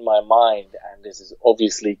thing in my mind, and this is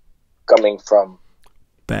obviously coming from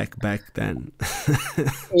back then.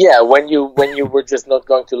 Yeah, when you were just not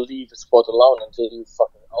going to leave a spot alone until you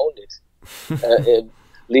fucking owned it.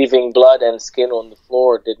 Leaving blood and skin on the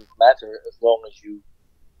floor didn't matter as long as you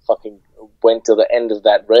fucking went to the end of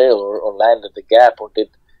that rail or landed the gap or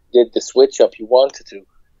did the switch up you wanted to.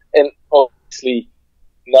 And obviously,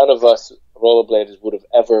 none of us rollerbladers would have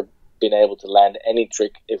ever been able to land any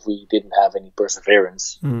trick if we didn't have any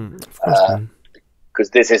perseverance. Of course, because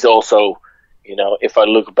this is also, if I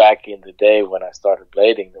look back in the day when I started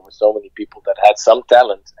blading, there were so many people that had some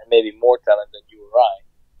talent and maybe more talent than you or I,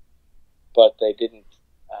 but they didn't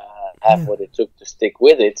have what it took to stick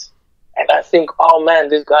with it. And I think, oh man,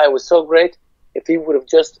 this guy was so great. If he would have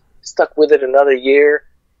just stuck with it another year,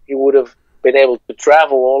 he would have been able to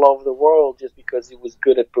travel all over the world just because he was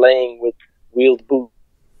good at playing with wheeled boots.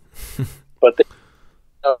 But they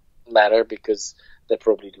don't matter because they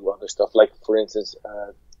probably do other stuff. Like, for instance,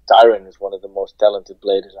 Tyron is one of the most talented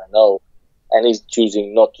bladers I know, and he's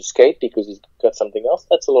choosing not to skate because he's got something else.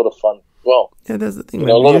 That's a lot of fun. Well, yeah, that's the thing.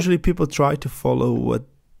 Usually people try to follow what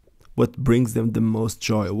brings them the most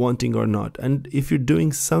joy, wanting or not. And if you're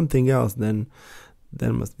doing something else, then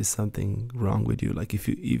there must be something wrong with you. Like if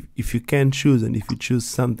you can't choose, and if you choose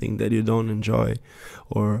something that you don't enjoy,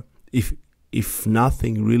 or if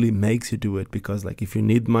nothing really makes you do it, because like if you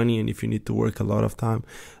need money and if you need to work a lot of time,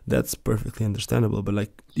 that's perfectly understandable. But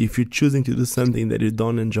like if you're choosing to do something that you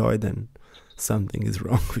don't enjoy, then something is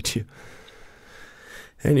wrong with you.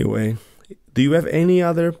 Anyway, do you have any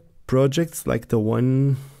other projects like the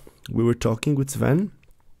one we were talking with Sven?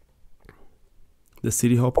 The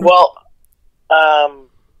City Hopper? Well,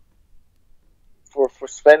 for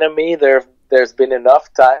Sven and me, there's been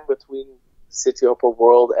enough time between City Hopper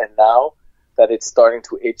World and now that it's starting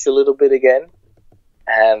to itch a little bit again.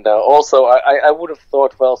 And also, I would have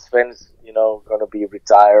thought, well, Sven's, going to be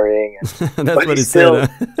retiring. And, that's what he said.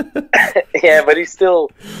 Huh? Yeah, but he's still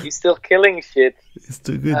killing shit. He's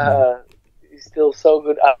too good. He's still so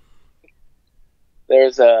good. I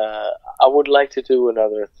would like to do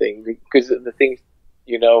another thing, because the thing,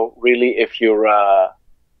 really, if you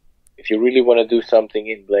really want to do something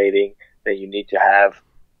in blading, then you need to have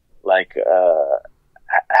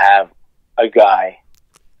a guy,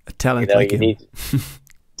 a talent like him.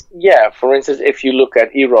 Yeah, for instance, if you look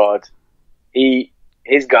at Erod,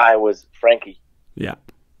 his guy was Frankie. Yeah,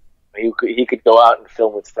 he could go out and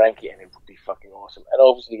film with Frankie, and it would be fucking awesome. And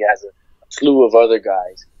obviously, he has a slew of other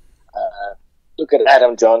guys. Look at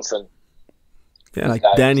Adam Johnson. Yeah, like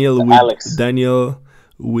Daniel with Alex. Daniel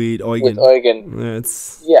with Eugen. With Eugen.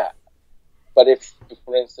 Yeah, but if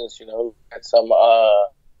for instance, look at some.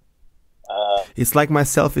 It's like my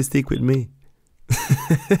selfie stick with me.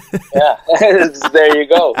 Yeah, there you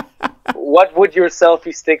go. What would your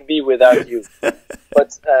selfie stick be without you?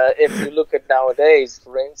 But if you look at nowadays,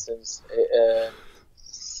 for instance,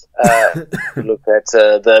 look at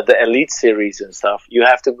the Elite series and stuff, you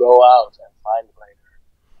have to go out and find a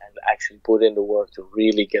blader and actually put in the work to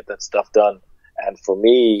really get that stuff done. And for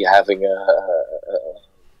me, having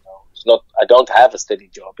it's not, I don't have a steady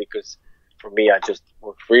job because for me, I just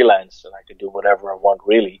work freelance and I can do whatever I want,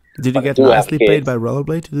 really. Did you get nicely paid by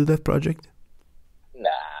Rollerblade to do that project? Nah,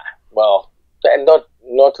 well, and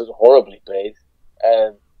not horribly paid.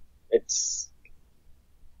 It's,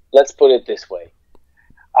 let's put it this way: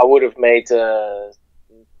 I would have made 5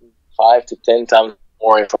 to 10 times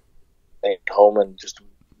more if I stayed at home and just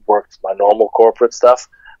worked my normal corporate stuff.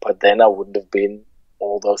 But then I wouldn't have been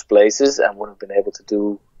all those places and wouldn't have been able to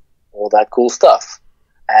do all that cool stuff.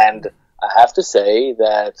 And I have to say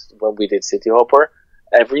that when we did City Hopper,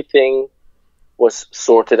 everything was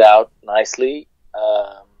sorted out nicely.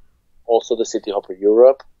 Also the City Hopper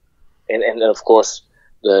Europe. And of course,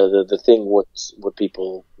 the thing what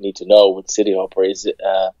people need to know with City Hopper is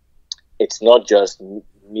it's not just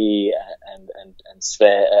me and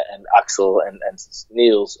Sven and Axel and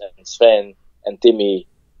Niels and Sven and Timmy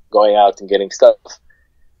going out and getting stuff.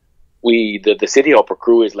 The City Hopper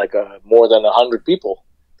crew is like more than 100 people,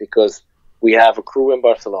 because we have a crew in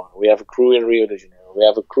Barcelona, we have a crew in Rio de Janeiro, we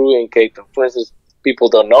have a crew in Cape Town. For instance, people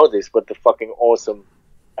don't know this, but the fucking awesome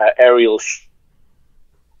aerial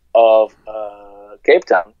of Cape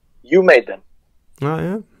Town, you made them. Oh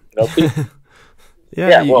yeah. You know,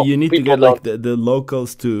 yeah. You need to get like the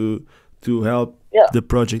locals to help the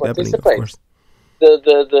project happening, of course.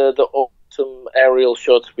 The awesome aerial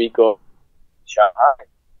shots we got in Shanghai,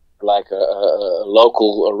 like a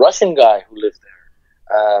local Russian guy who lived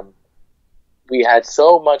there. We had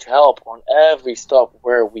so much help on every stop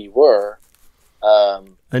where we were.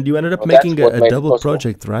 And you ended up making a double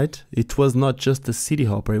project, right? It was not just the City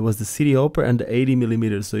Hopper; it was the City Hopper and the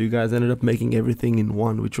 80mm. So you guys ended up making everything in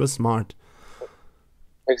one, which was smart.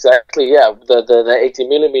 Exactly, yeah. The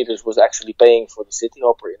 80mm was actually paying for the City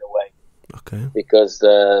Hopper in a way. Okay. Because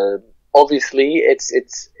obviously it's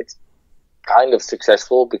kind of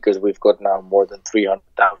successful, because we've got now more than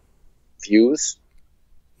 300,000 views.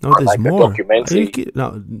 No, there's like more. Documentary.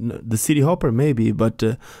 No, the City Hopper maybe, but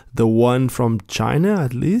the one from China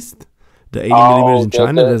at least, the 80mm in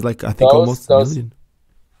China, there's like I think almost a million.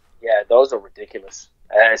 Yeah, those are ridiculous.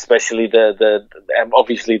 Especially and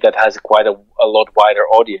obviously that has quite a lot wider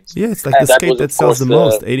audience. Yeah, it's like the skate that sells the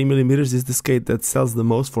most. 80mm is the skate that sells the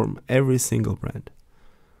most from every single brand.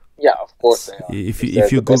 Yeah, of course they are.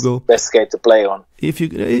 If you Google best skate to play on. If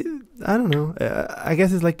you, I don't know. I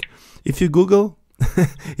guess it's like if you Google,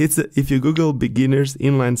 if you Google beginners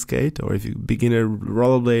inline skate, or if you beginner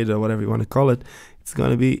rollerblade or whatever you want to call it, it's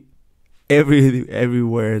gonna be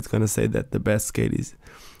everywhere. It's gonna say that the best skate is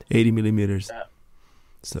 80mm. Yeah.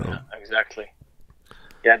 So exactly.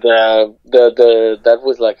 Yeah, that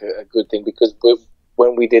was like a good thing, because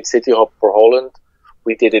when we did City Hopper Holland,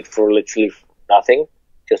 we did it for literally nothing,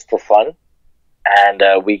 just for fun, and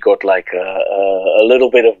we got like a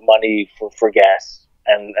little bit of money for gas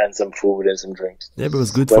and some food and some drinks. Yeah, but it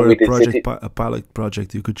was good for a pilot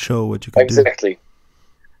project. You could show what you could do. Exactly.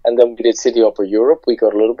 And then we did City Hopper Europe. We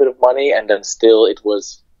got a little bit of money, and then still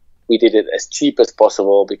we did it as cheap as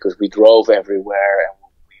possible, because we drove everywhere and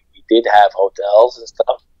we did have hotels and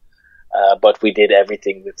stuff. But we did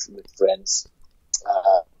everything with friends.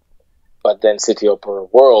 But then City Hopper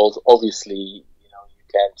World, obviously, you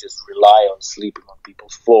can't just rely on sleeping on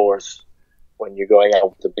people's floors when you're going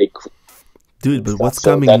out with a big crew. Dude, but what's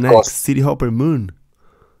coming next? City Hopper Moon.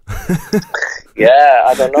 Yeah,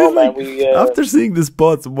 I don't know, man. We after seeing the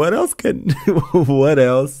spots, what else can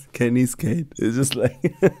he skate? It's just like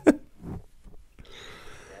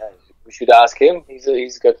we should ask him.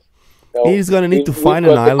 He's got. He's gonna need to find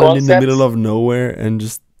an island in the middle of nowhere and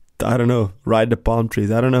just, I don't know, ride the palm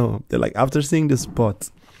trees. I don't know. They're like, after seeing the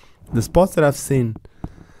spots that I've seen,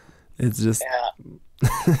 it's just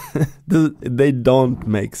they don't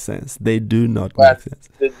make sense. They do not make sense.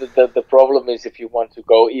 The problem is, if you want to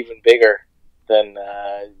go even bigger, then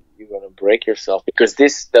you're gonna break yourself, because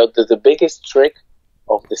the biggest trick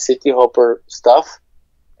of the City Hopper stuff,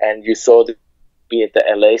 and you saw be at the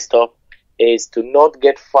LA stop, is to not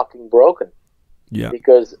get fucking broken. Yeah.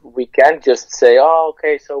 Because we can't just say, oh,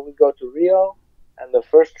 okay, so we go to Rio, and the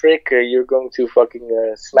first trick, you're going to fucking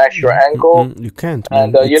smash your ankle. You can't,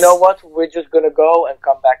 man. And you know what? We're just going to go and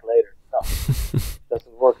come back later. No. It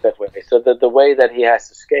doesn't work that way. So the way that he has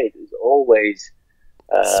to skate is always...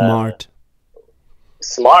 smart.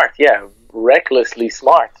 Smart, yeah. Recklessly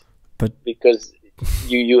smart. But because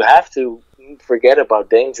you have to forget about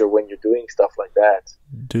danger when you're doing stuff like that.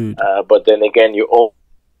 Dude. But then again, you all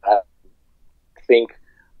think,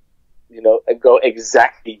 go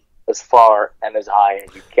exactly as far and as high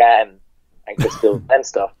as you can, and can still plan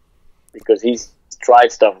stuff, because he's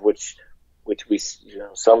tried stuff which we,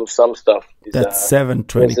 some stuff is, that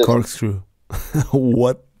 720 corkscrew.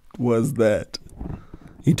 What was that?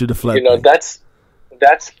 into the flat.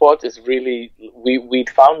 That spot is really, we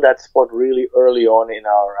found that spot really early on in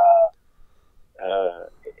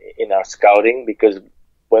our scouting, because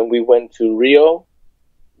when we went to Rio,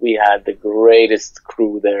 we had the greatest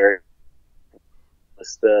crew there.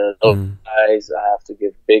 The guys, I have to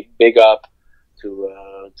give big up to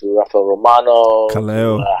Rafael Romano,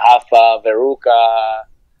 Kaleo, to Hafa Veruca,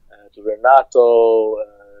 to Renato,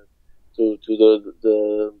 to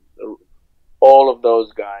the all of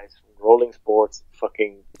those guys from Rolling Sports.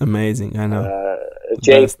 Fucking amazing, I know.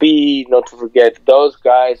 JP, not to forget, those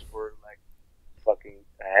guys were like fucking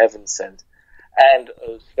heaven sent. And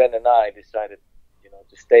Sven and I decided,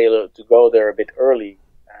 to go there a bit early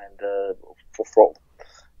and for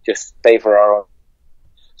just pay for our own,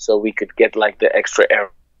 so we could get like the extra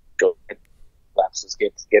air lapses,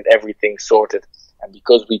 get everything sorted. And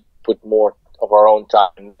because we put more of our own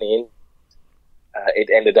time in, it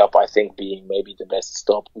ended up, I think, being maybe the best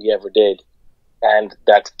stop we ever did. And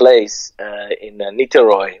that place in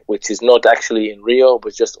Niterói, which is not actually in Rio,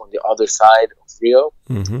 but just on the other side of Rio,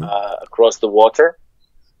 across the water.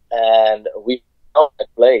 And we found that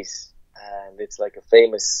place, and it's like a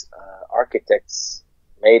famous architects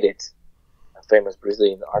made it, a famous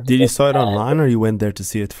Brazilian architect. Did you saw it online, or you went there to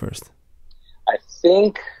see it first? I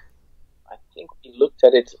think we looked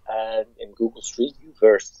at it in Google Street View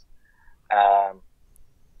first,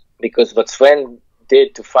 because what Sven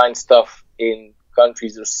did to find stuff in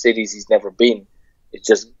countries or cities he's never been, is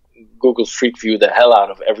just Google Street View the hell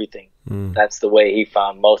out of everything. That's the way he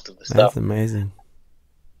found most of the stuff. That's amazing.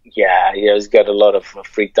 Yeah, he's got a lot of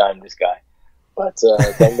free time, this guy. But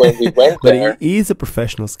then when we went there... But he's a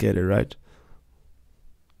professional skater, right?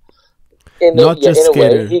 Not just in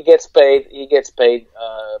skater. A way, he gets paid.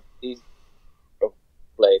 He's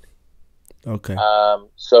played. Okay.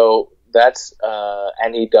 So that's...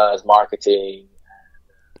 and he does marketing.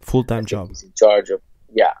 Full-time job. He's in charge of...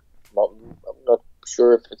 Yeah. I'm not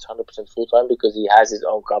sure if it's 100% full-time, because he has his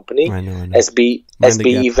own company. I know. SB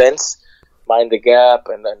Events. Mind the Gap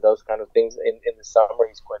and those kind of things. In the summer,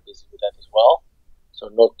 he's quite busy with that as well. So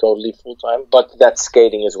not totally full time, but that's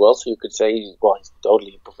skating as well. So you could say he's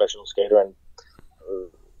totally a professional skater, and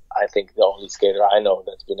I think the only skater I know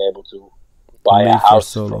that's been able to buy a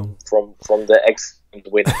house from the Xgames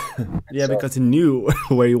winner. Yeah, so, because he knew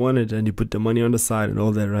where he wanted, and he put the money on the side and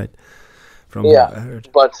all that, right? From what I heard.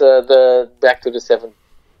 But back to the 7.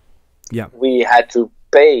 Yeah, we had to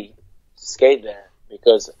pay to skate there,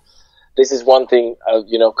 because this is one thing,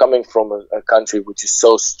 coming from a country which is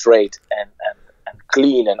so straight and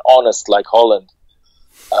clean and honest like Holland.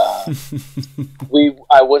 I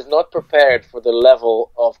was not prepared for the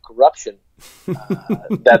level of corruption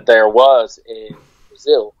that there was in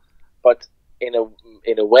Brazil, but in a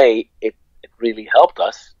way, it really helped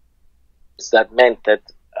us. That meant that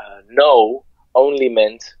no only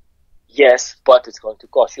meant yes, but it's going to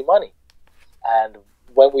cost you money. And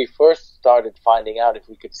when we first started finding out if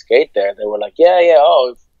we could skate there, they were like,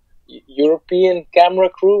 European camera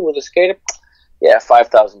crew with a skater,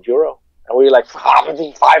 5,000 euro. And we were like,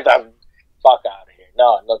 5,000, fuck out of here.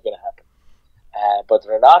 No, not going to happen. But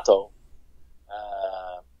Renato,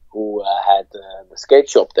 who had the skate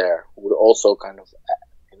shop there, who would also kind of,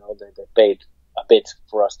 they paid a bit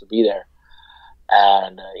for us to be there.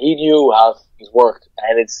 And he knew how things worked.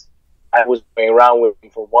 And I was going around with him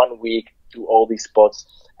for 1 week to all these spots,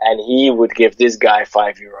 and he would give this guy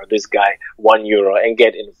 €5, this guy €1, and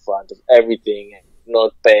get in front of everything and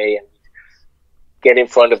not pay and get in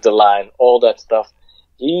front of the line, all that stuff.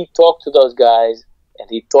 He talked to those guys, and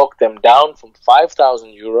he talked them down from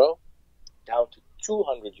 €5,000 down to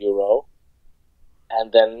 €200,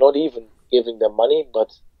 and then not even giving them money,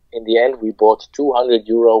 but in the end we bought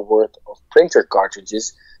 €200 worth of printer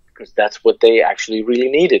cartridges, because that's what they actually really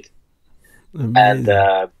needed. Amazing. And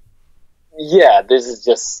this is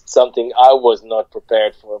just something I was not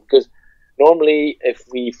prepared for, because normally if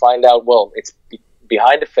we find out, it's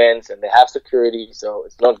behind the fence and they have security, so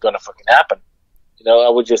it's not gonna fucking happen. I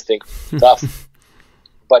would just think tough.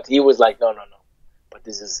 But he was like, no. But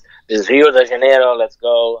this is Rio de Janeiro. Let's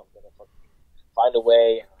go. I'm gonna fucking find a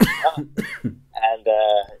way. And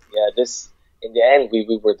this in the end we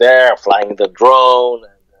were there flying the drone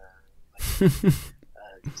and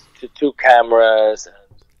two cameras. And,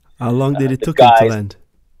 how long did it took him to land?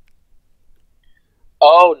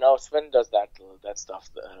 Oh no, Sven does that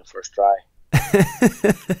stuff first try.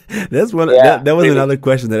 That's one. That was really, another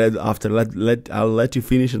question that I'll let you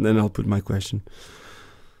finish, and then I'll put my question.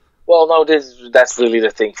 Well, no, that's really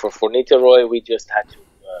the thing for Niterói. We just had to,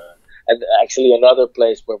 and actually another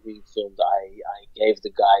place where we filmed, I gave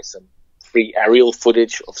the guy some free aerial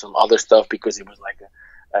footage of some other stuff, because it was like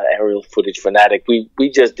aerial footage fanatic. We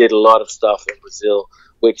just did a lot of stuff in Brazil,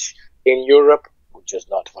 which in Europe would just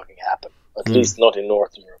not fucking happen. At least not in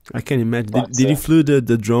North Europe. I can imagine. But, did you flew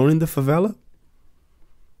the drone in the favela?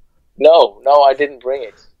 No, I didn't bring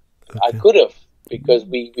it. Okay. I could have, because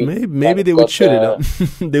we maybe they would shoot it up.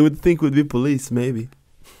 They would think we'd be police, maybe.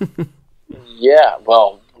 Yeah,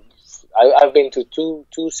 well, I've been to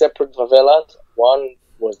two separate favelas. One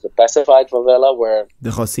was the pacified favela, where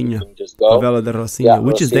the Rocinha, you can just go. Favela de Rocinha,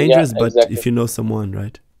 which is dangerous, but if you know someone,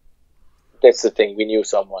 right? That's the thing. We knew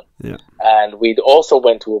someone. Yeah. And we'd also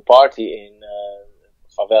went to a party in a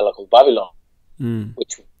favela called Babylon,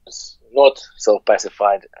 which was not so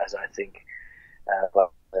pacified as I think. But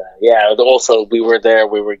also we were there,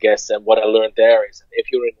 we were guests, and what I learned there is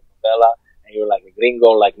if you're in a favela and you're like a gringo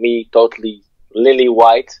like me, totally lily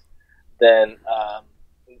white, then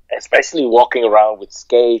especially walking around with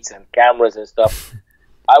skates and cameras and stuff,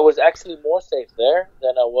 I was actually more safe there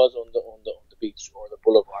than I was on the beach or the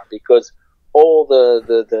boulevard, because all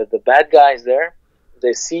the bad guys there,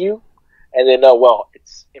 they see you and they know, well,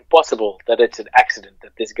 it's impossible that it's an accident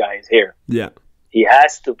that this guy is here. Yeah. He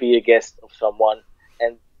has to be a guest of someone,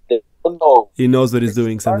 and they don't know. He knows what he's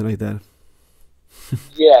doing, something like that.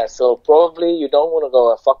 Yeah, so probably you don't want to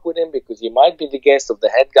go and fuck with him, because he might be the guest of the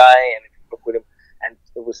head guy, and if you fuck with him, and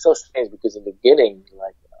it was so strange because in the beginning,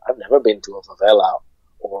 like, I've never been to a favela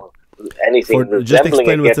or anything resembling just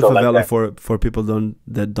explain what's a favela like for people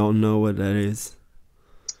that don't know what that is.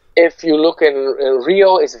 If you look in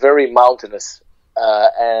Rio, it's very mountainous,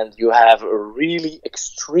 and you have a really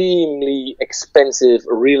extremely expensive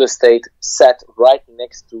real estate set right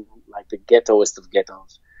next to like the ghettoest of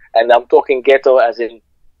ghettos. And I'm talking ghetto as in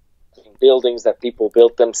buildings that people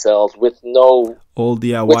built themselves with no... All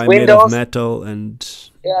DIY made of metal and...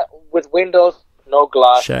 Yeah, with windows, no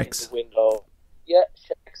glass shacks. in the window. Yeah,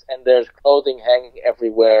 shacks, and there's clothing hanging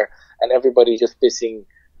everywhere, and everybody just pissing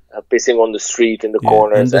on the street in the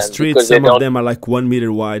corners. And the streets, some of them are like 1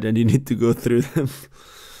 meter wide, and you need to go through them.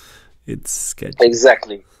 It's sketchy.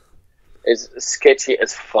 Exactly. It's sketchy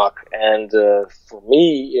as fuck. And for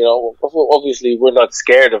me, you know, obviously we're not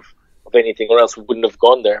scared of anything, or else we wouldn't have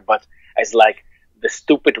gone there. But as like the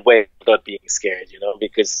stupid way of not being scared, you know,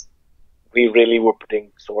 because we really were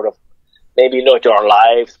putting sort of, maybe not our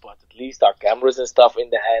lives, but at least our cameras and stuff in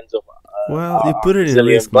the hands of you put it in a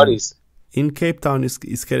risk, buddies. In Cape Town, is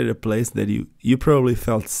kind of a place that you probably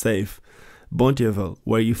felt safe. Bontjevel,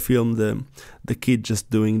 where you filmed the kid just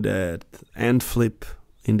doing that end flip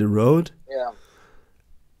in the road. Yeah,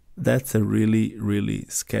 that's a really, really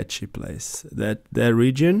sketchy place. That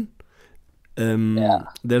region,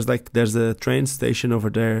 there's a train station over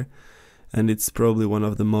there, and it's probably one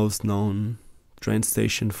of the most known train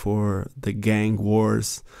station for the gang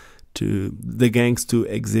wars, to the gangs to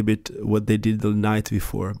exhibit what they did the night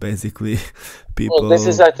before, basically. People. Well, this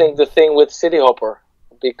is, I think, the thing with City Hopper,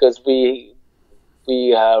 because we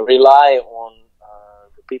rely on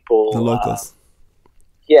the people, the locals.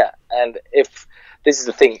 And if this is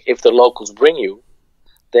the thing, if the locals bring you,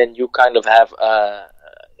 then you kind of have a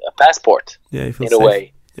passport. Yeah, you feel in safe. A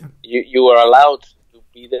way. Yeah. You are allowed to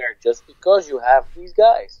be there just because you have these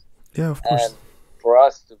guys. Yeah, of course. And for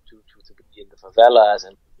us to be in the favelas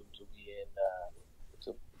and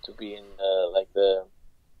to be in like the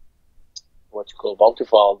what you call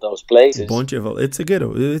Bontjeval, those places. Bontjeval, it's a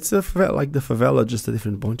ghetto. It's a favela, like the favela, just a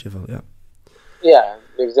different Bontjeval. Yeah. Yeah,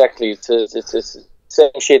 exactly. It's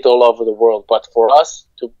same shit all over the world. But for us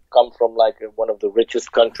to come from like one of the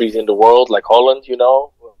richest countries in the world, like Holland, you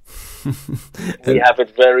know, we have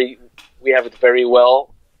it very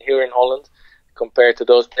well here in Holland compared to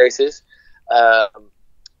those places.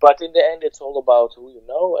 But in the end, it's all about who you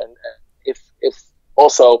know, and if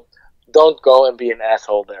also don't go and be an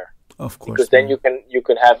asshole there. Of course, because then you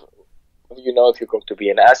can have, you know, if you're going to be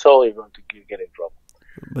an asshole, you're going to get in trouble.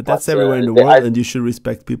 But that's everywhere in the world, and you should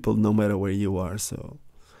respect people no matter where you are. So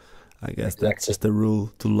I guess that's just a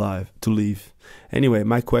rule to live. Anyway,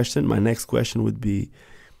 my next question would be,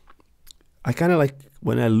 I kind of like,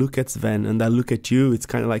 when I look at Sven and I look at you, it's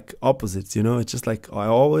kind of like opposites, you know? It's just like, I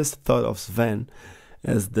always thought of Sven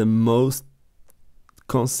as the most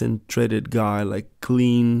concentrated guy, like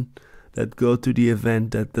clean, that go to the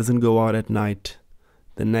event, that doesn't go out at night.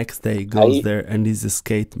 The next day goes there and he's a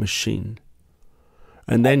skate machine.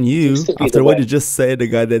 And then you, after what you just said, the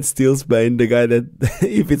guy that steals Spain, the guy that,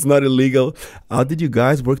 if it's not illegal, how did you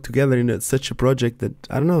guys work together in such a project that,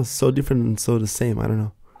 I don't know, so different and so the same? I don't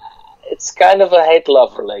know. It's kind of a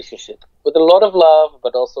hate-love relationship, with a lot of love,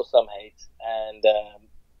 but also some hate. And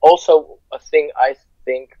also a thing I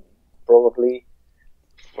think probably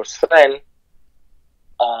for Sven,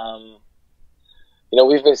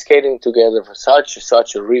 we've been skating together for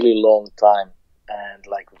such a really long time, and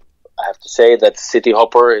like I have to say that City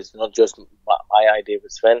Hopper is not just my idea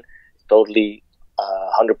with Sven. It's totally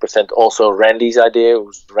 100% also Randy's idea.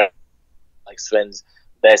 Who's like Sven's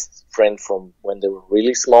best friend from when they were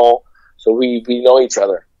really small, so we know each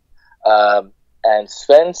other. And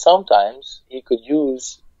Sven sometimes he could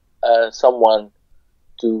use someone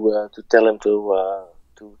to tell him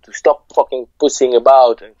to stop fucking pussing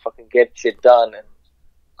about and fucking get shit done and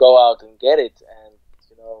go out and get it, and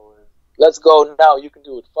let's go now, you can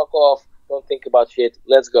do it, fuck off, don't think about shit,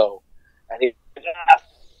 let's go. And he'd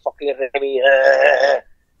fucking Remy,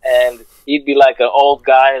 and he'd be like an old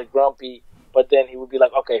guy, grumpy, but then he would be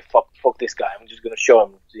like, okay, fuck this guy, I'm just gonna show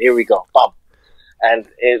him, here we go, bam. And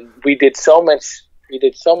we did so much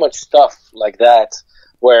stuff like that,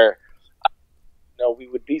 where we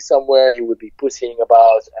would be somewhere, he would be pussying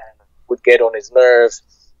about and would get on his nerves,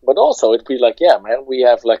 but also it'd be like, yeah, man, we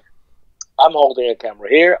have like, I'm holding a camera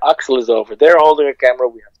here, Axel is over there holding a camera,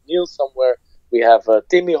 we have Neil somewhere, we have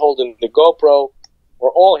Timmy holding the GoPro,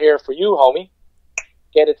 we're all here for you, homie,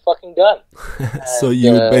 get it fucking done. So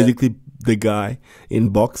you would basically the guy in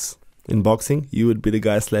boxing, you would be the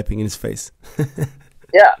guy slapping in his face.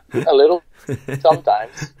 Yeah, a little,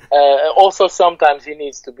 sometimes. Also, sometimes he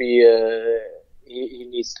needs to be, he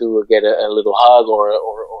needs to get a little hug or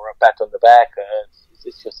a pat on the back.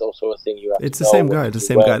 It's just also a thing you have it's to the know. Same guy, the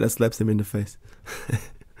same guy that slaps him in the face.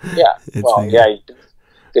 Yeah, well, yeah.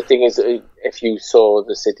 The thing is, if you saw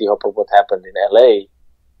the City Hopper, what happened in LA,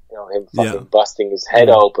 him fucking busting his head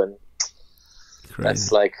open. Crazy.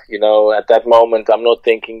 That's like, at that moment, I'm not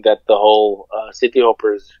thinking that the whole City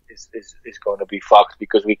Hopper is going to be fucked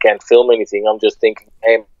because we can't film anything. I'm just thinking,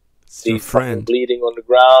 hey, he's fucking bleeding on the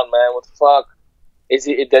ground, man. What the fuck?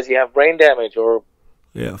 Does he have brain damage, or?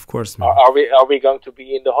 Yeah, of course, man. Are we going to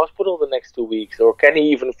be in the hospital the next 2 weeks, or can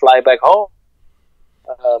he even fly back home?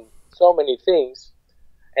 So many things,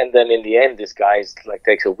 and then in the end, this guy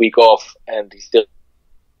takes a week off, and he's still.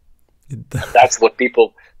 And that's what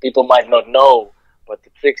people might not know, but the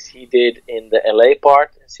tricks he did in the LA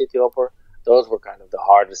part in City Hopper, those were kind of the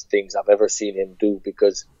hardest things I've ever seen him do,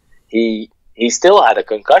 because he still had a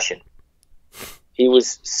concussion. He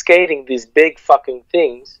was skating these big fucking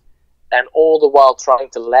things, and all the while trying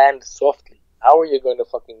to land softly. How are you going to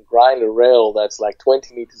fucking grind a rail that's like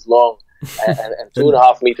 20 meters long and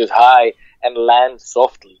 2.5 meters high and land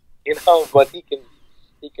softly? But he can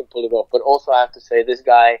pull it off. But also I have to say, this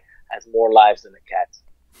guy has more lives than a cat.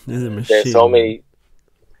 There's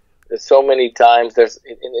so many times. There's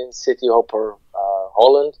in City Hopper,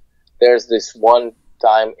 Holland. There's this one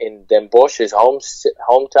time in Den Bosch, his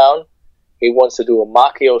hometown. He wants to do a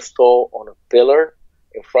Macchio stall on a pillar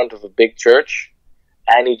in front of a big church,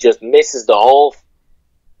 and he just misses the hole.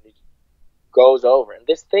 He goes over, and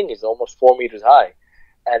this thing is almost 4 meters high.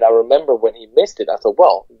 And I remember when he missed it, I thought,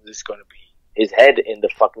 well, this is going to be his head in the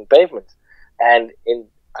fucking pavement. And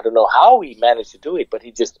I don't know how he managed to do it, but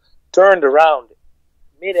he just turned around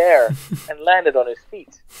mid-air and landed on his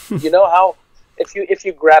feet. You know how if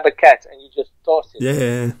you grab a cat and you just toss it,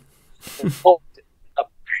 and hold it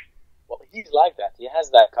up, well, he's like that. He has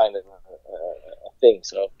that kind of thing.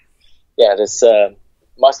 So yeah, this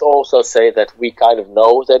must also say that we kind of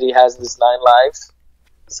know that he has this 9 lives,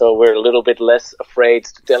 so we're a little bit less afraid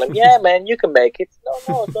to tell him, yeah, man, you can make it.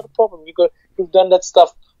 No, it's not a problem. You've done that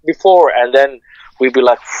stuff before, and then we'd be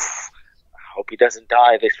like, I hope he doesn't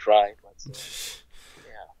die this try. But,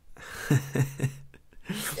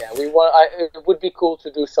 yeah, we want. It would be cool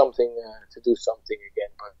to do something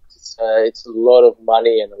again, but it's a lot of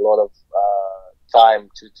money and a lot of time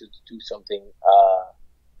to do something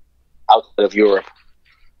outside of Europe,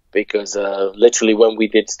 because literally when we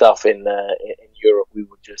did stuff in Europe, we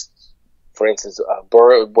would just, for instance,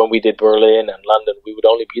 when we did Berlin and London, we would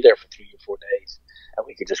only be there for 3 or 4 days, and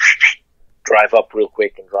we could just drive up real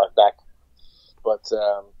quick and drive back. But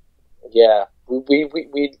yeah,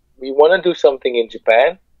 we want to do something in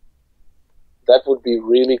Japan. That would be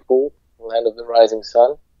really cool. Land of the Rising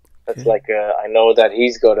Sun. That's like I know that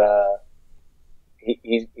he's got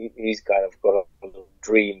he's kind of got a little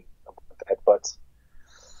dream about that. But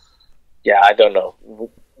yeah, I don't know.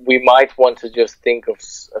 We might want to just think of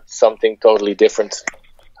something totally different,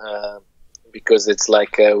 because it's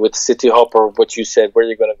like with City Hopper, what you said, where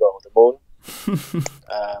you're gonna go, the moon,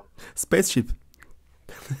 spaceship.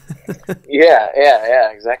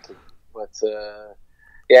 yeah, exactly. But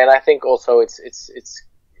yeah, and I think also it's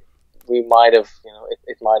we might have,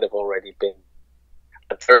 it might have already been.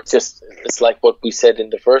 But it's like what we said in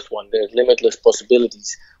the first one. There's limitless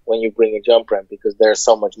possibilities when you bring a jump ramp, because there's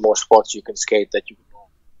so much more spots you can skate that you can.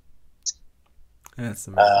 That's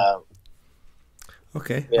amazing.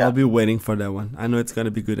 Okay, yeah. I'll be waiting for that one. I know it's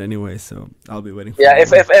gonna be good anyway, so I'll be waiting for Yeah,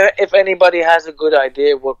 that if anybody has a good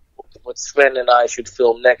idea what Sven and I should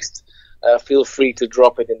film next, feel free to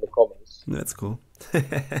drop it in the comments. That's cool.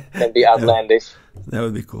 Can be outlandish. That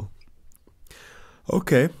would be cool.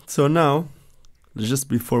 Okay, so now, just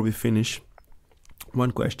before we finish,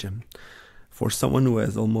 one question. For someone who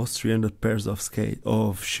has almost 300 pairs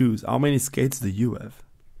of shoes, how many skates do you have?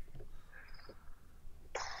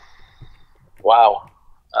 Wow.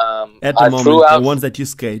 At the moment, the ones that you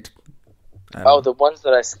skate. The ones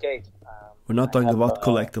that I skate. We're not talking about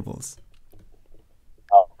collectibles.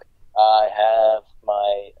 Okay. I have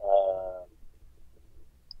my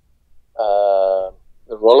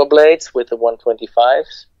the rollerblades with the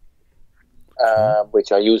 125s,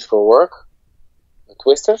 which I use for work. The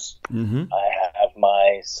twisters. Mm-hmm. I have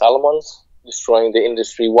my Salomons, destroying the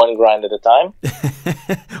industry one grind at a time.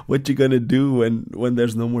 What you gonna do when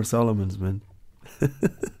there's no more Salomons, man?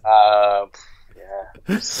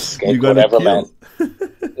 Skate whatever, man.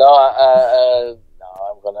 No,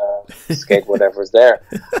 I'm gonna skate whatever's there.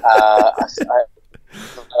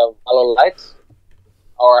 Valo lights,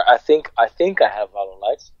 or I think I have Valo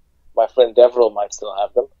lights. My friend Deverell might still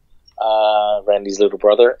have them. Randy's little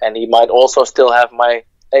brother, and he might also still have my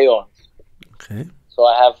Aeon. Okay. So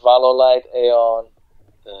I have Valo light, Aeon,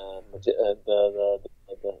 the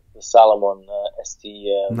Salomon ST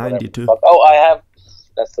 92. Oh, I have.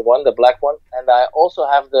 That's the one, the black one, and I also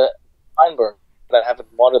have the Einburn, but I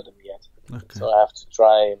haven't modded them yet. Okay. So I have to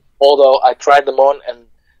try. Although I tried them on, and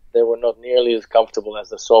they were not nearly as comfortable as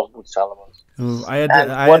the soft boot Salomons. Oh, I had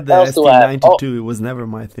the ST92. It was never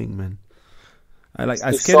my thing, man. I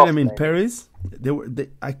skated them in Paris.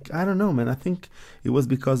 I don't know, man. I think it was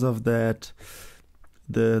because of that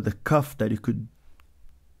the cuff that you could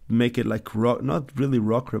make it like rock, not really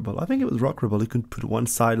rockable. I think it was rockable. You could put one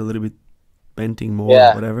side a little bit benting more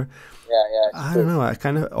or whatever. I don't know. I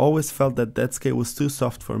kind of always felt that skate was too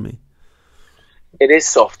soft for me. It is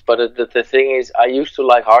soft, but the thing is, I used to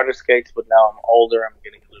like harder skates, but now I'm older. I'm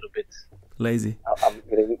getting a little bit lazy. I'm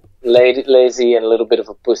getting lazy and a little bit of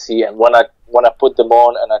a pussy. And when I put them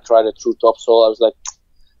on and I tried a true topsole, I was like,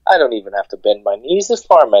 I don't even have to bend my knees this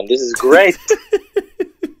far, man. This is great.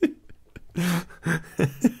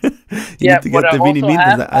 You need to get the Vinnie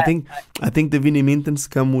Mintons. I think the Vinnie Mintons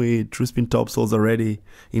come with true spin topsoles already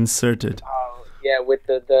inserted. With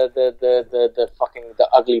the fucking the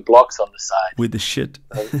ugly blocks on the side. With the shit.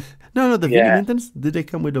 No, the Vinnie Mintons, did they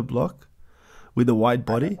come with a block? With a wide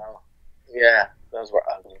body? Yeah, those were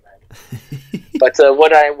ugly, man. But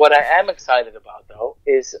what I am excited about though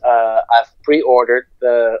is I've pre-ordered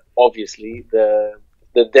obviously the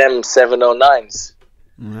Dem 709s.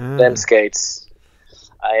 Them skates.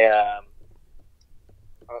 I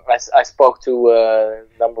spoke to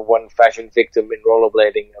number one fashion victim in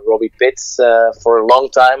rollerblading, Robbie Pitts, for a long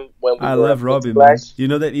time. I love Robbie, man. You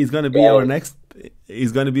know that he's gonna be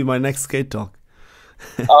he's gonna be my next skate talk.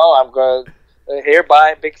 Oh, I'm gonna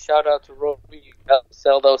hereby big shout out to Robbie. You helped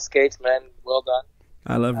sell those skates, man. Well done.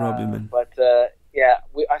 I love Robbie, man. But I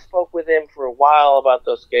spoke with him for a while about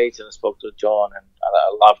those skates, and I spoke to John, and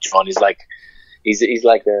I love John. He's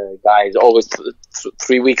like a guy. He's always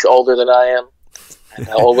 3 weeks older than I am. And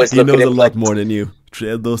I always he knows a lot more than you.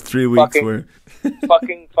 Those 3 weeks were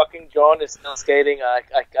fucking John is still skating. I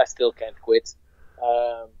still can't quit.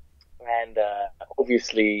 And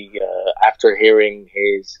obviously, after hearing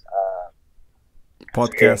his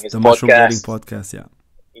podcast, the Mushroom Blading podcast,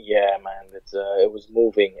 yeah, man, it was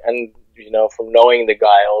moving. And from knowing the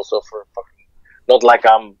guy, also for fucking, not like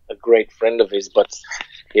I'm a great friend of his, but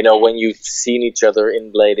when you've seen each other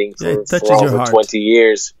in blading for over 20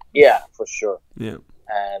 years. Yeah, for sure. Yeah.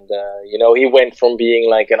 And, he went from being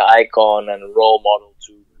like an icon and a role model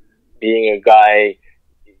to being a guy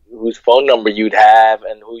whose phone number you'd have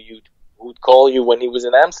and who'd call you when he was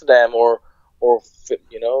in Amsterdam or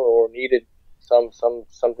needed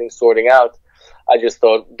something sorting out. I just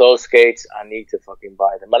thought, those skates, I need to fucking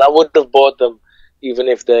buy them. And I wouldn't have bought them even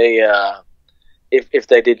if they if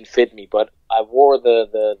they didn't fit me. But I wore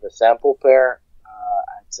the sample pair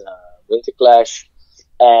at Winter Clash.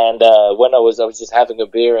 And when I was just having a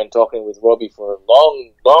beer and talking with Robbie for the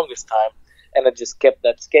longest time, and I just kept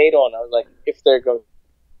that skate on. I was like, if they're going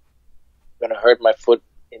to hurt my foot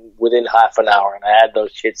within half an hour, and I had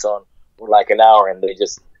those shits on for like an hour, and they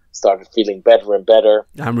just started feeling better and better.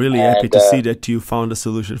 I'm really happy to see that you found a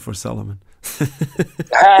solution for Solomon.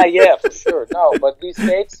 Yeah, for sure. No, but these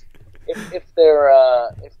skates, if they're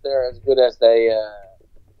as good as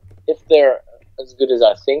if they're as good as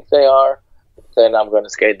I think they are, then I'm going to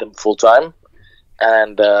skate them full time.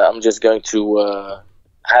 and I'm just going to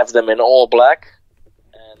have them in all black,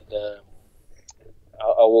 and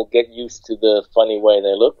I will get used to the funny way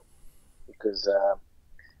they look, because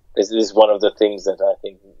this is one of the things that I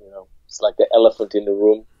think, it's like the elephant in the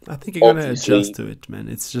room. I think you're gonna adjust to it, man.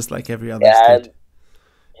 It's just like every other skate.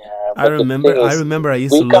 Yeah, I remember I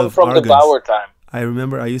used to love We come from Argons. the Bauer time. I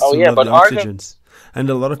remember I used to love the Oxygens, and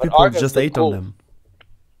a lot of people just ate on them.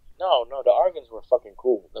 No, the Argons were fucking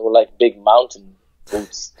cool. They were like big mountain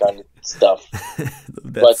boots kind of stuff.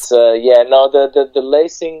 But the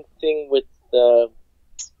lacing thing with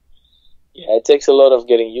it takes a lot of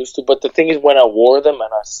getting used to. But the thing is, when I wore them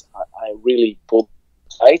and I really pulled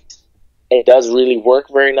tight, it does really work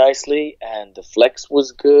very nicely, and the flex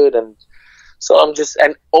was good, and so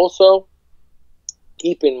and also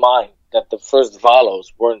keep in mind that the first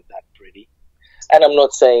Valos weren't that pretty. And I'm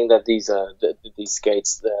not saying that these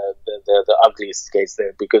skates, they're the ugliest skates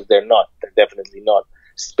there, because they're not. They're definitely not.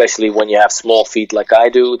 Especially when you have small feet like I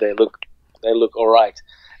do, they look all right.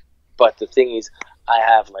 But the thing is, I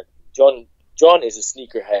have like John is a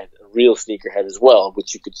sneakerhead, a real sneakerhead as well,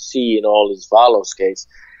 which you could see in all his Valo skates.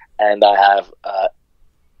 And I have a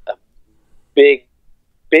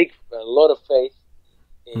lot of faith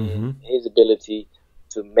in his ability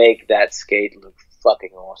to make that skate look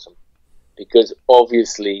fucking awesome. Because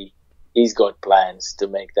obviously he's got plans to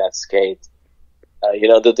make that skate.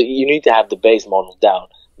 You need to have the base model down.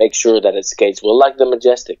 Make sure that it skates well, like the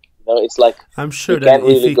Majestic. It's like, I'm sure that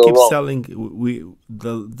if he keeps selling,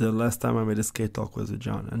 the last time I made a skate talk was with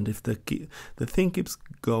John, and if the thing keeps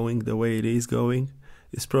going the way it is going,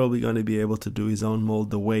 he's probably going to be able to do his own mold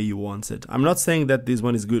the way he wants it. I'm not saying that this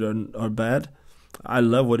one is good or bad. I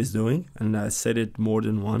love what he's doing, and I said it more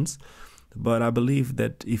than once. But I believe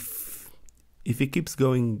that if he keeps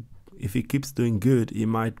going, if he keeps doing good, he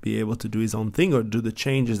might be able to do his own thing or do the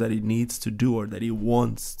changes that he needs to do or that he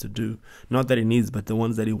wants to do. Not that he needs, but the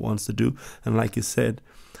ones that he wants to do. And like you said,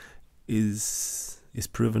 is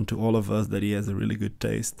proven to all of us that he has a really good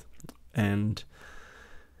taste,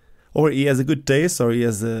 or he has a good taste, or he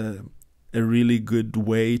has a really good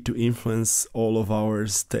way to influence all of our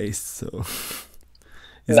tastes. So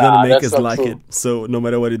he's gonna make us like it. So no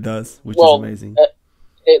matter what he does, which is amazing.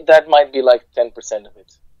 That might be like 10% of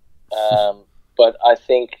it. But I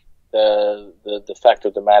think the fact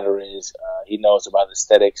of the matter is he knows about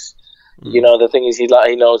aesthetics. The thing is, he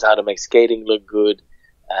knows how to make skating look good,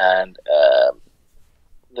 and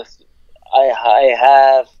I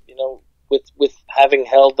have, with having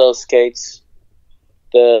held those skates,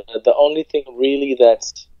 the only thing really that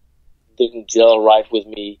didn't gel right with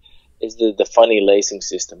me is the funny lacing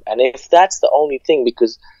system. And if that's the only thing,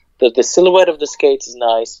 because the silhouette of the skates is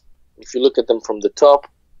nice. If you look at them from the top,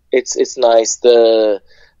 it's nice. The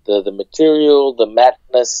material, the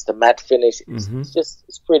mattness, the matte finish,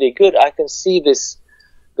 it's pretty good. I can see this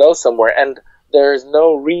go somewhere, and there is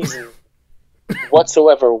no reason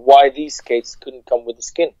whatsoever why these skates couldn't come with the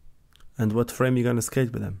skin. And what frame you gonna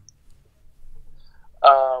skate with them?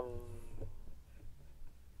 I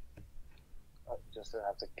just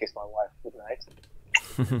have to kiss my wife good night.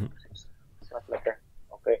 Slap lekker.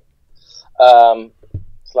 Okay.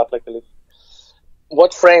 Slap lekker lief.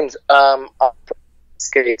 What frames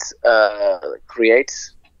skates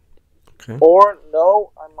creates? Okay. Or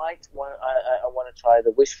no, I want to try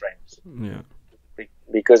the Wish frames. Yeah.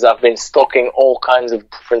 Because I've been stocking all kinds of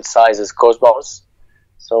different sizes Cosmos,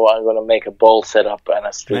 so I'm gonna make a bowl setup and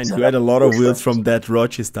a street. And you had a lot of wheels from that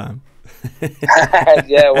Roches time.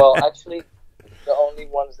 Yeah, well, actually, the only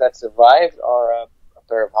ones that survived are a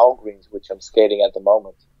pair of Hull Greens, which I'm skating at the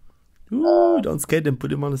moment. Ooh, don't skate them, put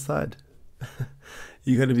them on the side.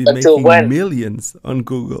 You're gonna be making millions on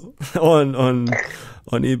Google, on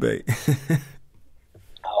eBay.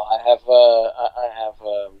 I have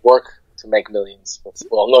work to make millions.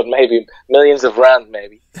 Well, not maybe millions of rand,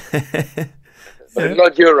 maybe, but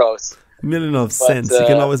not euros. Million of cents. You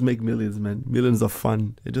can always make millions, man. Millions of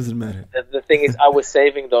fun. It doesn't matter. The thing is, I was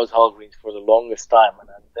saving those Hull Greens for the longest time, and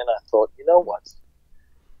then I thought, you know what?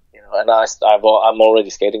 And I'm already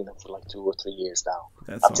skating them for like 2 or 3 years now.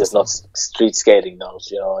 That's I'm just not street skating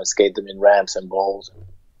those. I skate them in ramps and bowls and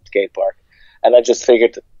skate park. And I just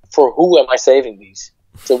figured, for who am I saving these?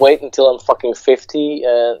 To wait until I'm fucking 50?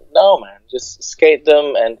 No, man. Just skate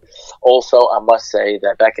them. And also, I must say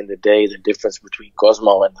that back in the day, the difference between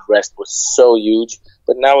Cosmo and the rest was so huge.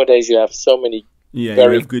 But nowadays, you have so many. Yeah, you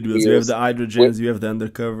have good wheels. You have the hydrogens, you have the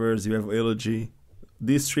undercovers, you have O.G.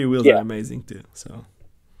 These 3 wheels are amazing too. So.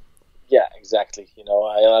 Yeah, exactly.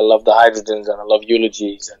 I love the hydrogens and I love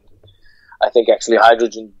eulogies, and I think actually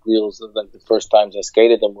hydrogen wheels, like the first times I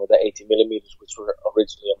skated them, were the 80 millimeters, which were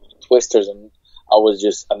originally on the twisters, and I was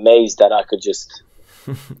just amazed that I could just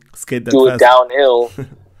skate that do fast. it downhill,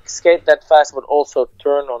 skate that fast, but also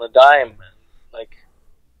turn on a dime. Like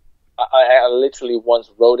I literally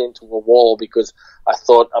once rode into a wall because I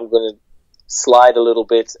thought I'm going to slide a little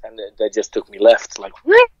bit, and they just took me left. Like,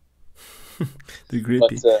 the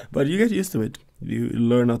grippy. But you get used to it. You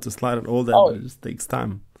learn how to slide and all that, but it just takes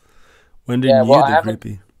time. When did the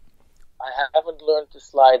grippy? I haven't learned to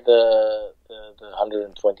slide the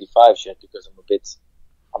 125s yet because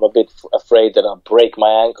I'm a bit afraid that I'll break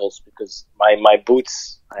my ankles because my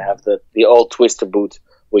boots, I have the old Twister boot,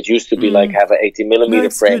 which used to be like have an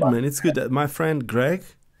 80mm frame. Good, man. It's good. My friend Greg,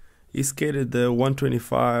 he skated the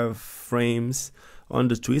 125 frames on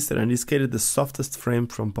the Twister, and he skated the softest frame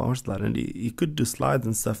from Powerslide, and he could do slides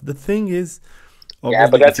and stuff. The thing is,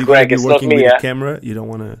 but that's Greg. It's not me. With a camera, you don't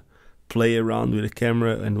want to play around with a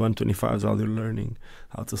camera and 125s while you're learning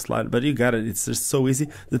how to slide. But you got it. It's just so easy.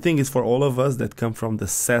 The thing is, for all of us that come from the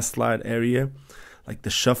SAS slide area, like the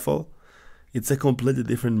shuffle, it's a completely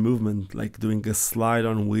different movement. Like doing a slide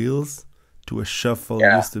on wheels to a shuffle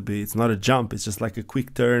used to be. It's not a jump. It's just like a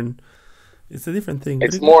quick turn. It's a different thing.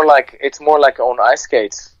 It's more like on ice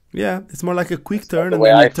skates. Yeah, it's more like a quick turn, and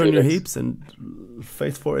then you turn your hips and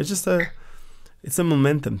face forward. It's just it's a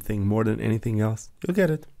momentum thing more than anything else. You'll get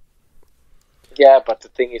it. Yeah, but the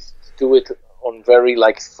thing is to do it on very,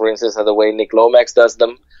 like, for instance, the way Nick Lomax does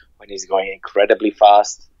them when he's going incredibly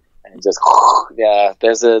fast and just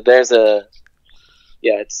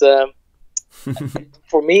it's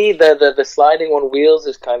for me the sliding on wheels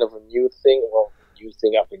is kind of a new thing. Well, new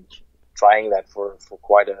thing. I've been trying that for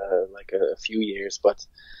quite a few years, but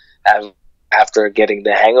after getting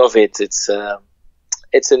the hang of it, it's a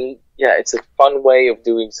fun way of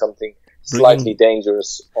doing something slightly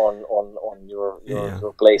dangerous on your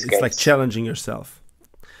play skates. It's like challenging yourself.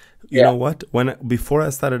 You know what? Before I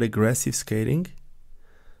started aggressive skating,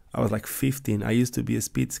 I was like 15. I used to be a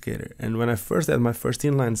speed skater, and when I first had my first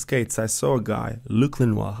inline skates, I saw a guy, Luc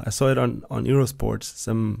Lenoir. I saw it on Eurosports,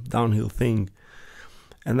 some downhill thing,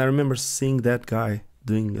 and I remember seeing that guy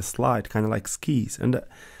doing a slide, kind of like skis. And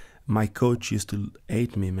my coach used to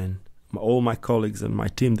hate me, man. All my colleagues and my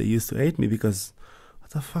team, they used to hate me because,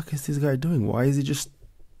 what the fuck is this guy doing? Why is he just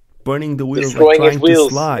burning the wheels, like trying to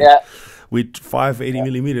slide with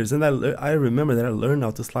 580mm? And I remember that I learned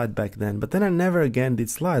how to slide back then, but then I never again did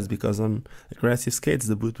slides because on aggressive skates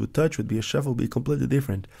the boot would touch, would be a shuffle, would be completely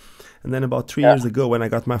different. And then about 3 years ago, when I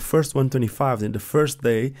got my first 125, in the first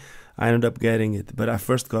day I ended up getting it, but I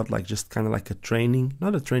first got like just kind of like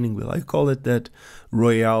not a training wheel, I call it that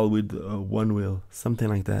Royale with one wheel, something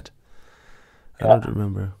like that. I don't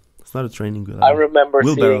remember. It's not a training wheel. I remember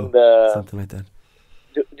seeing something like that.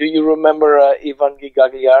 Do you remember Ivan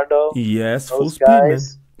Gagliardo? Yes, full speed, man.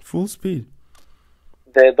 Full speed.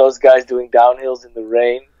 Those guys doing downhills in the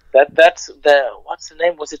rain. That's what's the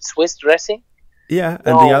name? Was it Swiss Dressing? Yeah,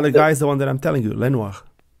 and the other guy is the one that I'm telling you, Lenoir.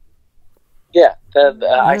 Yeah,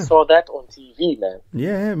 I saw that on TV, man.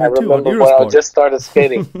 Yeah, me I too. remember when I just started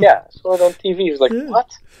skating. I saw it on TV. It was like, what?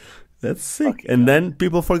 That's sick. And then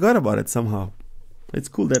people forgot about it somehow. It's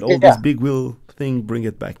cool that all this big wheel thing bring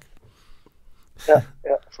it back. Yeah,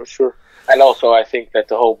 for sure. And also, I think that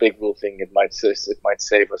the whole big wheel thing, it might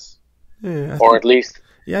save us, at least.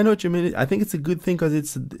 Yeah, I know what you mean. I think it's a good thing because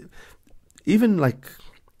it's even like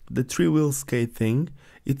the 3-wheel skate thing.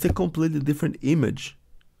 It's a completely different image.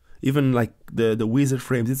 Even like the wizard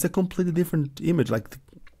frames, it's a completely different image. Like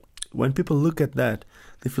when people look at that,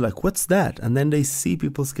 they feel like, "What's that?" And then they see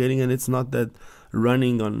people skating, and it's not that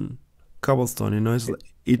running on cobblestone.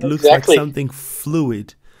 It looks like something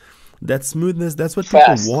fluid. That smoothness, that's what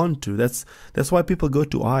people want to. That's why people go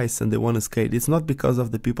to ice and they want to skate. It's not because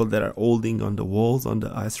of the people that are holding on the walls on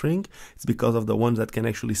the ice rink. It's because of the ones that can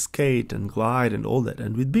actually skate and glide and all that.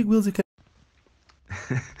 And with big wheels, you can.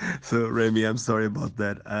 So Remy, I'm sorry about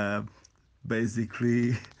that.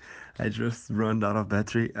 Basically, I just run out of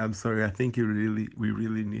battery. I'm sorry. I think we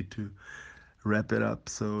really need to wrap it up.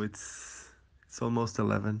 So it's almost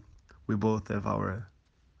 11. We both have our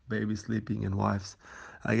baby sleeping and wives.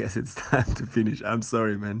 I guess it's time to finish. I'm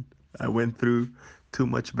sorry, man. I went through too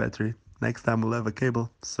much battery. Next time we'll have a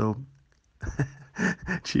cable. So,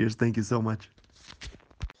 cheers. Thank you so much.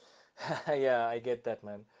 Yeah, I get that,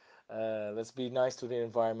 man. Let's be nice to the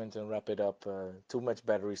environment and wrap it up. Too much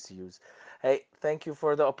batteries to use. Hey, thank you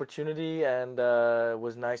for the opportunity, and it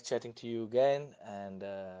was nice chatting to you again. And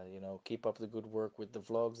keep up the good work with the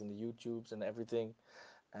vlogs and the YouTubes and everything.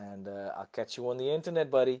 And I'll catch you on the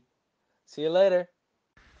internet, buddy. See you later.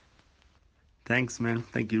 Thanks, man.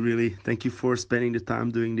 Thank you, really. Thank you for spending the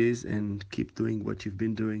time doing this, and keep doing what you've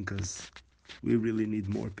been doing, because we really need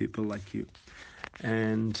more people like you.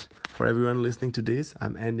 And for everyone listening to this,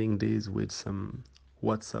 I'm ending this with some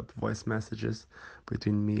WhatsApp voice messages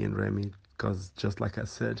between me and Remy, because just like I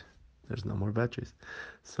said, there's no more batteries.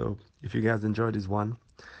 So if you guys enjoyed this one,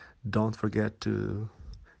 don't forget to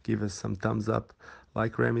give us some thumbs up.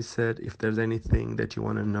 Like Remy said, if there's anything that you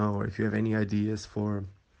want to know, or if you have any ideas for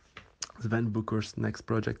Sven Boekorst's next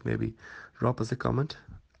project, maybe drop us a comment.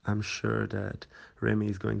 I'm sure that Remy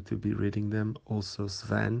is going to be reading them, also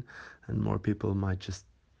Sven, and more people might just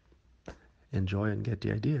enjoy and get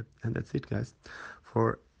the idea. And that's it, guys.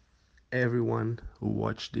 For everyone who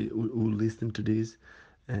watched it, who listened to this,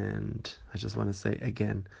 and I just want to say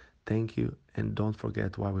again, thank you, and don't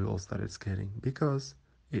forget why we all started skating, because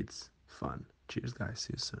it's fun. Cheers, guys.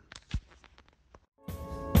 See you soon.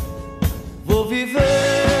 Vou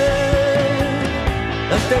viver